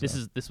you say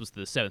so. This was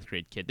the 7th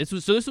grade kid. It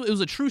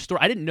was a true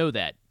story. I didn't know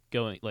that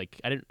I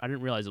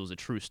didn't realize it was a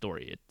true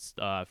story. It's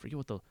I forget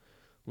what the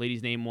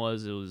lady's name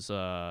was. It was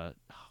her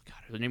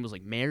name was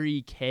like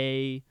Mary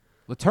Kay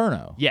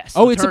Letourneau. Yes.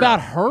 Oh, Letourneau. it's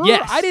about her?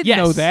 Yes. I didn't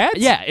know that.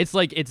 Yeah, it's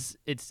like it's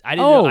I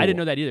didn't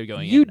know that either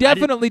going in. You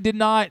definitely did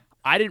not.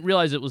 I didn't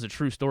realize it was a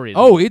true story.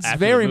 Oh, it's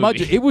very much.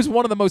 It was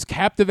one of the most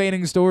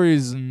captivating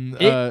stories.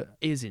 It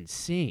is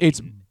insane.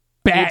 It's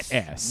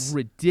bat-ass.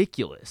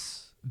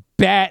 Ridiculous.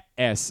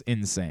 Bat-ass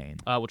insane.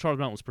 Well, Charles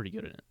Melton was pretty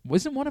good in it.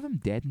 Wasn't one of them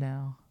dead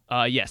now?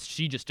 Yes,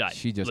 she just died.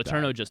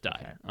 Letourneau just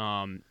died.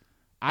 Okay.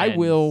 I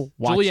will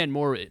watch. Julianne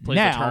Moore plays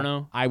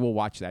Letourneau. I will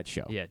watch that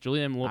show. Yeah,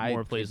 Julianne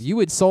Moore plays.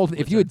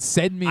 If you had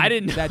said me, I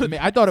didn't that to me.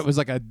 I thought it was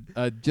like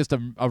just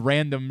a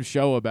random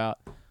show about.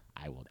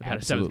 I will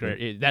absolutely. 7th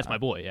grade. That's my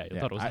boy. Yeah, I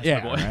thought it was my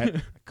boy. Right?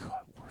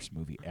 God, worst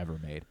movie ever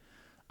made.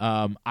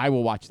 I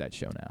will watch that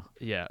show now.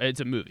 Yeah,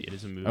 it's a movie. It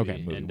is a movie.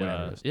 Okay, movie. And,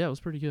 yeah, it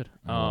was pretty good.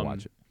 I'll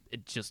watch it.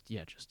 It just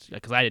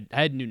because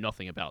I knew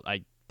nothing about.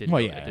 I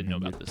didn't know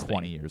about this.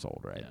 20 years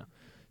old, right? Yeah.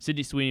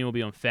 Sydney Sweeney will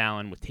be on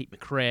Fallon with Tate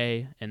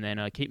McRae, and then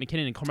Kate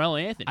McKinnon and Carmelo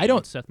Anthony.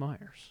 On Seth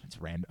Meyers. It's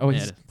random. Oh,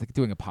 he's like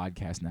doing a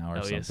podcast now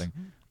or something.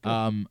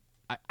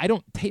 I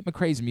don't. Tate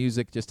McRae's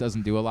music just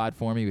doesn't do a lot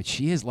for me, but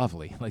she is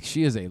lovely. Like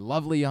she is a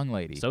lovely young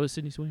lady. So is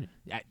Sydney Sweeney.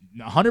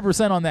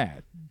 100% on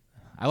that.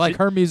 I like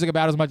her music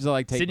about as much as I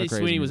like Tate McRae's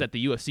Sweeney music. was at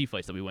the UFC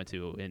fights that we went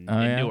to in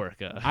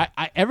Newark.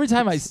 Every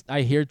time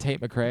I hear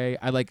Tate McRae,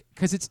 I like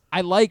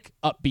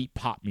upbeat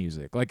pop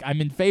music. Like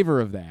I'm in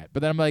favor of that. But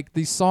then I'm like,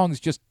 these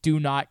songs just do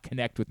not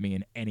connect with me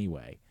in any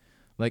way.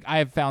 Like I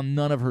have found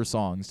none of her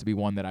songs to be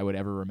one that I would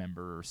ever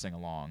remember or sing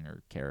along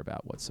or care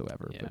about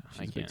whatsoever. Yeah, but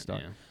she's a big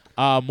star.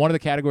 Yeah. One of the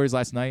categories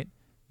last night,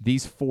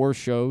 these 4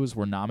 shows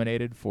were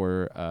nominated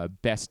for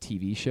Best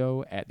TV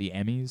Show at the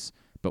Emmys,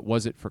 but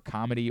was it for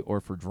comedy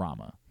or for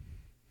drama?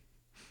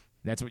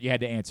 That's what you had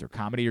to answer,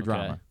 comedy or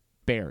drama.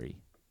 Barry.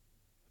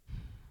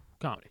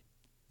 Comedy.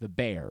 The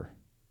Bear.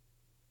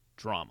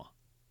 Drama.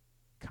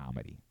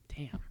 Comedy.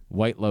 Damn.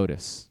 White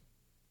Lotus.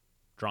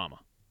 Drama.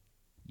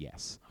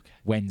 Yes. Okay.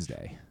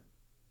 Wednesday.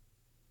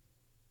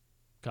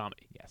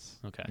 Comedy. Yes.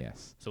 Okay.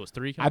 Yes. So it's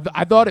 3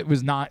 I thought it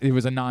was not. It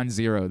was a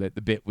non-zero that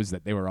the bit was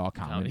that they were all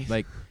comedy.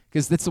 Like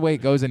because that's the way it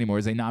goes anymore.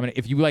 Is they nominate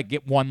if you like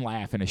get one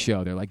laugh in a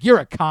show, they're like you're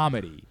a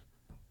comedy.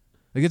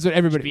 Like that's what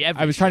everybody.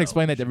 I was trying to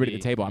explain that to everybody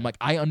at the table. I'm like,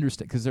 I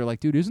understand because they're like,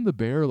 dude, isn't the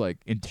Bear like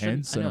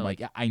intense? And I'm like,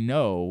 yeah, I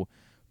know,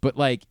 but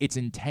like it's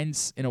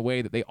intense in a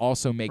way that they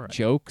also make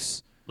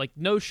jokes. Like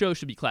no show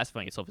should be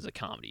classifying itself as a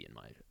comedy in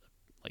my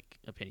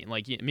opinion.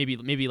 Like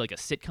maybe like a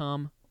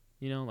sitcom.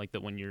 You know, like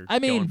that when you're. I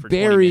mean, going for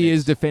Barry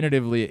is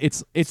definitively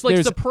it's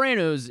like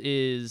Sopranos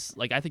is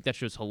like I think that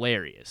show's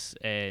hilarious,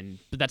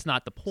 but that's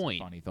not the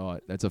point. Funny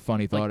thought. That's a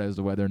funny thought as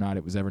to whether or not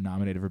it was ever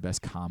nominated for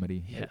Best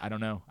Comedy. Yeah. I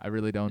don't know. I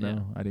really don't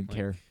know. I didn't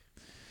care.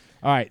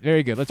 All right,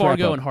 very good. Let's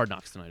Fargo wrap up. and Hard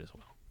Knocks tonight as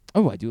well.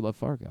 Oh, I do love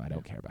Fargo. I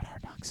don't care about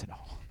Hard Knocks at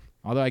all.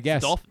 Although I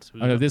guess Dolphins.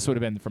 This would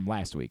have been from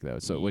last week though,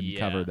 so it wouldn't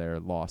cover their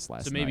loss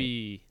last night. So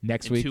maybe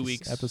next in week's 2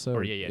 weeks episode.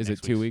 Or is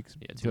it 2 weeks?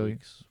 Yeah, 2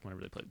 weeks.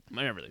 Whenever they play.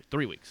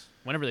 3 weeks.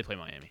 Whenever they play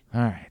Miami.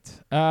 All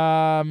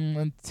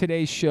right.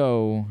 Today's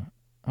show.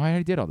 Oh, I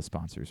already did all the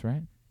sponsors,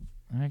 right?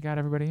 I got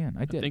everybody in.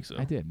 I did. I think so.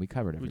 I did. We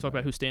covered it. We talk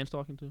about who Stan's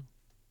talking to?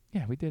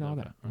 Yeah, we did all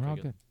that. We're all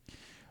good. good.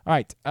 All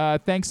right.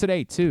 Thanks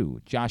today to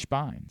Josh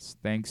Bynes.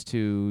 Thanks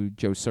to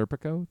Joe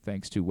Serpico.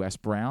 Thanks to Wes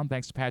Brown.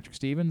 Thanks to Patrick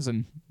Stevens.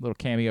 And a little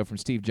cameo from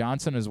Steve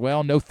Johnson as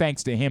well. No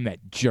thanks to him,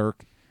 that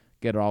jerk.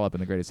 Get it all up in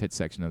the greatest hits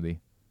section of the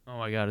Oh,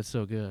 my God. It's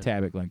so good.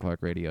 tab at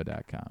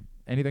GlennClarkRadio.com.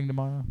 Anything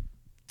tomorrow?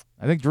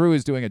 I think Drew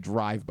is doing a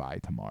drive-by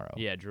tomorrow.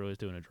 Yeah, Drew is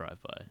doing a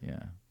drive-by.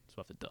 Yeah.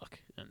 Stuff the duck.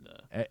 And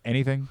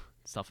anything?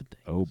 Stuff it.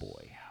 Oh,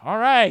 boy. All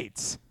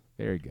right.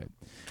 Very good.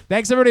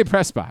 Thanks, everybody at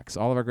PressBox,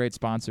 all of our great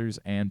sponsors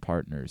and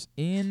partners,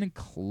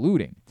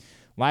 including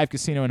Live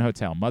Casino and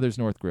Hotel, Mother's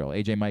North Grill,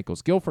 AJ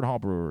Michaels, Guilford Hall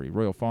Brewery,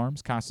 Royal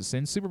Farms, Costa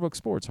Sin, Superbook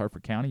Sports,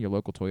 Hartford County, your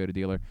local Toyota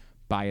dealer,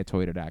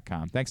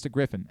 buyatoyota.com. Thanks to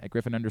Griffin at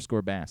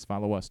Griffin_Bass.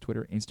 Follow us,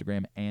 Twitter,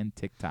 Instagram, and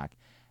TikTok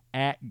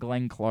at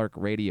Glenn Clark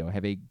Radio.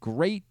 Have a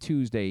great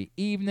Tuesday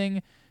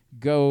evening.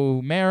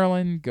 Go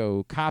Maryland,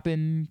 go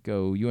Coppin,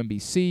 go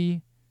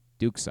UMBC.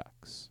 Duke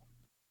sucks.